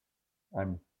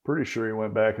I'm pretty sure he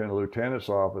went back in the lieutenant's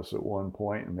office at one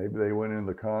point and maybe they went in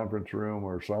the conference room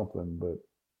or something, but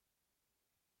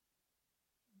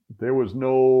there was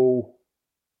no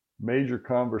major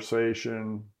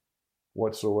conversation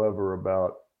whatsoever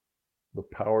about the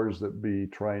powers that be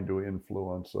trying to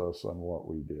influence us on what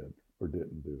we did or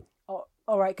didn't do. Oh,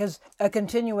 all right, because a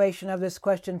continuation of this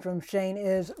question from Shane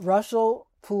is, Russell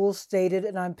Poole stated,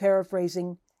 and I'm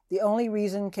paraphrasing, the only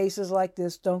reason cases like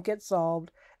this don't get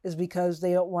solved is because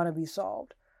they don't want to be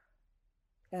solved.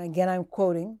 And again, I'm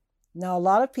quoting, now a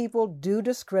lot of people do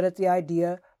discredit the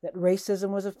idea that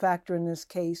racism was a factor in this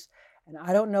case, and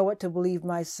I don't know what to believe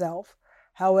myself.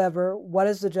 However, what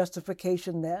is the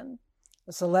justification then?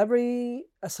 A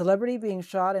celebrity being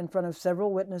shot in front of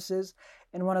several witnesses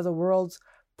in one of the world's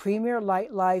premier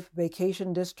nightlife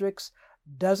vacation districts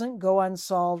doesn't go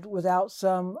unsolved without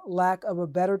some lack of a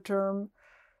better term,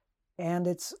 and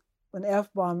it's an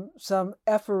F-bomb, some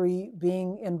effery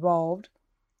being involved.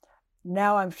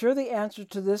 Now, I'm sure the answer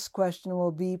to this question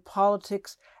will be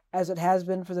politics as it has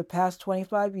been for the past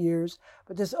 25 years,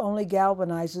 but this only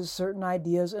galvanizes certain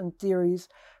ideas and theories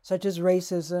such as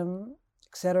racism,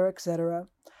 etc., etc.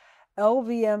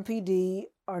 LVMPD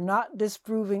are not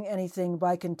disproving anything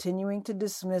by continuing to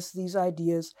dismiss these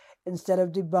ideas instead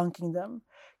of debunking them.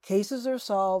 Cases are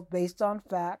solved based on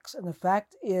facts, and the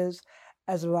fact is,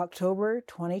 as of October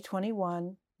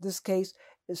 2021, this case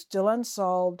is still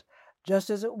unsolved, just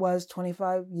as it was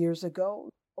 25 years ago.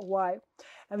 Why?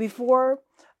 And before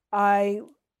I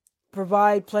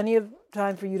provide plenty of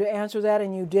time for you to answer that,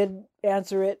 and you did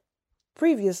answer it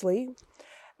previously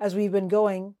as we've been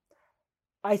going,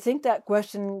 I think that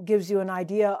question gives you an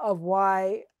idea of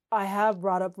why I have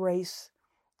brought up race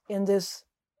in this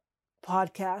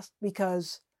podcast,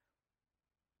 because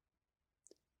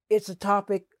it's a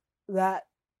topic that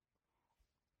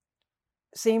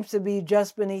seems to be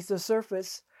just beneath the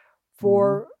surface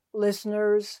for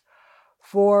listeners,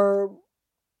 for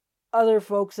other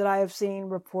folks that I have seen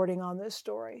reporting on this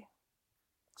story.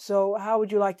 So how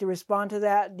would you like to respond to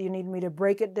that? Do you need me to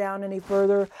break it down any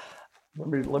further?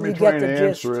 Let me try and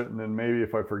answer it, and then maybe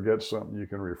if I forget something, you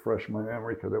can refresh my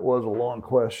memory, because it was a long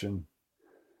question.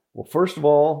 Well, first of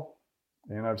all,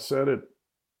 and I've said it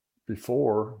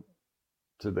before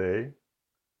today,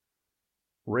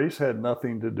 race had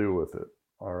nothing to do with it,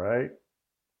 all right?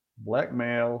 Black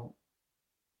male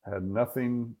had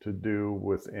nothing to do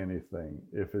with anything.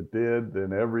 If it did,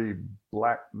 then every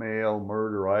black male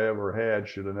murder I ever had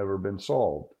should have never been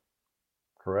solved,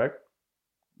 correct?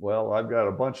 Well, I've got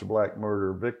a bunch of black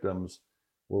murder victims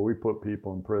where we put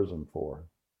people in prison for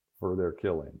their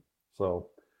killing. So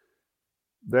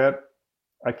that,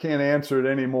 I can't answer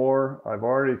it anymore. I've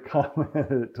already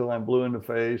commented it till I'm blue in the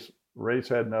face. Race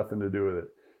had nothing to do with it,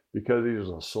 because he's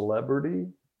a celebrity.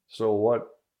 So what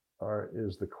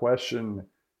is the question?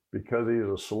 Because he's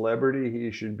a celebrity,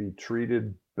 he should be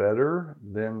treated better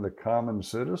than the common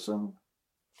citizen?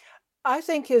 I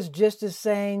think his gist is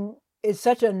saying it's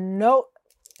such a no,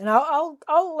 and I'll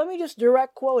let me just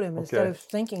direct quote him instead of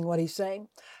thinking what he's saying.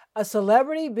 A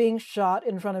celebrity being shot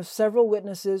in front of several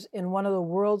witnesses in one of the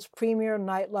world's premier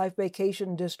nightlife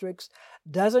vacation districts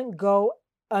doesn't go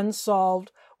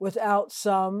unsolved without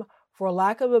some, for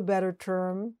lack of a better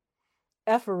term,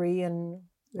 effery, and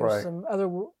there's some other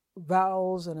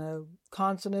vowels and a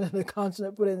consonant and a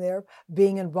consonant put in there,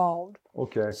 being involved.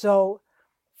 Okay. So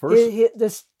the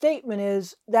statement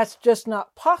is that's just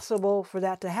not possible for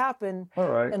that to happen. All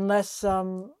right. Unless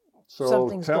something's going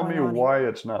on. So tell me why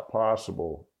it's not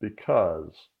possible,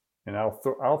 because, and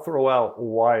I'll throw out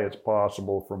why it's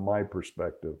possible from my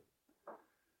perspective.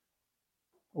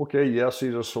 Okay, yes,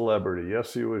 he's a celebrity.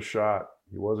 Yes, he was shot.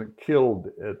 He wasn't killed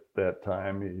at that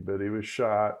time, but he was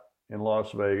shot in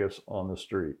Las Vegas on the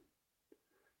street.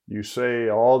 You say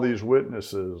all these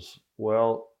witnesses.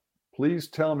 Well, please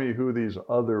tell me who these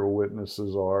other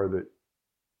witnesses are that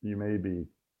you may be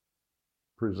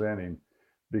presenting,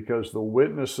 because the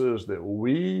witnesses that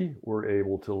we were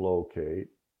able to locate,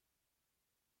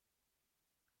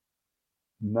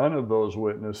 none of those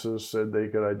witnesses said they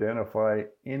could identify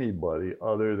anybody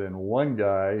other than one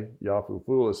guy. Yafu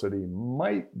Fula said he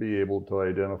might be able to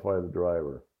identify the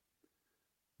driver.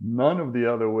 None of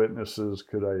the other witnesses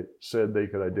said they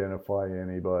could identify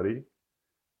anybody.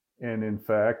 And in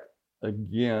fact,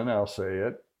 again, I'll say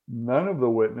it, none of the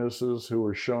witnesses who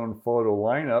were shown photo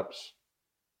lineups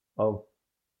of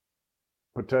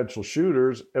potential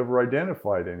shooters ever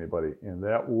identified anybody. And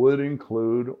that would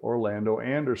include Orlando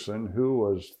Anderson, who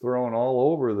was thrown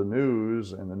all over the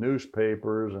news and the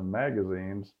newspapers and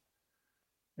magazines.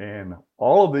 And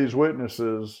all of these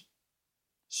witnesses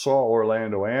saw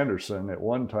Orlando Anderson at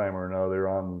one time or another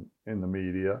in the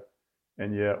media.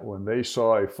 And yet when they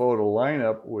saw a photo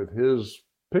lineup with his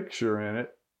picture in it,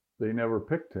 they never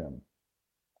picked him.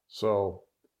 So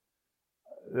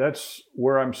that's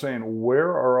where I'm saying, where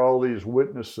are all these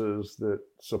witnesses that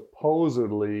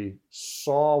supposedly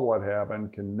saw what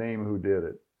happened, can name who did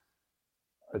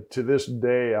it? To this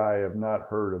day, I have not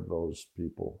heard of those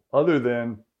people, other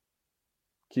than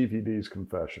Keefe D's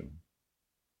confession.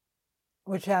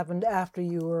 Which happened after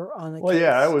you were on the case. Well,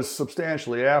 yeah, it was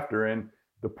substantially after. And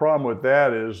the problem with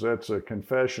that is that's a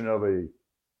confession of a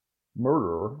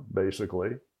murderer,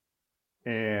 basically,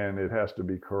 and it has to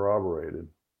be corroborated.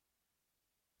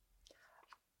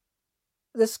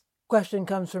 This question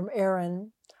comes from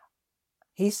Aaron.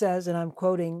 He says, and I'm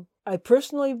quoting, "I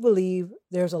personally believe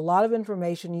there's a lot of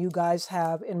information you guys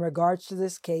have in regards to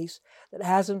this case that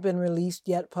hasn't been released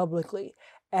yet publicly,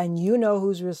 and you know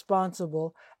who's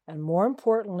responsible, and more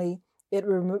importantly, it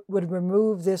would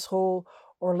remove this whole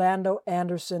Orlando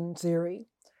Anderson theory.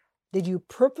 Did you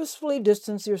purposefully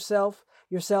distance yourselves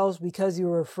because you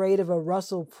were afraid of a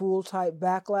Russell Poole type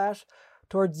backlash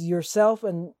towards yourself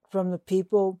and from the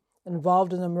people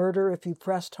involved in the murder if you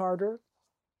pressed harder?"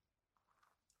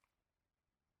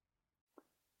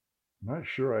 I'm not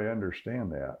sure I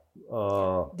understand that.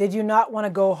 Did you not want to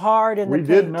go hard in the We paint?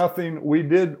 did nothing. We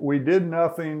did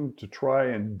nothing to try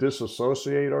and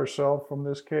disassociate ourselves from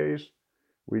this case.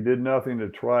 We did nothing to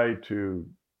try to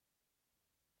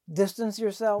Distance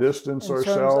yourself? distance in terms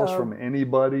ourselves of- from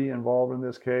anybody involved in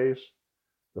this case.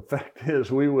 The fact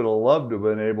is, we would have loved to have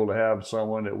been able to have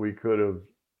someone that we could have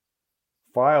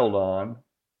filed on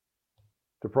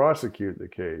to prosecute the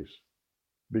case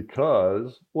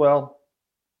because, well,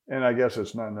 and I guess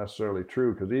it's not necessarily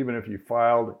true because even if you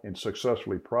filed and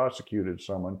successfully prosecuted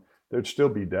someone, there'd still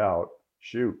be doubt.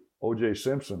 Shoot, O.J.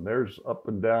 Simpson, there's up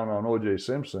and down on O.J.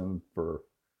 Simpson for,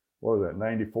 what was that,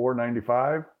 94,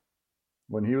 95,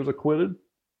 when he was acquitted?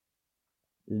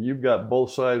 You've got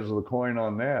both sides of the coin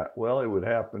on that. Well, it would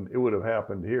have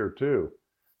happened here too.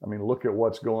 I mean, look at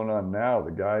what's going on now.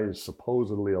 The guy is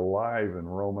supposedly alive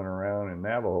and roaming around in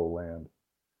Navajo land.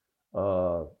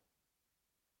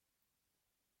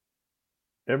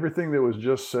 Everything that was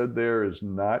just said there is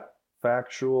not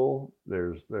factual.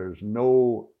 There's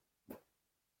no,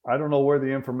 I don't know where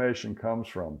the information comes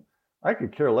from. I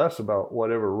could care less about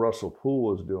whatever Russell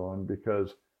Poole is doing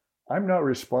because I'm not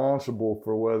responsible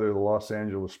for whether the Los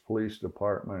Angeles Police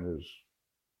Department is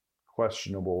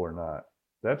questionable or not.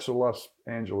 That's a Los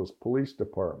Angeles Police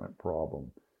Department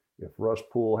problem. If Russ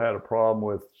Poole had a problem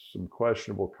with some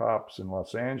questionable cops in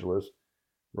Los Angeles,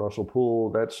 Russell Poole,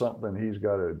 that's something he's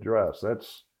got to address.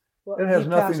 It has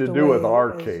nothing to do with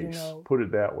our case, put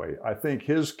it that way. I think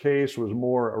his case was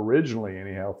more originally,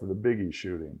 anyhow, for the Biggie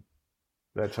shooting.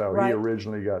 That's how he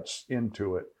originally got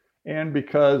into it. And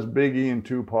because Biggie and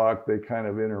Tupac, they kind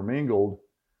of intermingled,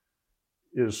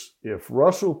 is if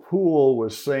Russell Poole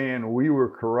was saying we were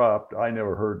corrupt, I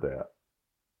never heard that.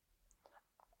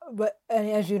 But, and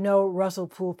as you know, Russell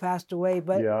Poole passed away.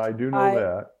 But yeah, I do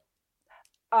know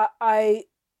that.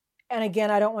 And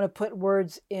again, I don't want to put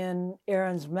words in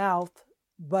Aaron's mouth,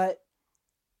 but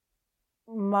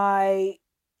my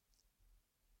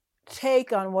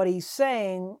take on what he's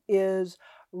saying is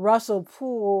Russell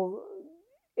Poole,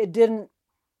 it didn't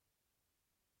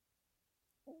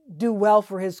do well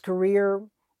for his career,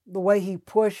 the way he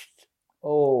pushed,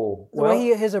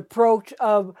 his approach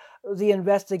of the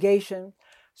investigation.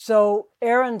 So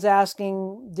Aaron's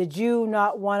asking, did you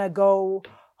not want to go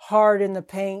hard in the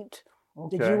paint?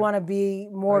 Okay. Did you want to be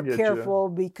more careful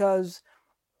because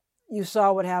you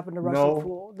saw what happened to Russell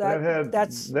Poole?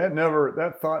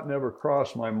 That thought never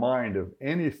crossed my mind. If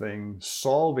anything,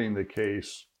 solving the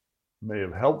case may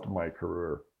have helped my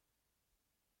career.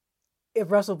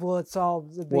 If Russell Poole had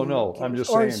solved the case. I'm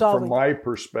just saying from my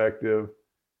perspective,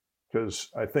 because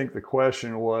I think the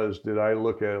question was, did I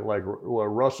look at it like, well,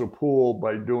 Russell Poole,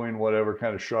 by doing whatever,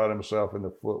 kind of shot himself in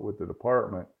the foot with the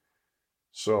department.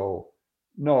 So,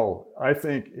 no, I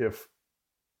think if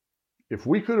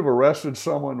we could have arrested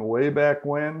someone way back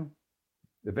when,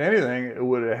 if anything, it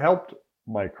would have helped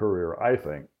my career, I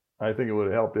think. I think it would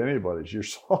have helped anybody's. You're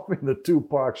solving the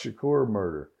Tupac Shakur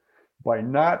murder. By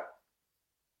not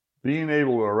being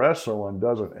able to arrest someone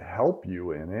doesn't help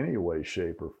you in any way,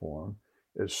 shape, or form.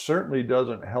 It certainly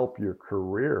doesn't help your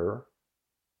career.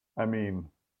 I mean,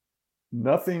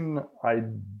 nothing, I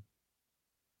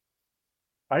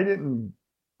didn't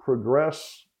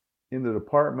progress in the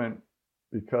department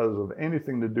because of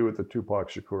anything to do with the Tupac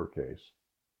Shakur case.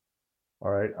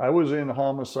 All right, I was in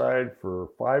homicide for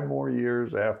 5 more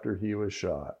years after he was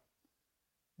shot.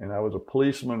 And I was a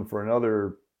policeman for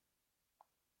another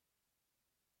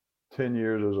 10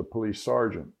 years as a police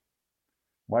sergeant.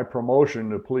 My promotion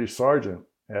to police sergeant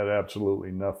had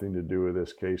absolutely nothing to do with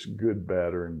this case, good,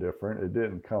 bad, or indifferent. It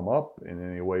didn't come up in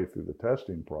any way through the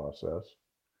testing process.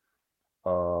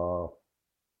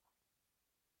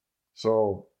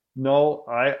 So, no,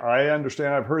 I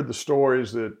understand. I've heard the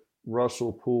stories that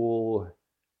Russell Poole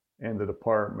and the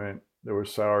department, there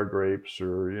was sour grapes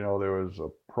or, there was a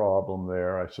problem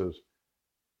there. I says,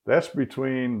 that's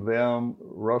between them,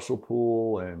 Russell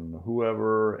Poole and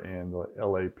whoever, and the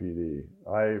LAPD.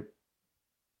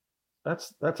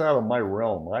 That's out of my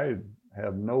realm. I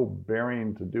have no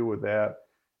bearing to do with that.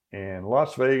 And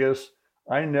Las Vegas,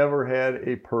 I never had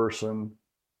a person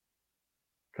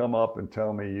come up and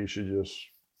tell me you should just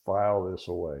file this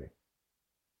away.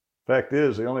 Fact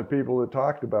is, the only people that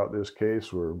talked about this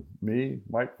case were me,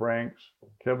 Mike Franks,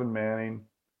 Kevin Manning,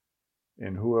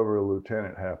 and whoever the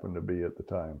lieutenant happened to be at the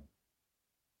time.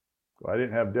 I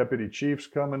didn't have deputy chiefs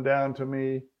coming down to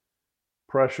me,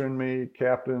 pressuring me,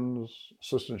 captains,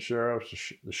 assistant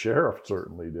sheriffs. The sheriff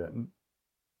certainly didn't.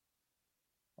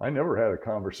 I never had a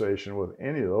conversation with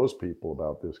any of those people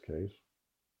about this case.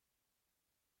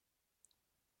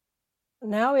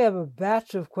 Now we have a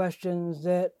batch of questions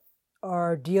that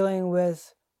are dealing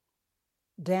with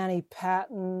Danny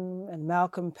Patton and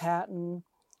Malcolm Patton.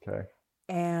 Okay.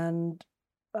 And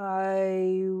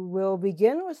I will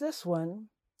begin with this one.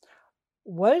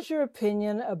 What is your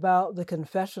opinion about the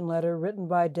confession letter written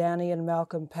by Danny and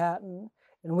Malcolm Patton,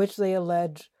 in which they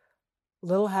allege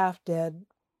Little Half Dead,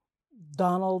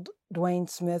 Donald Dwayne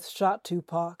Smith, shot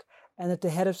Tupac, and that the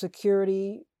head of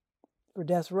security for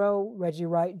Death Row, Reggie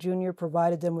Wright Jr.,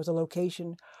 provided them with a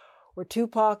location where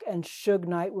Tupac and Suge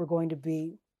Knight were going to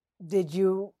be? Did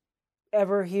you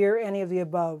ever hear any of the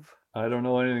above? I don't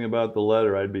know anything about the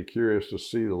letter. I'd be curious to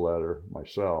see the letter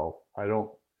myself. I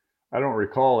don't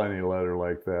recall any letter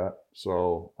like that,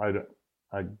 so I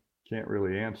can't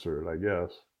really answer it, I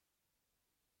guess.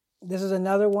 This is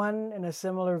another one in a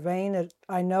similar vein that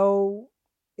I know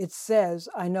it says,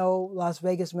 I know Las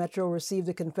Vegas Metro received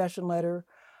a confession letter.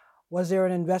 Was there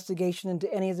an investigation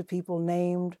into any of the people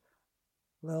named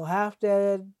Lil Half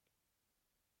Dead,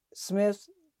 Smith,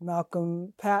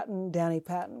 Malcolm Patton, Danny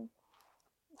Patton?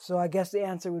 So I guess the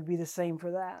answer would be the same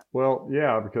for that. Well,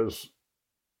 yeah, because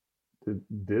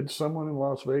did someone in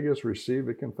Las Vegas receive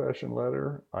a confession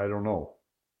letter? I don't know.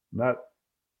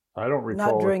 I don't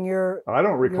recall. Not during I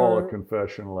don't recall a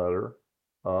confession letter.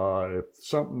 If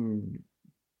something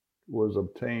was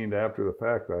obtained after the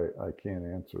fact, I can't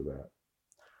answer that.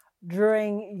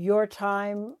 During your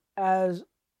time as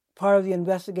part of the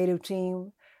investigative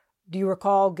team, do you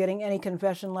recall getting any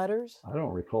confession letters? I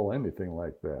don't recall anything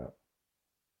like that.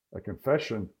 A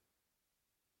confession.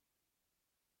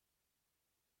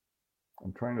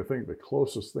 I'm trying to think. The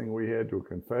closest thing we had to a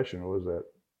confession was that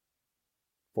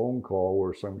phone call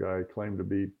where some guy claimed to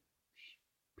be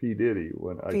P. Diddy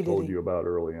when I told you about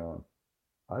early on.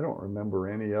 I don't remember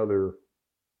any other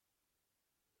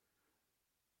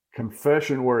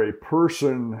confession where a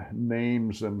person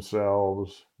names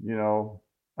themselves. You know,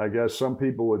 I guess some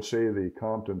people would say the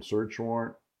Compton search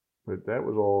warrant, but that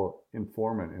was all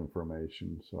informant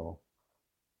information. So,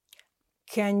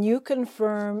 can you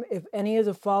confirm if any of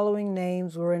the following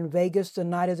names were in Vegas the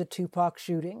night of the Tupac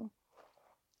shooting?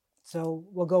 So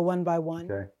we'll go one by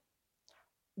one. Okay.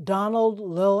 Donald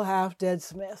Lil Half Dead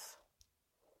Smith.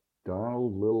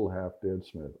 Donald Little Half Dead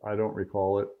Smith. I don't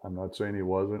recall it. I'm not saying he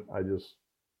wasn't. I just,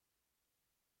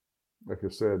 like I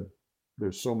said,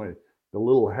 there's so many. The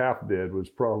Little Half Dead was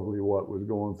probably what was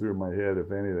going through my head,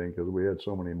 if anything, because we had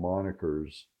so many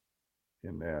monikers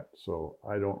in that. So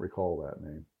I don't recall that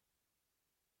name.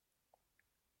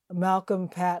 Malcolm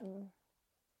Patton.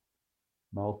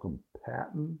 Malcolm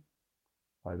Patton?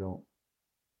 I don't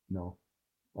know.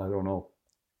 I don't know.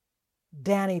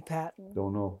 Danny Patton.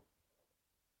 Don't know.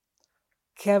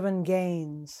 Kevin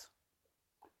Gaines.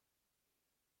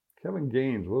 Kevin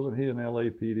Gaines, wasn't he an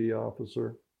LAPD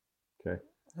officer? Okay.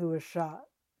 Who was shot.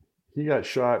 He got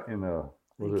shot in a,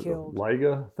 was it a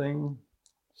Liga thing?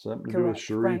 Something to do with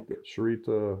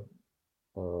Sharita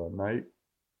Knight?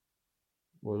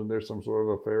 Wasn't there some sort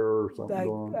of affair or something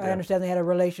going on? I understand they had a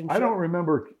relationship. I don't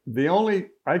remember.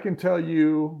 I can tell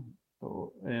you,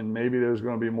 and maybe there's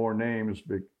going to be more names,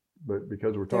 but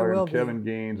because we're talking Kevin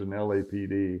Gaines and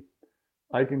LAPD,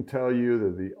 I can tell you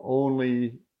that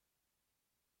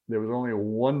there was only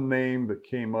one name that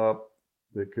came up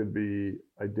that could be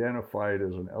identified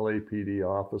as an LAPD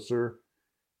officer.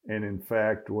 And in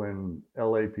fact, when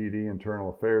LAPD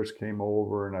Internal Affairs came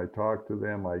over and I talked to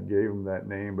them, I gave them that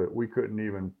name, but we couldn't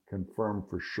even confirm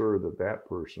for sure that that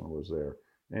person was there.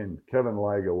 And Kevin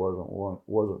Liga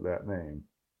wasn't that name.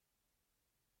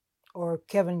 Or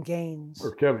Kevin Gaines.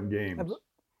 Or Kevin Gaines.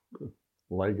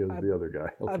 Liga is the other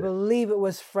guy. Okay. I believe it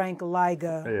was Frank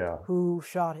Liga who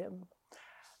shot him,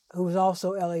 who was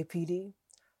also LAPD.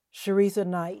 Sharitha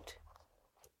Knight.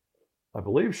 I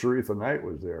believe Sharitha Knight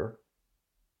was there.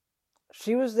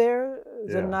 She was there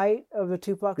the night of the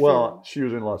Tupac shooting? Well, she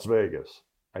was in Las Vegas,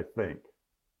 I think.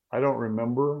 I don't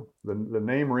remember. The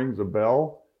name rings a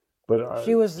bell, but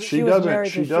she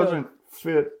doesn't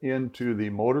fit into the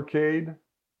motorcade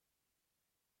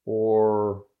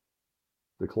or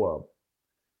the club.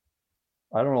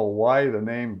 I don't know why the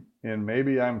name, and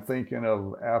maybe I'm thinking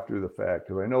of after the fact,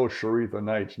 because I know Sharitha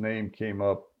Knight's name came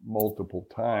up multiple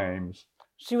times.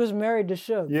 She was married to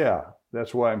Suge. Yeah,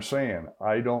 that's why I'm saying.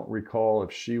 I don't recall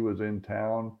if she was in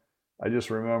town. I just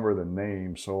remember the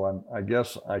name, so I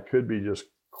guess I could be just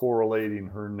correlating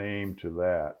her name to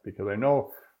that, because I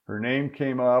know her name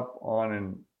came up on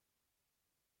an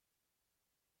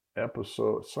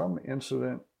episode, some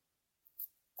incident.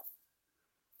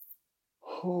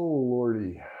 Oh,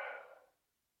 Lordy.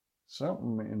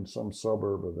 Something in some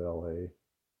suburb of LA.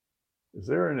 Is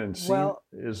there an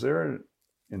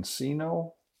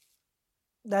Encino?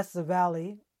 That's the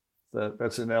Valley.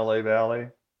 That's in LA Valley?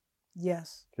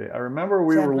 Yes. Okay, I remember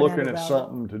we San were Fernando looking at Valley.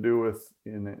 something to do with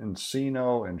in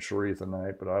Encino and Sharitha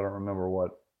Night, but I don't remember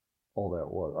what all that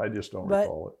was. I just don't But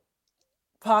recall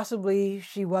it. possibly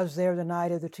she was there the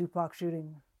night of the Tupac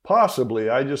shooting. Possibly.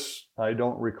 I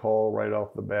don't recall right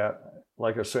off the bat.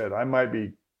 Like I said, I might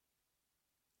be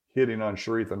hitting on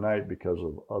Sharitha Night because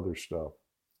of other stuff.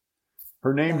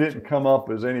 Her name Gotcha. didn't come up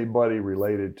as anybody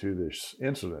related to this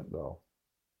incident, though.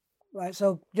 Right.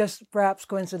 So just perhaps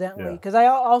coincidentally, Yeah. because I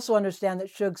also understand that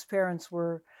Suge's parents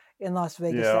were in Las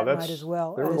Vegas Yeah, that night as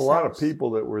well. there at was a his lot house. of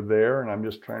people that were there, and I'm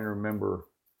just trying to remember.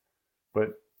 But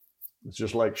it's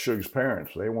just like Suge's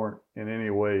parents. They weren't in any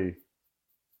way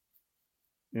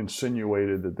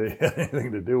insinuated that they had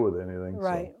anything to do with anything.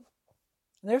 Right. So.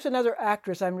 There's another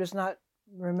actress, I'm just not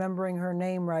remembering her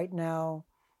name right now,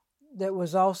 that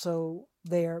was also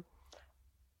there.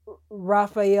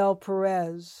 Rafael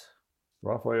Perez.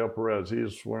 Rafael Perez,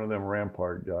 he's one of them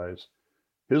Rampart guys.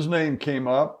 His name came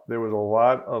up. There was a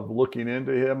lot of looking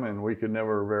into him, and we could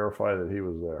never verify that he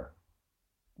was there.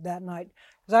 That night.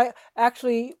 Because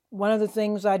one of the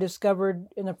things I discovered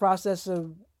in the process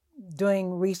of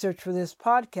doing research for this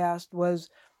podcast was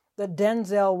that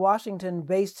Denzel Washington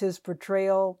based his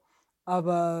portrayal of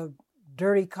a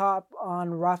dirty cop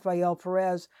on Rafael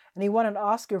Perez, and he won an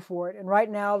Oscar for it. And right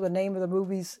now, the name of the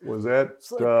movie's... Was that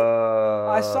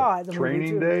I saw it.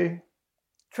 Training Day?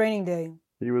 Training Day.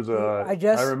 He was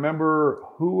I remember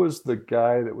who was the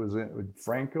guy that was in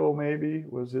Franco, maybe,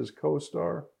 was his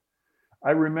co-star.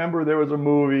 I remember there was a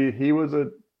movie. He was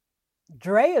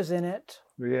Dre is in it.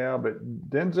 Yeah, but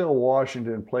Denzel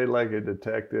Washington played like a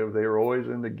detective. They were always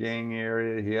in the gang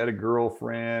area. He had a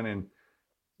girlfriend, and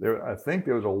I think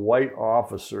there was a white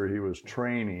officer he was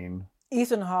training.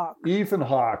 Ethan Hawke. Ethan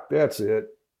Hawke, that's it.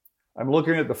 I'm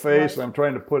looking at the face, and I'm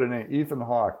trying to put a name. Ethan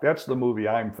Hawke, that's the movie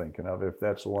I'm thinking of, if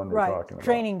that's the one they're talking about.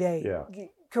 Training Day. Yeah.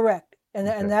 Correct.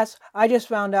 And that's, I just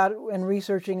found out in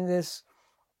researching this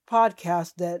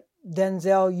podcast that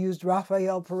Denzel used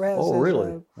Rafael Perez Oh, as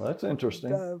really? Well, that's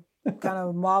interesting. kind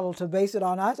of model to base it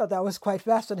on. I thought that was quite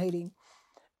fascinating.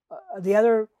 The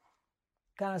other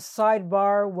kind of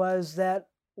sidebar was that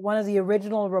one of the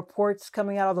original reports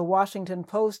coming out of the Washington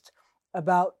Post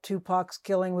about Tupac's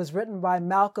killing was written by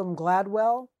Malcolm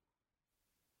Gladwell.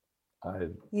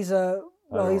 He's a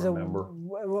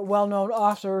well-known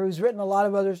author who's written a lot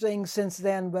of other things since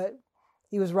then, but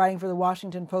he was writing for the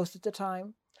Washington Post at the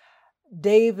time.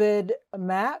 David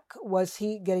Mack,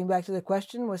 getting back to the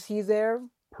question, was he there?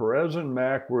 Perez and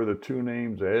Mack were the two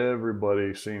names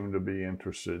everybody seemed to be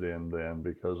interested in then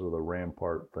because of the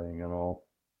Rampart thing and all.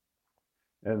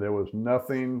 And there was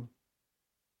nothing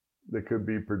that could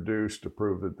be produced to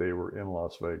prove that they were in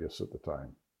Las Vegas at the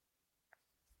time.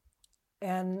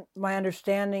 And my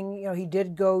understanding, he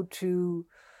did go to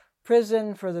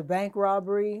prison for the bank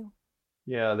robbery.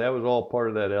 Yeah, that was all part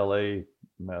of that LA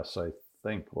mess, I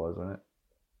think, wasn't it?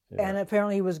 Yeah. And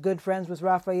apparently he was good friends with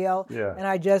Rafael. Yeah. And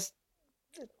I just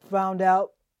found out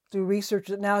through research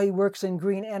that now he works in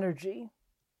green energy.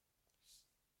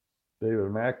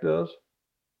 David Mack does?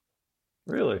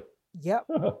 Really? Yep.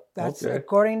 That's okay.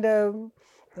 according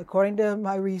to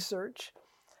my research.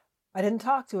 I didn't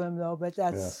talk to him though, but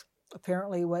that's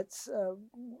apparently what's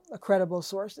a credible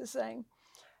source is saying.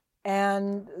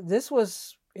 And this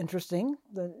was interesting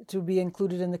to be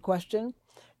included in the question,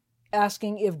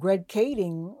 asking if Greg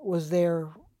Kading was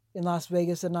there in Las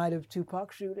Vegas the night of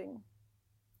Tupac shooting.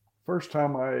 First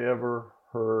time I ever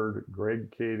heard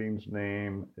Greg Kading's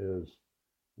name is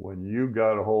when you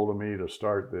got a hold of me to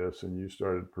start this and you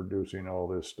started producing all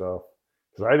this stuff.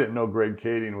 Because I didn't know Greg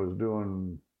Kading was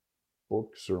doing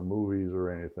books or movies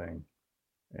or anything.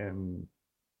 And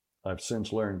I've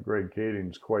since learned Greg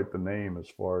Kading's quite the name as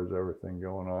far as everything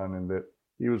going on, and that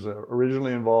he was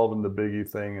originally involved in the Biggie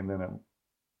thing, and then it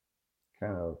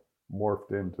kind of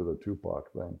morphed into the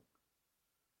Tupac thing.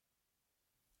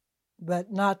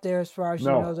 But not there as far as you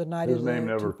know the night of the his name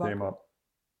never Tupac. came up.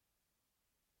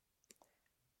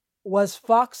 Was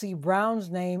Foxy Brown's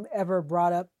name ever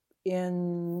brought up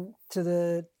into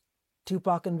the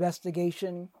Tupac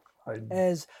investigation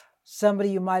as somebody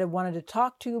you might have wanted to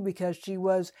talk to, because she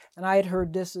was, and I had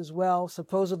heard this as well,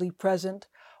 supposedly present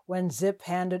when Zip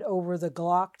handed over the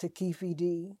Glock to Keefe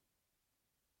D?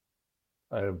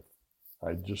 I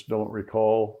just don't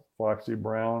recall Foxy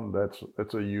Brown.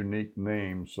 That's a unique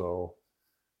name. So,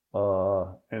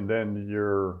 and then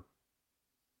you're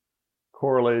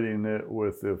correlating it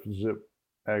with if Zip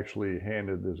actually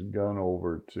handed this gun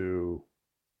over to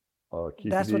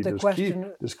Keefe That's D. what the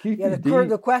question. Does Keefe yeah, D,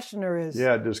 the questioner is.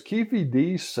 Yeah, does Keefe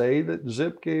D say that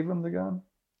Zip gave him the gun?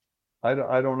 I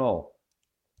don't know.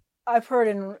 I've heard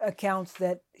in accounts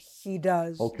that he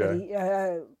does. Okay.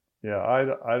 That Yeah,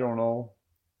 I don't know.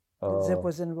 Zip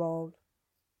was involved.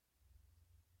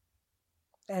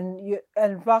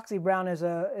 And Foxy Brown is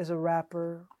a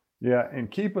rapper. Yeah, and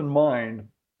keep in mind,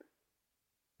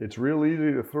 it's real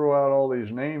easy to throw out all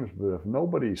these names, but if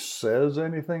nobody says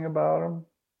anything about them,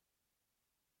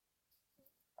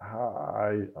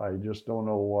 I just don't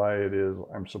know why it is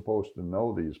I'm supposed to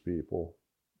know these people.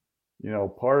 You know,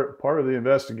 part of the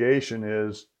investigation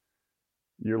is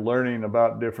you're learning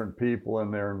about different people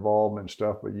and their involvement and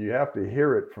stuff, but you have to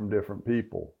hear it from different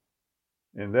people.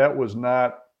 And that was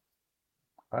not,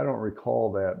 I don't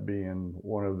recall that being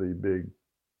one of the big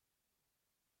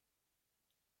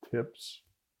tips,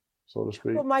 so to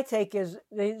speak. Well, my take is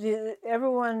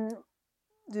everyone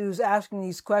who's asking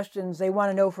these questions, they want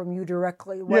to know from you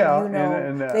directly what you know.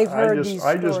 And they've heard these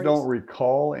stories. I just don't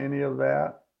recall any of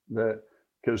that.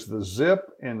 Because the Zip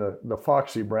and the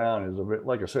Foxy Brown is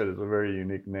like I said, is a very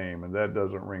unique name, and that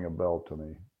doesn't ring a bell to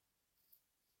me.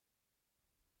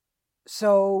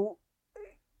 So,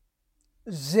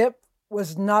 Zip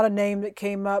was not a name that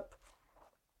came up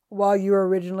while you were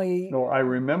originally. No, I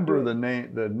remember the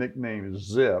nickname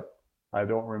Zip. I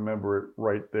don't remember it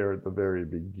right there at the very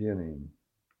beginning.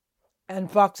 And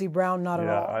Foxy Brown, not at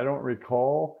all. Yeah, I don't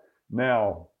recall.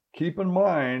 Now, keep in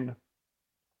mind,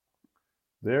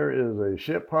 there is a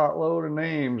shit pot load of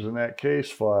names in that case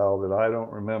file that I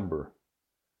don't remember.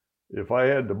 If I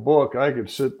had the book, I could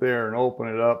sit there and open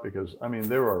it up because, I mean,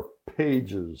 there are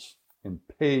pages and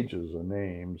pages of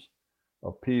names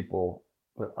of people,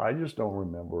 but I just don't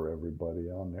remember everybody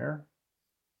on there.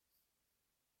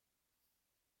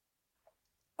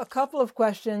 A couple of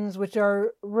questions which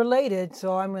are related,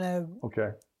 so I'm going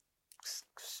to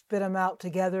spit them out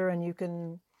together and you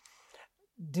can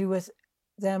do with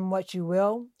them what you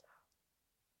will.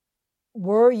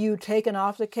 Were you taken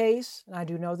off the case? And I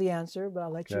do know the answer, but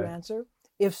I'll let you answer.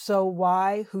 If so,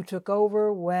 why? Who took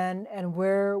over? When? And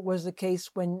where was the case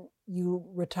when you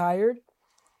retired?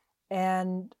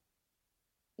 And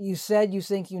you said you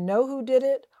think you know who did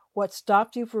it. What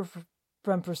stopped you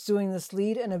from pursuing this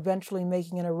lead and eventually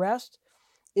making an arrest?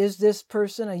 Is this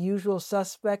person a usual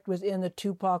suspect within the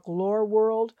Tupac lore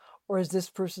world, or is this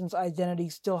person's identity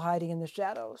still hiding in the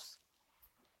shadows?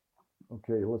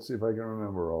 Okay, let's see if I can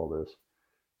remember all this.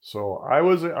 So I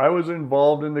was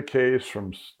involved in the case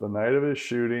from the night of his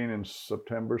shooting in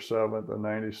September 7th of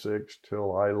 96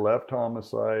 till I left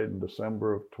Homicide in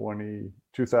December of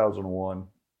 2001,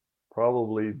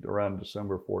 probably around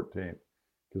December 14th,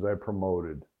 because I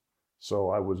promoted.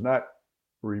 So I was not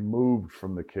removed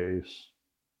from the case.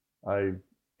 I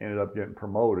ended up getting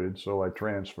promoted, so I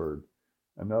transferred.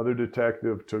 Another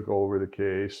detective took over the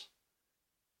case.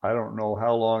 I don't know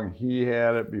how long he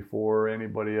had it before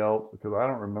anybody else, because I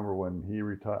don't remember when he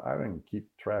retired. I didn't keep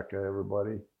track of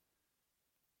everybody.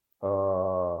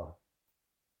 So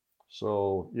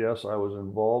yes, I was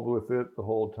involved with it the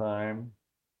whole time.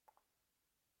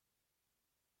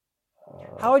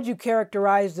 How would you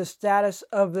characterize the status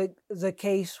of the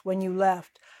case when you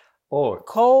left? Oh,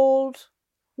 cold.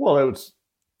 Well, it was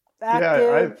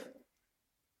active.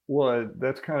 Well,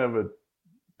 that's kind of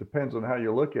depends on how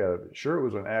you look at it. Sure, it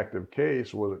was an active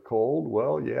case. Was it cold?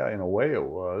 Well, yeah, in a way it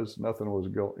was. Nothing was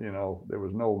there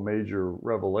was no major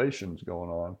revelations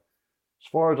going on. As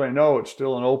far as I know, it's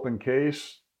still an open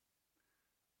case.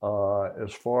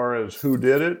 As far as who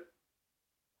did it,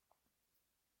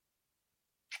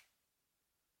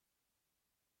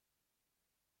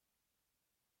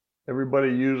 everybody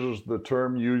uses the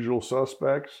term usual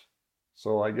suspects.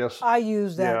 So I guess I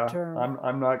use that term.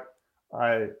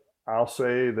 I'll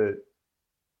say that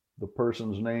the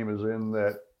person's name is in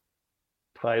that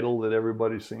title that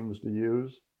everybody seems to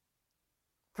use.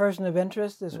 Person of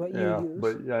interest is what you use.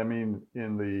 But I mean,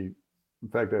 in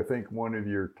fact, I think one of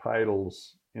your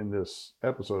titles in this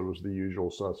episode was the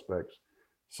usual suspects.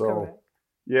 So, correct.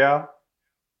 Yeah,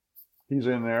 he's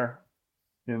in there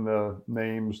in the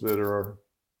names that are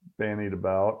bandied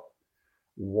about.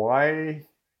 Why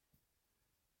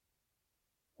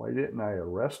didn't I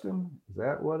arrest him? Is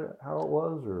that how it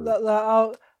was?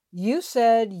 Or you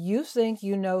said you think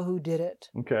you know who did it.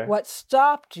 Okay. What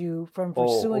stopped you from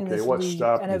pursuing this lead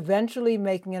and eventually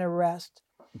making an arrest?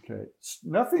 Okay.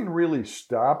 Nothing really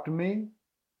stopped me.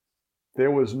 There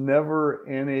was never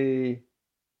any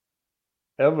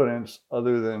evidence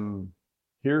other than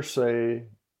hearsay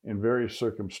and very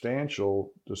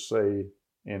circumstantial to say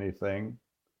anything.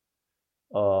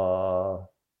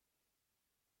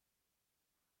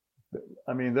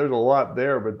 I mean, there's a lot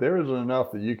there, but there isn't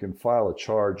enough that you can file a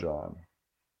charge on.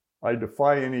 I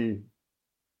defy any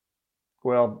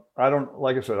Well,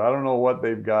 like I said, I don't know what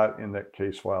they've got in that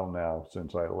case file now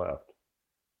since I left.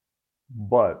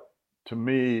 But to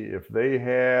me, if they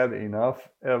had enough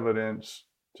evidence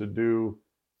to do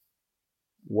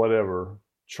whatever,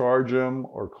 charge him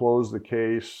or close the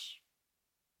case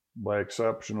by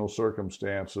exceptional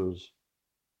circumstances,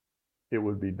 it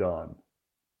would be done.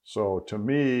 So to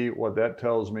me, what that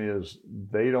tells me is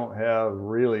they don't have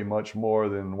really much more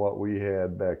than what we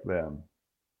had back then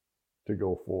to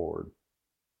go forward.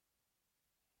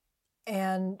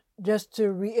 And just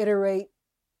to reiterate,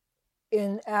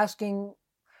 in asking,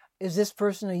 is this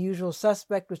person a usual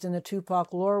suspect within the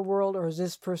Tupac lore world, or is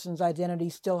this person's identity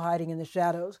still hiding in the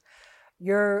shadows? He's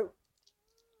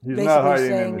not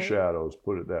hiding in the shadows,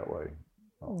 put it that way.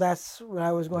 No. That's what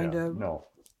I was going to... No.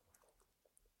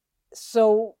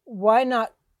 So why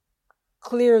not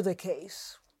clear the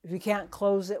case? If you can't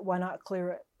close it, why not clear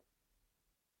it?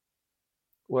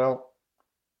 Well,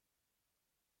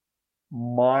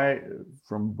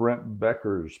 from Brent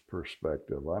Becker's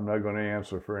perspective, I'm not going to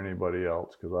answer for anybody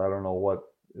else because I don't know what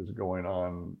is going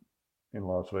on in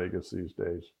Las Vegas these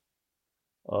days.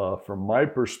 From my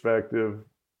perspective,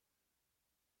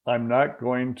 I'm not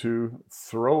going to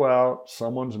throw out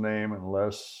someone's name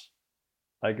unless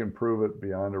I can prove it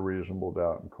beyond a reasonable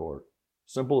doubt in court.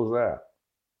 Simple as that.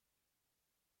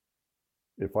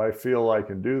 If I feel I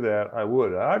can do that, I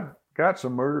would. I've got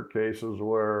some murder cases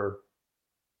where,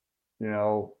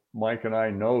 Mike and I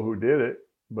know who did it,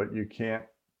 but you can't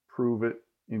prove it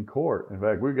in court. In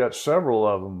fact, we've got several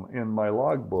of them in my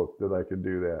logbook that I could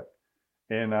do that.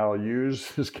 And I'll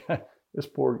use this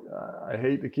poor, I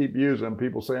hate to keep using him.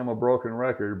 People say I'm a broken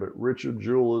record, but Richard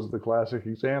Jewell is the classic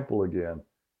example again.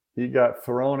 He got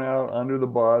thrown out under the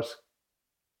bus,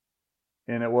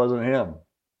 and it wasn't him.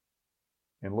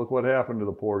 And look what happened to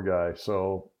the poor guy.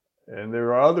 So, and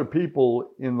there are other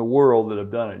people in the world that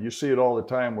have done it. You see it all the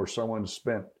time where someone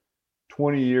spent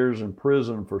 20 years in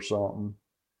prison for something,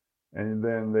 and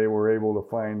then they were able to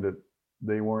find that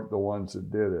they weren't the ones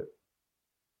that did it.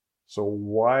 So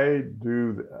why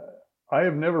do that? I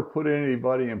have never put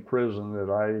anybody in prison that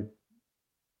I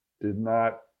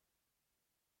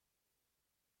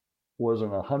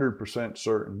wasn't 100%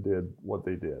 certain did what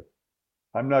they did.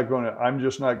 I'm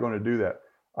just not going to do that.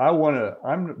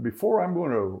 Before I'm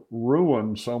going to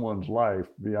ruin someone's life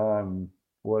beyond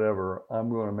whatever, I'm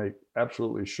going to make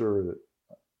absolutely sure that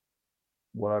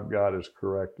what I've got is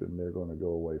correct and they're going to go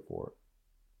away for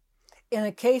it. In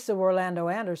the case of Orlando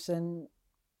Anderson,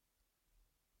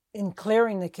 in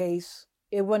clearing the case,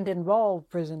 it wouldn't involve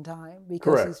prison time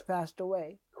because Correct. He's passed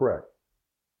away. Correct.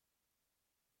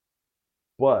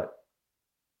 But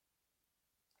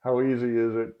how easy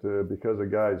is it because a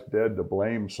guy's dead to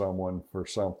blame someone for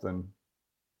something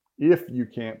if you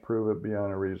can't prove it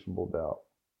beyond a reasonable doubt?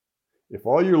 If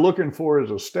all you're looking for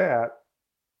is a stat,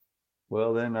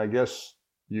 well, then I guess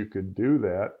you could do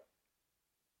that.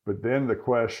 But then the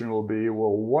question will be,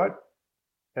 well, what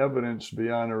evidence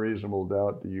beyond a reasonable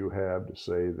doubt do you have to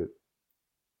say that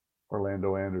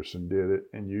Orlando Anderson did it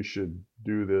and you should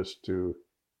do this to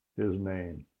his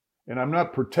name? And I'm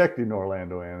not protecting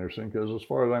Orlando Anderson because as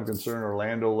far as I'm concerned,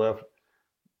 Orlando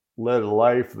led a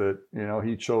life that,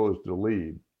 he chose to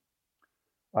lead.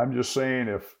 I'm just saying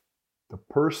if the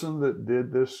person that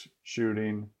did this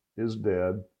shooting is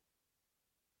dead,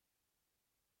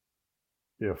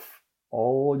 if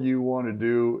all you want to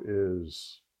do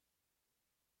is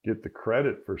get the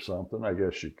credit for something, I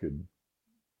guess you could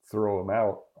throw him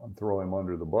out and throw him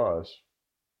under the bus.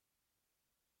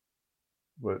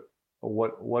 But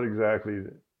what exactly?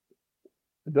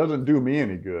 It doesn't do me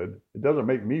any good. It doesn't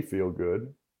make me feel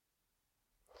good.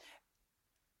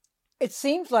 It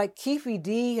seems like Keffe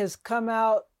D has come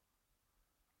out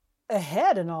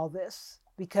ahead in all this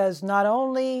because not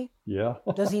only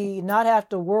does he not have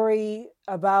to worry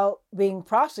about being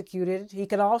prosecuted, he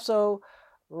can also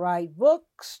write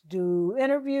books, do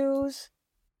interviews.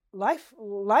 Life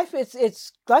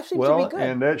seems to be good.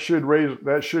 And that should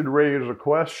raise a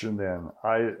question then.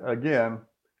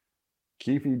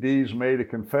 Keffe D's made a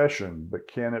confession,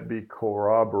 but can it be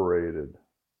corroborated?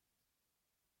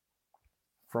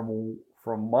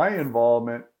 From my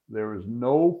involvement, there is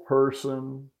no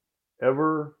person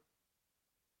ever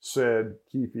said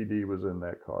Keffe D was in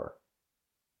that car.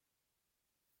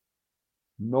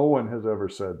 No one has ever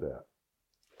said that.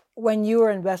 When you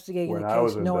were investigating the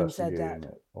case, no one said that.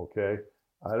 Okay.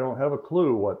 I don't have a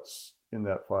clue what's in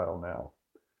that file now.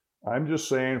 I'm just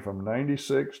saying from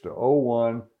 96 to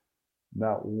 01,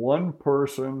 not one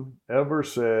person ever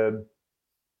said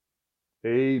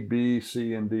A, B,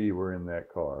 C, and D were in that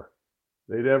car.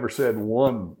 They'd ever said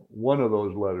one of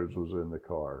those letters was in the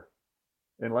car.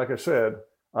 And like I said,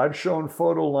 I've shown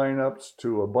photo lineups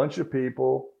to a bunch of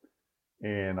people,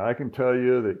 and I can tell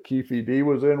you that Keefe D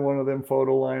was in one of them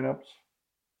photo lineups.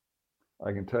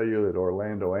 I can tell you that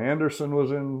Orlando Anderson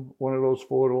was in one of those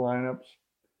photo lineups.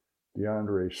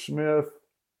 DeAndre Smith,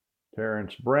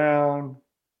 Terrence Brown,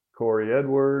 Corey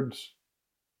Edwards.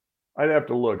 I'd have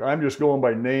to look. I'm just going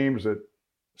by names that,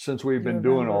 since we've been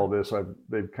doing all this,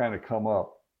 they've kind of come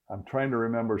up. I'm trying to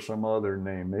remember some other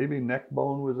name. Maybe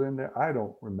Neckbone was in there. I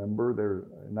don't remember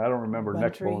and I don't remember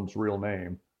Neckbone's real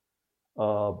name.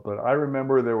 But I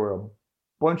remember there were a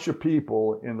bunch of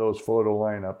people in those photo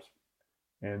lineups,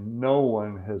 and no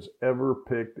one has ever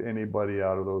picked anybody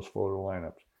out of those photo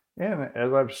lineups. And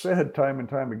as I've said time and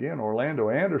time again, Orlando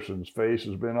Anderson's face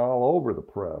has been all over the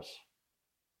press.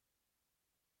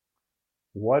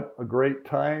 What a great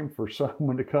time for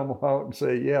someone to come out and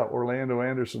say, yeah, Orlando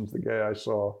Anderson's the guy I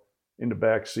saw in the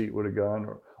back seat with a gun,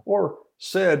 or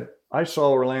said, I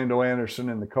saw Orlando Anderson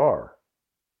in the car.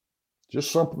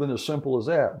 Just something as simple as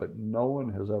that, but no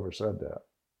one has ever said that.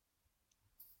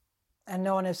 And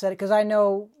no one has said it, because I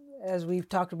know, as we've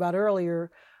talked about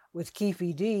earlier, with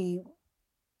Keefe D,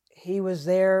 he was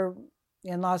there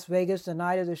in Las Vegas the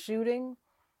night of the shooting.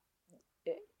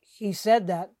 He said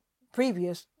that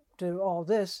previous to all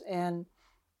this, and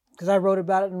because I wrote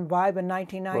about it in Vibe in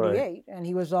 1998, right. And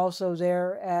he was also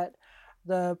there at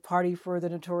the party for the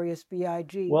Notorious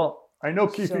B.I.G. Well, I know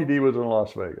Keefe D was in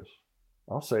Las Vegas.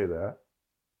 I'll say that.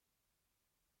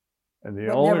 And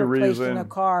the only reason,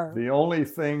 the only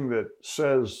thing that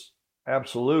says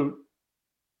absolute,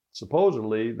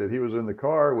 supposedly, that he was in the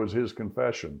car was his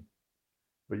confession.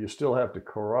 But you still have to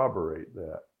corroborate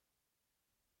that.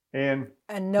 And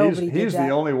he's the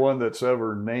only one that's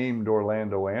ever named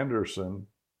Orlando Anderson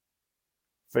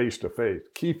face to face.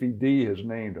 Keefe D has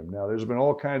named him. Now, there's been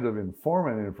all kinds of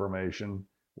informant information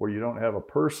where you don't have a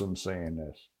person saying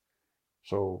this.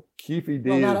 So Keefe D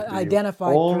is the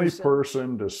only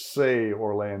person to say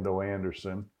Orlando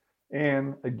Anderson.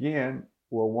 And again,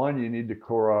 well, one, you need to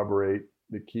corroborate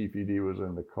that Keefe D was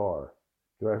in the car.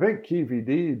 Because I think Keefe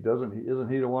D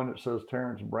isn't he the one that says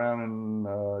Terrence Brown and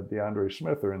DeAndre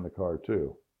Smith are in the car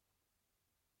too?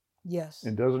 Yes.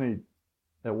 And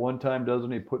at one time,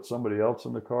 doesn't he put somebody else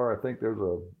in the car? I think there's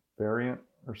a variant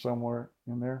or somewhere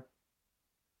in there.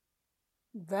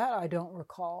 That I don't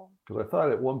recall. Because I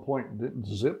thought at one point, didn't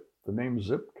the name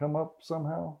Zip come up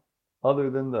somehow, other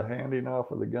than the handing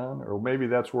off of the gun? Or maybe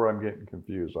that's where I'm getting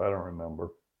confused. I don't remember.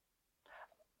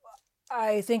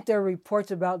 I think there are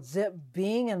reports about Zip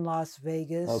being in Las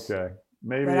Vegas. Okay.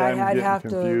 Maybe I'm getting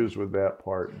confused with that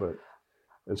part. But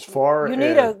as far you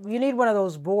need one of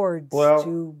those boards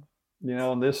to... You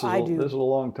know, and this is a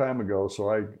long time ago, so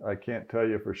I can't tell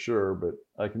you for sure, but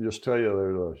I can just tell you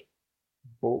there's a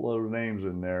boatload of names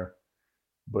in there.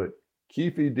 But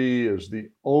Keefe D is the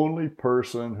only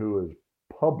person who is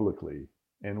publicly,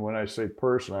 and when I say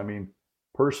person, I mean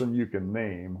person you can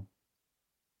name,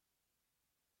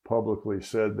 publicly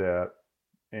said that.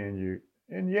 And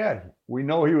yeah, we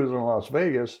know he was in Las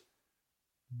Vegas,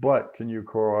 but can you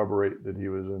corroborate that he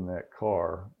was in that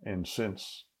car? And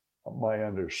since my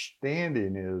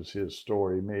understanding is his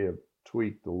story may have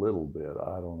tweaked a little bit,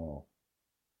 I don't know.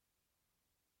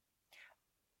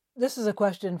 This is a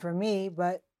question for me,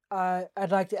 but I'd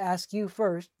like to ask you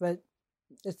first, but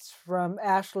it's from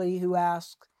Ashley, who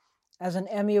asks, as an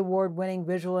Emmy Award-winning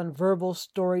visual and verbal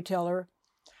storyteller,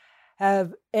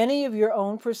 have any of your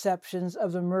own perceptions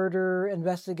of the murder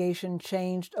investigation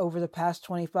changed over the past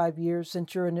 25 years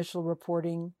since your initial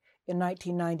reporting in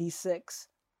 1996?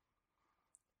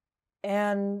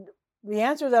 And the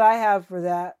answer that I have for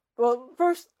that, well,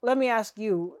 first, let me ask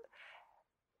you,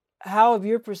 how have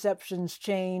your perceptions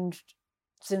changed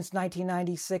since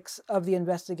 1996 of the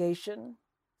investigation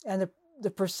and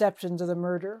the perceptions of the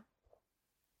murder?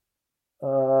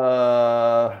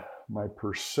 My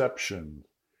perception.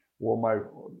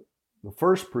 Well, the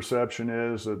first perception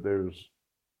is that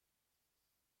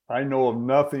I know of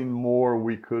nothing more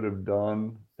we could have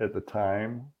done at the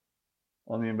time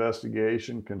on the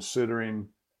investigation, considering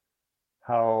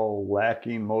how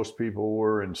lacking most people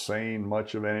were in saying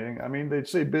much of anything. I mean, they'd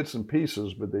say bits and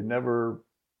pieces, but they'd never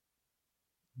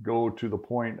go to the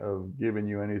point of giving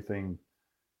you anything,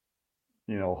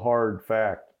 hard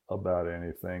fact about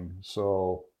anything.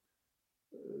 So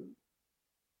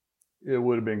it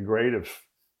would have been great if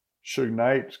Suge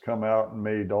Knight's come out and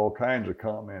made all kinds of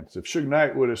comments. If Suge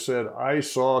Knight would have said, I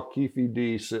saw Keefe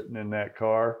D sitting in that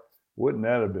car, wouldn't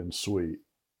that have been sweet?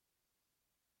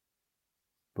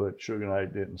 But Suge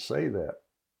Knight didn't say that.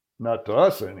 Not to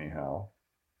us, anyhow.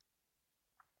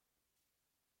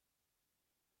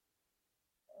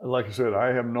 like I said,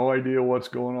 I have no idea what's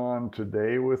going on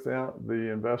today with the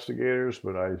investigators,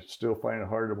 but I still find it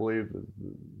hard to believe that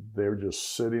they're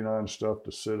just sitting on stuff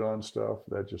to sit on stuff.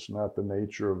 That's just not the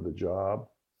nature of the job.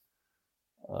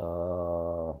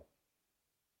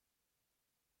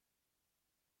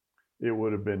 It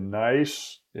would have been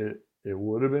nice. It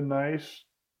would have been nice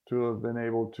to have been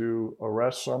able to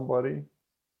arrest somebody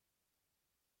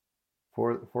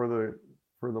for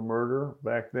the murder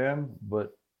back then,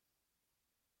 but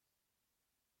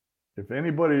if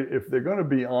they're going to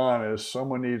be honest,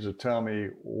 someone needs to tell me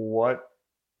what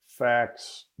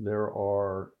facts there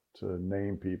are to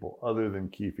name people other than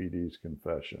Keefe D's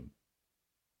confession.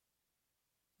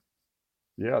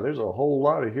 Yeah, there's a whole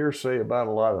lot of hearsay about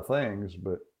a lot of things,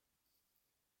 but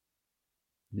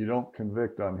you don't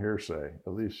convict on hearsay,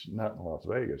 at least not in Las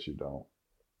Vegas, you don't.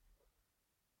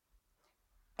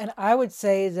 And I would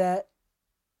say that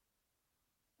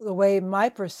the way my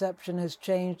perception has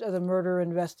changed of the murder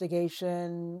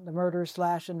investigation, the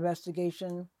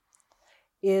murder/investigation,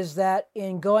 is that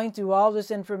in going through all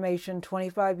this information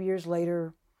 25 years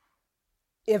later,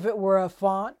 if it were a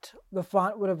font, the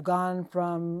font would have gone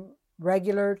from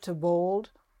regular to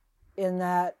bold, in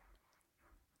that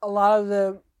a lot of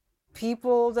the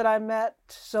people that I met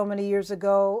so many years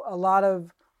ago, a lot of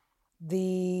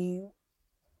the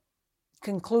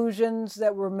conclusions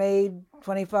that were made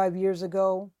 25 years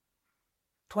ago,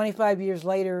 25 years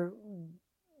later,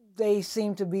 they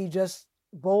seem to be just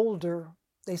bolder.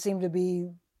 They seem to be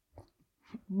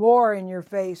more in your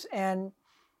face. And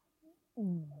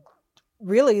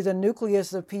really, the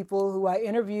nucleus of people who I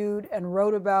interviewed and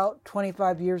wrote about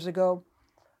 25 years ago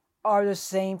are the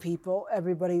same people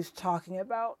everybody's talking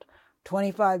about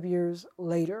 25 years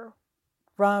later,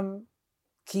 from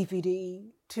Keefe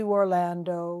D to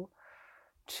Orlando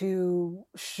to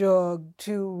Suge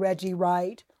to Reggie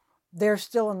Wright. They're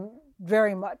still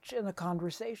very much in the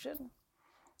conversation.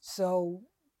 So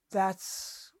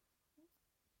that's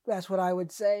what I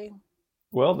would say.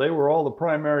 Well, they were all the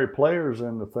primary players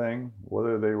in the thing,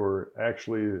 whether they were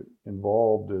actually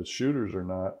involved as shooters or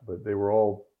not, but they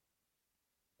were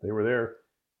there.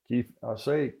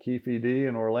 Keefe D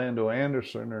and Orlando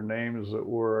Anderson are names that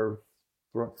were,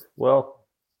 well,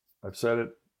 I've said it,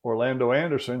 Orlando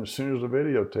Anderson, as soon as the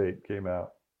videotape came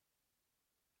out.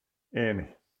 And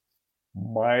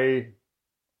my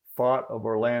thought of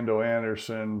Orlando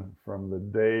Anderson from the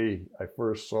day I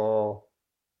first saw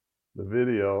the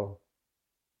video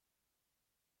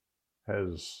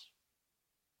has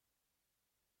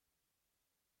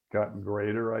gotten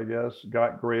greater, I guess.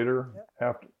 Got greater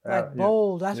after. Like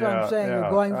bold. That's what I'm saying. You're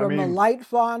going from a light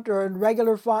font or a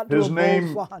regular font to a bold font.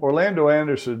 His name, Orlando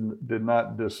Anderson, did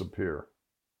not disappear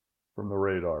from the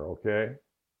radar, okay?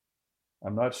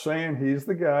 I'm not saying he's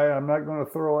the guy. I'm not going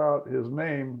to throw out his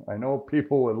name. I know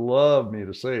people would love me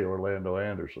to say Orlando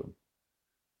Anderson.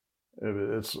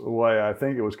 It's why I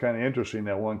think it was kind of interesting,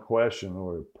 that one question,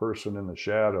 or person in the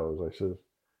shadows. I said,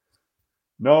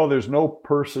 no, there's no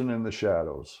person in the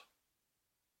shadows.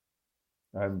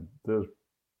 And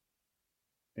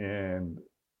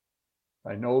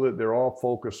I know that they're all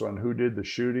focused on who did the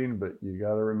shooting, but you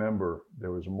got to remember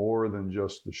there was more than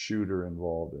just the shooter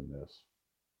involved in this.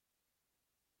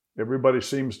 Everybody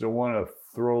seems to want to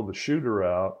throw the shooter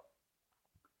out.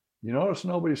 You notice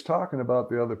nobody's talking about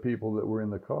the other people that were in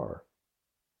the car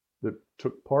that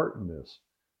took part in this.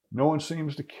 No one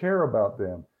seems to care about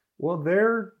them. Well,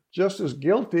 they're just as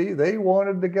guilty. They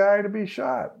wanted the guy to be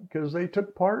shot because they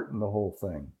took part in the whole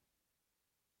thing.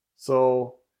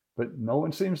 So, but no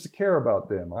one seems to care about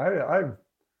them.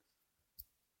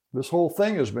 This whole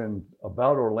thing has been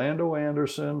about Orlando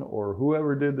Anderson or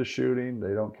whoever did the shooting.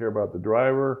 They don't care about the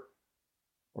driver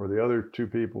or the other two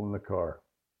people in the car.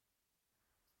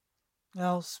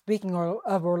 Well, speaking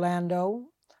of Orlando,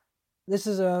 this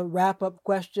is a wrap-up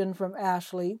question from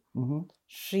Ashley. Mm-hmm.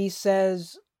 She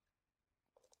says,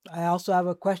 I also have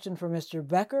a question for Mr.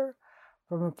 Becker.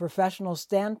 From a professional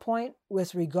standpoint,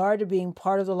 with regard to being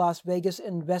part of the Las Vegas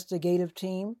investigative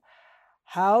team,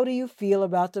 how do you feel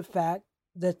about the fact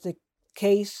that the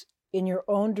case in your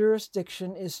own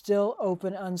jurisdiction is still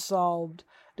open unsolved,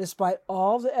 despite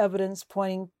all the evidence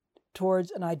pointing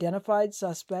towards an identified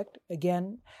suspect?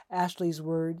 Again, Ashley's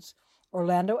words,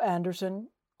 Orlando Anderson, ?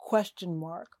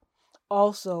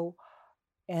 Also,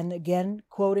 and again,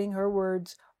 quoting her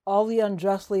words, all the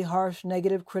unjustly harsh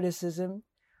negative criticism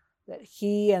that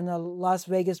he and the Las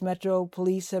Vegas Metro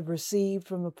Police have received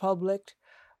from the public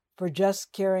for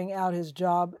just carrying out his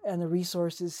job and the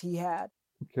resources he had.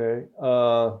 Okay.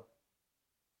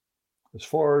 As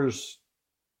far as,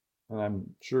 and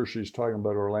I'm sure she's talking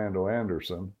about Orlando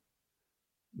Anderson,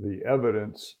 the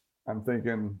evidence I'm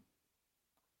thinking,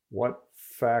 what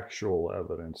factual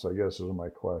evidence, I guess, is my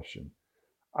question.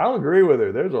 I'll agree with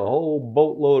her. There's a whole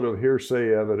boatload of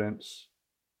hearsay evidence,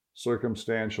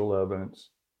 circumstantial evidence,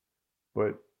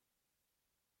 but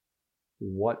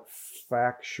what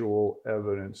factual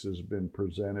evidence has been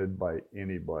presented by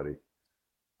anybody?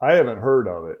 I haven't heard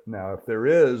of it. Now, if there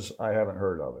is, I haven't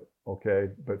heard of it. Okay.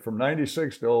 But from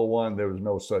 96 to 01, there was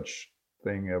no such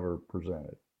thing ever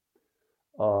presented.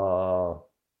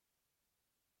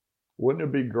 Wouldn't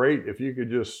it be great if you could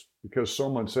just, because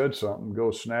someone said something, go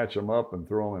snatch them up and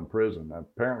throw them in prison?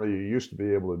 Apparently, you used to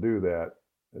be able to do that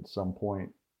at some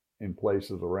point in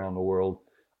places around the world.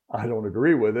 I don't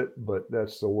agree with it, but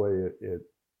that's the way it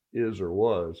is or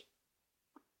was.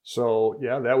 So,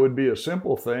 yeah, that would be a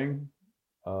simple thing.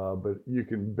 But you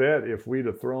can bet if we'd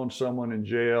have thrown someone in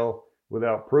jail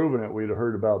without proving it, we'd have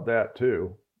heard about that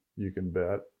too. You can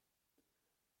bet.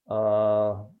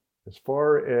 As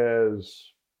far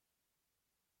as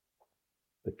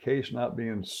the case not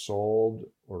being solved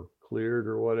or cleared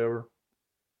or whatever,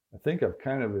 I think I've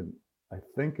kind of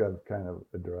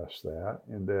addressed that,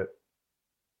 in that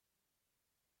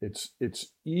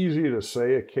it's easy to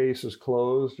say a case is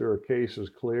closed or a case is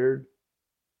cleared,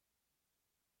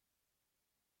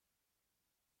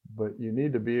 but you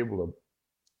need to be able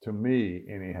to me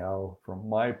anyhow, from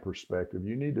my perspective,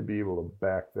 you need to be able to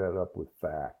back that up with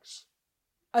facts.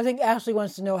 I think Ashley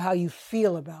wants to know how you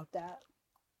feel about that.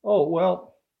 Oh,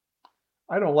 well,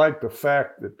 I don't like the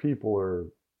fact that people are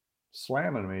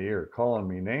slamming me or calling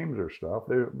me names or stuff,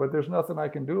 but there's nothing I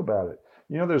can do about it.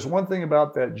 You know, there's one thing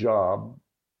about that job,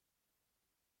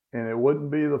 and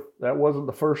that wasn't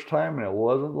the first time, and it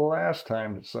wasn't the last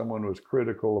time that someone was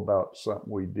critical about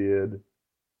something we did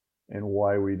and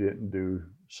why we didn't do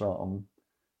something.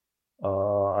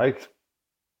 I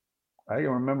can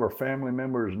remember family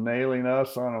members nailing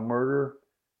us on a murder.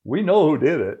 We know who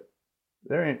did it,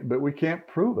 but we can't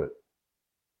prove it.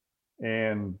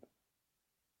 And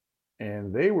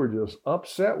they were just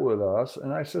upset with us.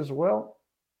 And I says, well,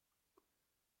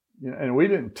 you know, and we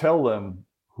didn't tell them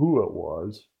who it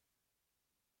was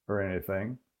or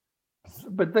anything,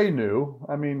 but they knew.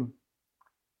 I mean,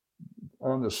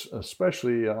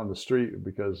 especially on the street,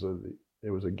 because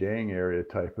it was a gang area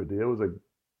type of deal. It was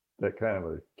that kind of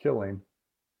a killing.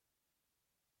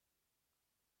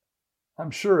 I'm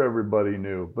sure everybody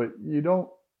knew, but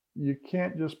you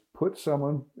can't just put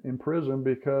someone in prison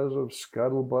because of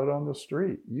scuttlebutt on the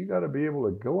street. You got to be able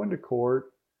to go into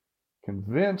court,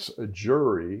 convince a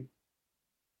jury,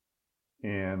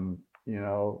 and, you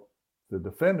know, the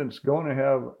defendant's going to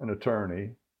have an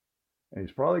attorney, and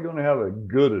he's probably going to have a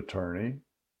good attorney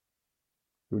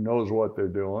who knows what they're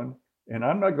doing. And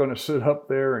I'm not going to sit up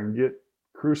there and get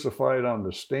crucified on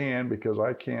the stand because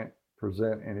I can't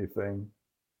present anything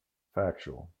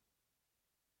factual.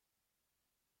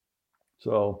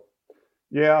 So,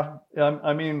 yeah,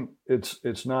 I mean,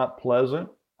 it's not pleasant.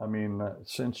 I mean,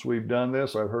 since we've done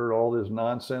this, I've heard all this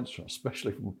nonsense,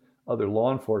 especially from other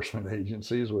law enforcement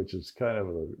agencies, which is kind of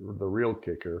the real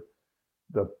kicker.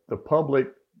 The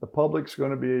public's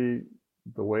going to be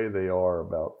the way they are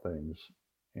about things,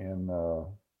 and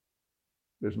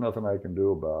there's nothing I can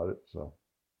do about it. So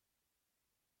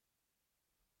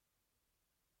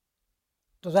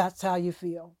that's how you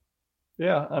feel?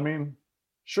 Yeah, I mean,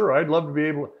 sure, I would love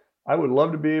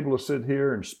to be able to sit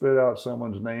here and spit out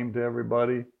someone's name to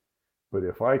everybody, but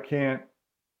if I can't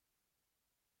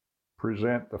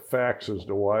present the facts as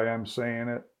to why I'm saying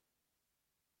it,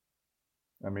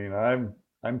 I mean,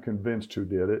 I'm convinced who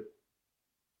did it,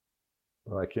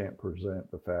 but I can't present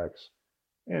the facts.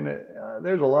 And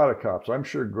there's a lot of cops. I'm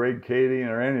sure Greg Kading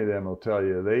or any of them will tell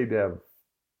you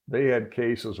they had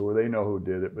cases where they know who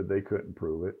did it, but they couldn't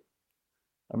prove it.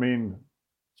 I mean,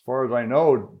 as far as I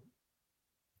know,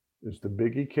 is the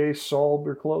Biggie case solved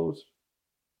or closed?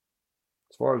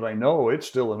 As far as I know, it's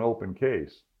still an open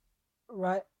case.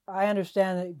 Right. I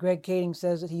understand that Greg Kading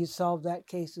says that he solved that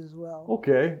case as well.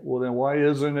 Okay, well then why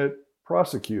isn't it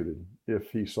prosecuted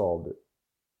if he solved it?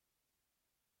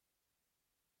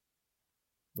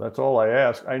 That's all I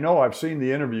ask. I know I've seen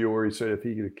the interview where he said if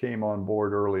he came on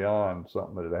board early on,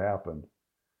 something had happened.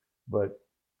 But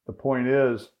the point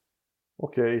is,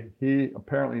 okay, he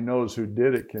apparently knows who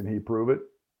did it. Can he prove it?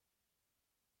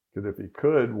 Because if he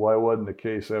could, why wasn't the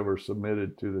case ever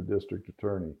submitted to the district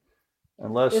attorney?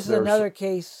 This is another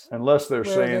case. Unless they're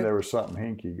saying there was something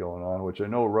hinky going on, which I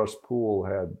know Russ Poole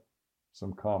had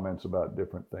some comments about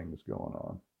different things going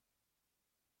on.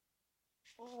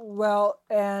 Well,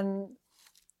 and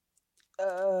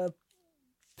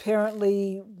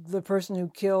apparently the person who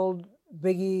killed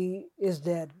Biggie is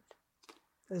dead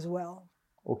as well.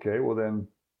 Okay, well then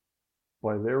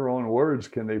by their own words,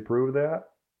 can they prove that?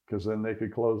 Because then they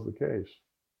could close the case.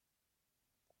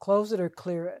 Close it or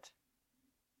clear it?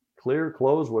 Clear,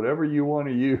 close, whatever you want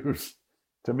to use.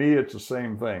 To me, it's the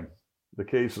same thing. The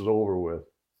case is over with.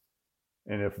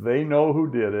 And if they know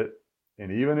who did it,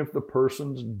 and even if the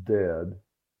person's dead,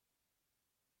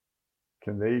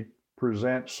 can they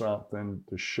present something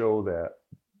to show that?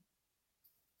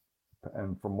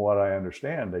 And from what I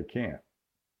understand, they can't.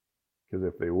 Because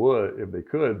if they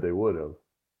could, they would have.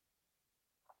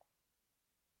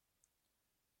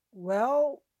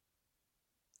 Well,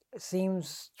 it seems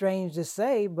strange to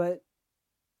say, but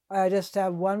I just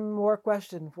have one more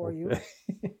question for you.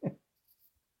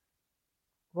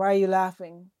 Why are you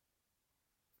laughing?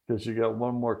 Because you got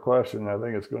one more question. I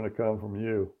think it's going to come from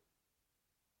you.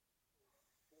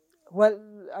 What?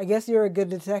 I guess you're a good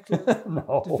detective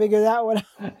No. to figure that one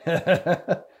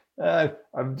out.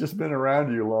 I've just been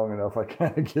around you long enough. I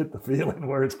kind of get the feeling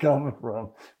where it's coming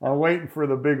from. I'm waiting for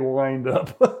the big wind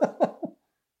up.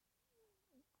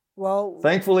 Well,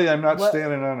 thankfully, I'm not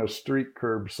standing on a street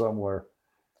curb somewhere.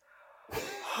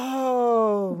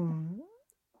 Oh,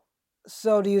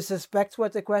 so do you suspect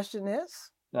what the question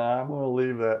is? Nah, I'm going to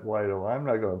leave that wide open. I'm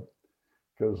not going to,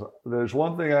 because there's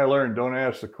one thing I learned: don't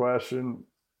ask the question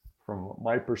from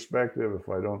my perspective if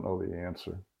I don't know the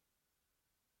answer.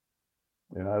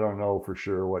 And I don't know for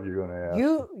sure what you're going to ask.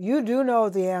 You do know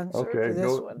the answer to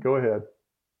this one. Go ahead.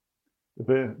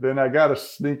 Then I got a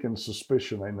sneaking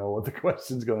suspicion I know what the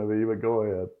question's going to be, but go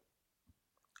ahead.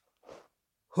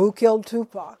 Who killed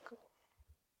Tupac?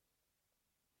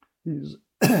 He's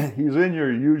in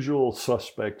your usual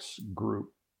suspects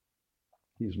group.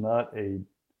 He's not a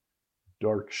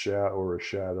dark shadow or a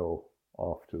shadow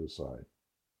off to the side.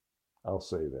 I'll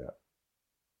say that.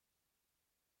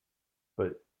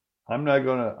 But I am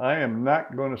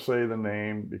not going to say the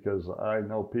name because I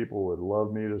know people would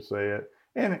love me to say it.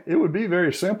 And it would be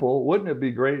very simple. Wouldn't it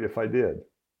be great if I did?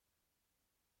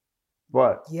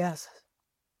 But yes,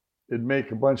 it'd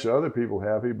make a bunch of other people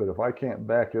happy. But if I can't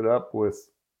back it up with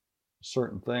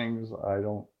certain things, I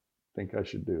don't think I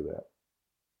should do that.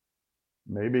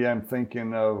 Maybe I'm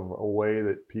thinking of a way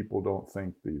that people don't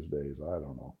think these days. I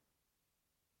don't know.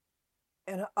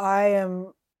 And I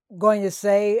am going to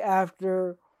say,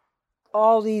 after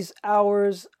all these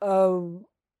hours of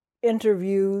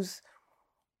interviews,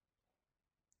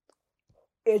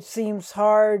 it seems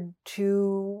hard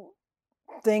to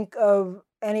think of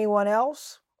anyone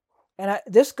else. And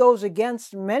this goes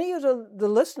against many of the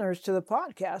listeners to the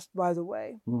podcast, by the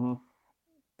way. Mm-hmm.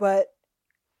 But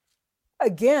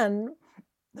again,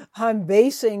 I'm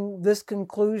basing this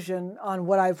conclusion on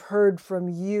what I've heard from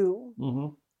you. Mm-hmm.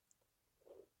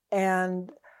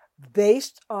 And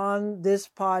based on this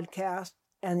podcast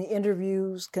and the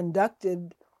interviews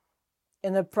conducted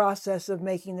in the process of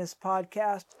making this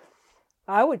podcast,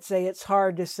 I would say it's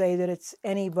hard to say that it's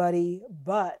anybody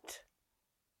but.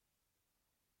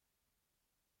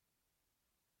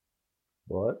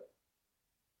 What?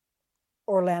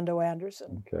 Orlando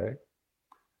Anderson. Okay.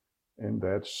 And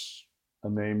that's a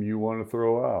name you want to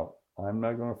throw out. I'm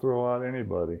not going to throw out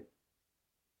anybody.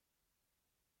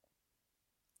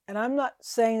 And I'm not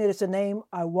saying that it's a name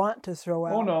I want to throw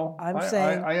out. Oh, no. I'm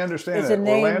saying I understand that.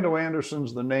 Orlando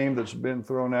Anderson's the name that's been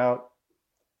thrown out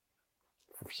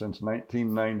since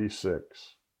 1996.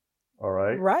 All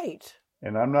right? Right.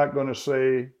 And I'm not going to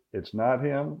say it's not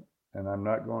him, and I'm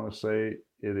not going to say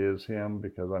it is him,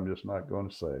 because I'm just not going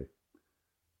to say.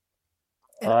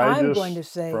 And I'm going to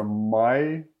say, from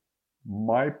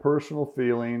my personal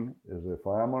feeling is, if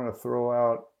I'm going to throw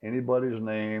out anybody's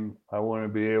name, I want to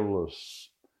be able to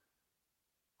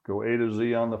go A to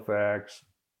Z on the facts,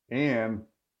 and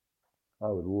I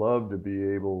would love to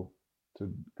be able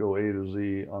to go A to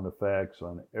Z on the facts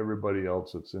on everybody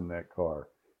else that's in that car,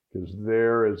 because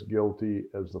they're as guilty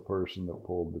as the person that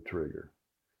pulled the trigger.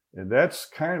 And that's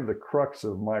kind of the crux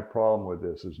of my problem with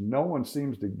this, is no one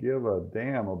seems to give a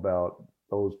damn about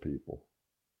those people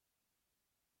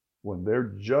when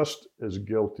they're just as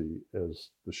guilty as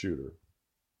the shooter.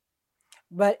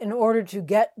 But in order to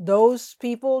get those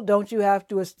people, don't you have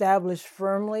to establish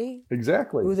firmly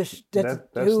exactly who the that's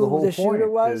the whole point, shooter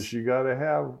was? Is you've got to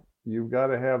have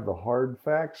the hard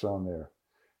facts on there.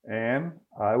 And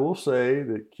I will say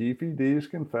that Keefe D's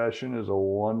confession is a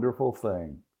wonderful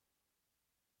thing,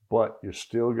 but you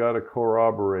still got to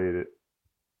corroborate it.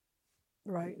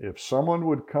 Right. If someone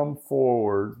would come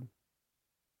forward,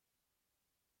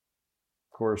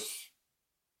 of course,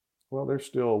 well, there's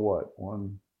still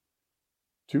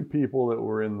two people that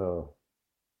were in the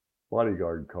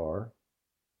bodyguard car.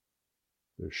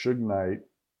 There's Suge Knight.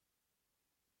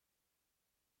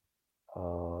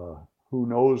 who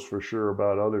knows for sure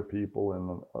about other people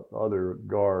and other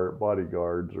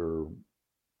bodyguards or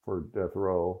for death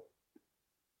row.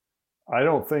 I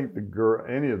don't think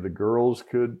any of the girls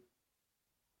could,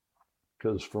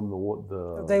 because from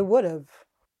the They would have.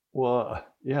 Well,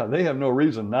 yeah, they have no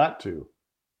reason not to.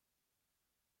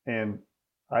 And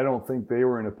I don't think they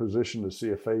were in a position to see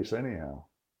a face anyhow.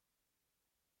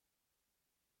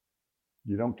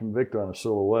 You don't convict on a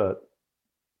silhouette.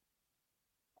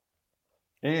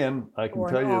 And I can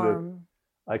tell you that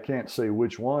I can't say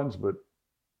which ones, but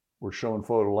we're showing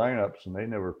photo lineups and they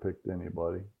never picked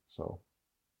anybody. So.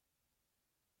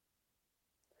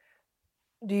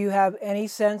 Do you have any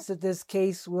sense that this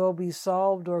case will be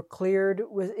solved or cleared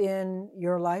within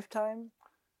your lifetime?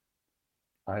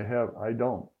 I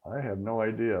don't. I have no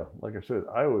idea. Like I said,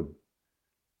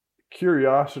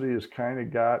 curiosity has kind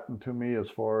of gotten to me as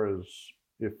far as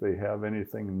if they have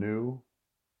anything new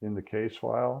in the case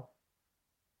file.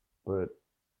 But,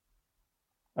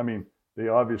 I mean, they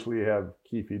obviously have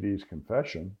Keefe D's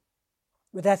confession.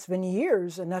 But that's been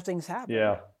years and nothing's happened.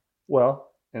 Yeah.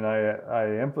 Well, and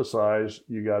I emphasize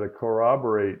you got to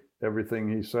corroborate everything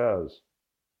he says.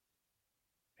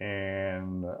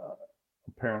 And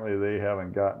apparently they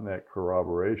haven't gotten that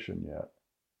corroboration yet.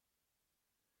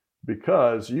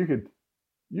 Because you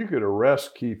could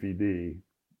arrest Keefe D.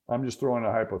 I'm just throwing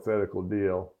a hypothetical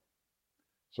deal.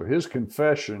 So his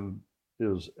confession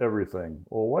is everything.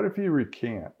 Well, what if he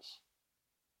recants?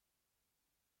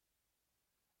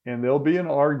 And there'll be an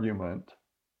argument,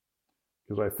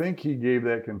 because I think he gave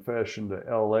that confession to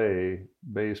LA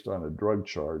based on a drug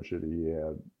charge that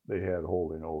they had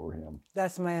holding over him.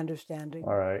 That's my understanding.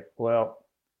 All right. Well,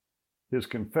 his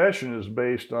confession is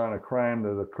based on a crime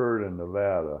that occurred in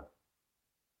Nevada.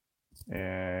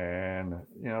 And,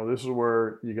 this is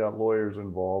where you got lawyers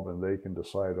involved and they can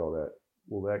decide all that.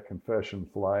 Will that confession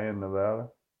fly in Nevada?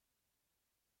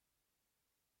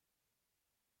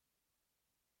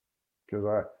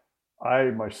 Because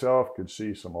I myself could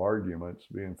see some arguments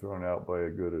being thrown out by a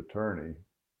good attorney,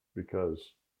 because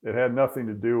it had nothing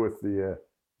to do with the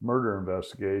murder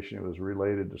investigation. It was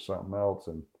related to something else.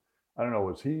 And I don't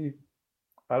know,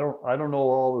 I don't know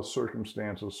all the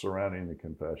circumstances surrounding the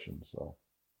confession. So.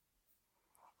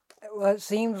 Well, it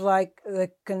seems like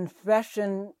the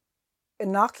confession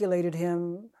inoculated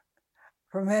him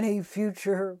from any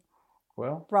future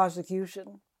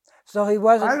prosecution. So he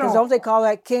wasn't, because don't they call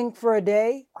that king for a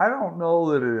day? I don't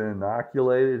know that it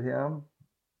inoculated him.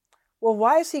 Well,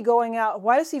 why is he going out?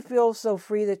 Why does he feel so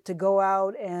free to go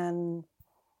out and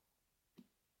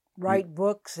write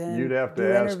books and you'd have to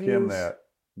do ask interviews? him that.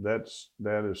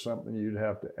 That is something you'd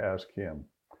have to ask him.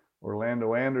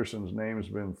 Orlando Anderson's name's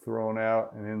been thrown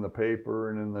out and in the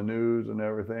paper and in the news and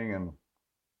everything, and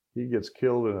he gets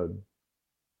killed in a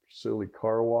silly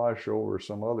car wash over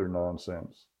some other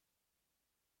nonsense.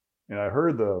 And I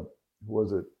heard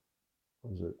was it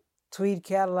Tweed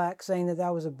Cadillac saying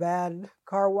that was a bad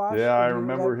car wash? Yeah, I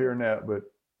remember hearing that, but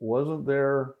wasn't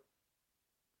there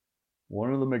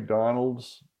one of the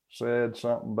McDonald's said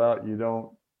something about you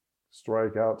don't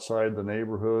strike outside the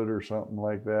neighborhood or something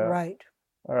like that? Right.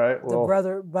 All right, well, the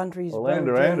brother Buntry's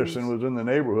Orlando brother Anderson was in the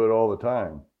neighborhood all the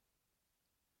time.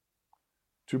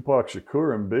 Tupac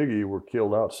Shakur and Biggie were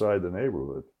killed outside the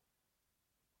neighborhood.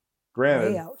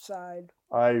 Granted, way outside.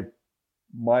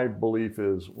 My belief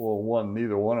is, well,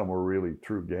 neither one of them were really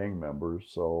true gang members.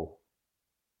 So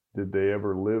did they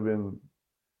ever live in,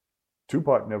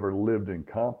 Tupac never lived in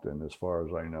Compton as far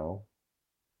as I know.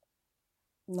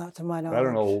 Not to my knowledge. I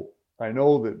don't know. I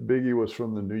know that Biggie was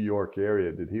from the New York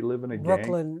area. Did he live in a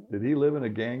Brooklyn. Did he live in a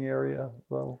gang area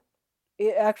though?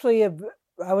 Actually,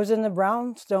 I was in the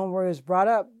brownstone where he was brought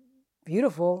up.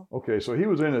 Beautiful. Okay, so he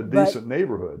was in a decent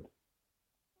neighborhood.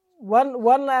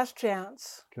 One last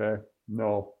chance. Okay.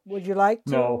 No. Would you like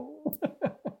to? No.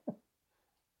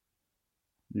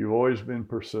 You've always been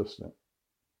persistent.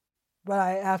 But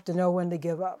I have to know when to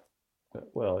give up.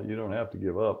 Well, you don't have to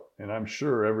give up. And I'm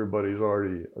sure everybody's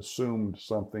already assumed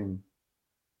something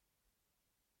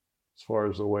as far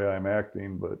as the way I'm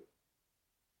acting, but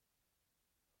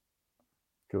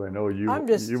because I know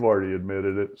you've already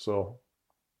admitted it, so.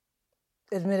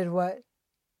 Admitted what?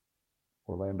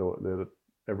 Orlando, that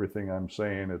everything I'm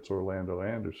saying, it's Orlando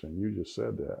Anderson. You just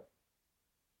said that.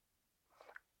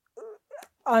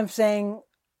 I'm saying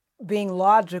being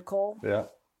logical. Yeah.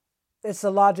 It's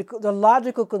the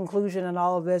logical conclusion in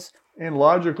all of this. And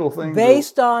logical things.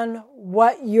 Based on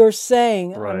what you're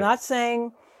saying. Right. I'm not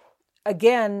saying,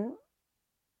 again,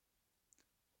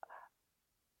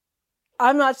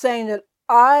 I'm not saying that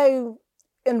I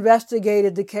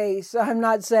investigated the case.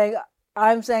 I'm saying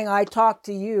I talked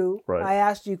to you. Right. I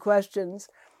asked you questions.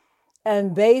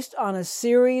 And based on a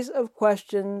series of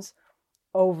questions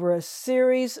over a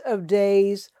series of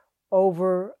days,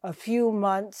 over a few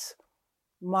months,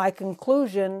 my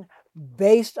conclusion,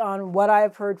 based on what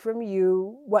I've heard from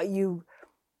you, what you've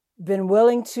been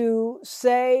willing to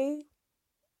say,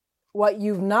 what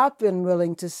you've not been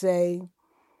willing to say,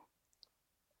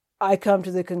 I come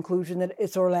to the conclusion that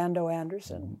it's Orlando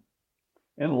Anderson.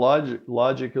 And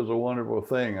logic is a wonderful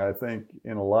thing. I think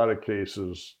in a lot of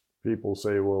cases, people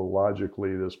say, well,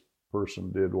 logically, this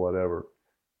person did whatever.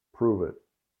 Prove it.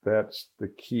 That's the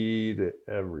key to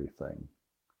everything.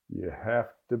 You have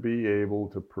to be able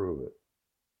to prove it.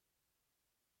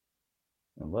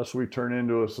 Unless we turn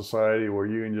into a society where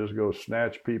you can just go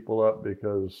snatch people up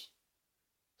because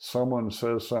someone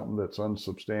says something that's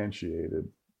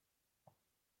unsubstantiated,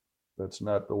 that's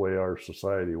not the way our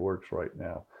society works right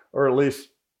now. Or at least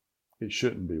it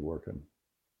shouldn't be working.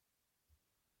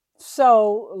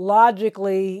 So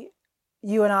logically,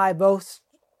 you and I both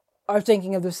are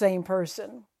thinking of the same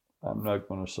person. I'm not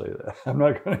going to say that. I'm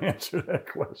not going to answer that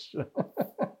question.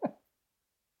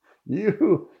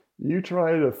 You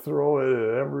try to throw it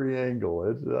at every angle.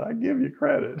 I give you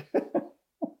credit.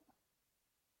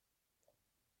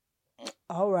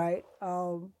 All right.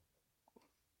 I'll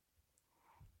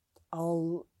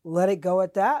let it go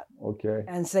at that. Okay.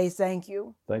 And say thank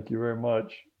you. Thank you very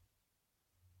much.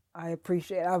 I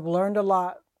appreciate it. I've learned a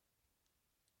lot.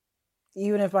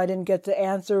 Even if I didn't get to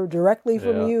answer directly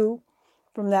from you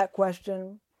from that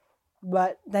question.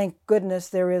 But thank goodness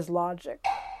there is logic.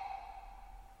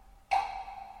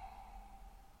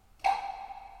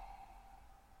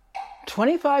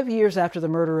 "25 years after the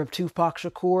murder of Tupac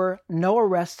Shakur, no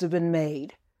arrests have been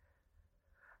made.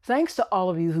 Thanks to all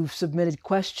of you who've submitted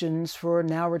questions for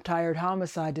now retired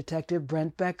homicide detective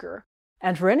Brent Becker.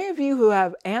 And for any of you who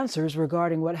have answers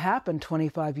regarding what happened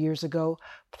 25 years ago,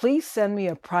 please send me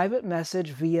a private message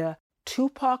via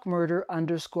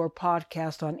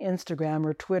TupacMurder_podcast on Instagram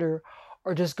or Twitter,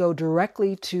 or just go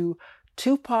directly to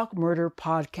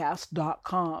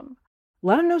TupacMurderPodcast.com.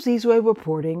 Lana Nozizwe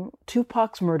reporting.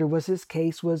 Tupac's Murder Was His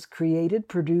Case was created,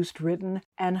 produced, written,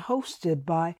 and hosted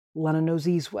by Lana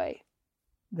Nozizwe.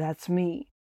 That's me.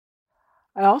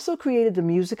 I also created the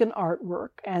music and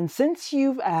artwork, and since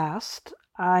you've asked,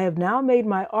 I have now made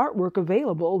my artwork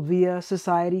available via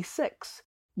Society 6.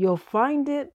 You'll find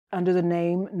it under the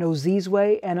name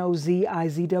Nozizwe,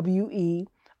 Nozizwe,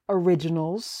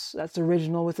 Originals, that's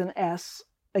original with an S,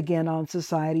 again on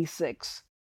Society 6.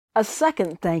 A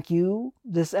second thank you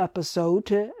this episode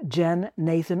to Jen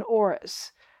Nathan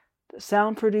Orris, the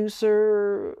sound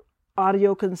producer,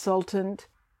 audio consultant,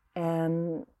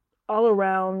 and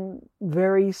all-around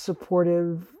very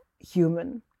supportive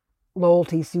human. Lowell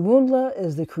T. Siwundla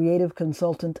is the creative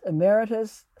consultant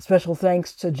emeritus. Special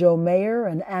thanks to Joe Mayer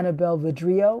and Annabelle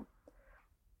Vidrio.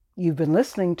 You've been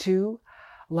listening to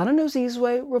Lana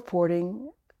Nozizwe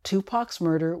reporting. Tupac's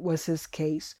Murder Was His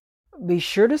Case. Be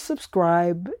sure to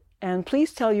subscribe, and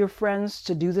please tell your friends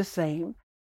to do the same.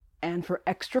 And for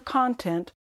extra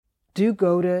content, do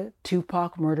go to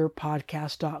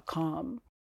TupacMurderPodcast.com.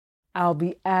 I'll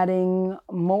be adding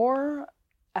more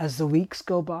as the weeks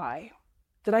go by.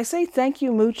 Did I say thank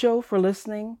you mucho for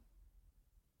listening?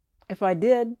 If I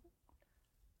did,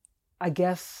 I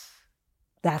guess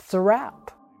that's a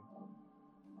wrap.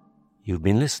 You've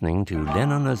been listening to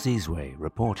Lana Nozizwe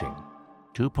reporting.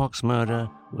 Tupac's Murder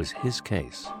Was His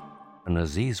Case, a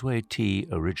Nozizwe T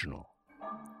original.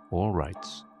 All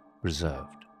rights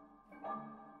reserved.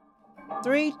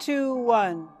 3, 2,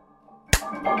 1.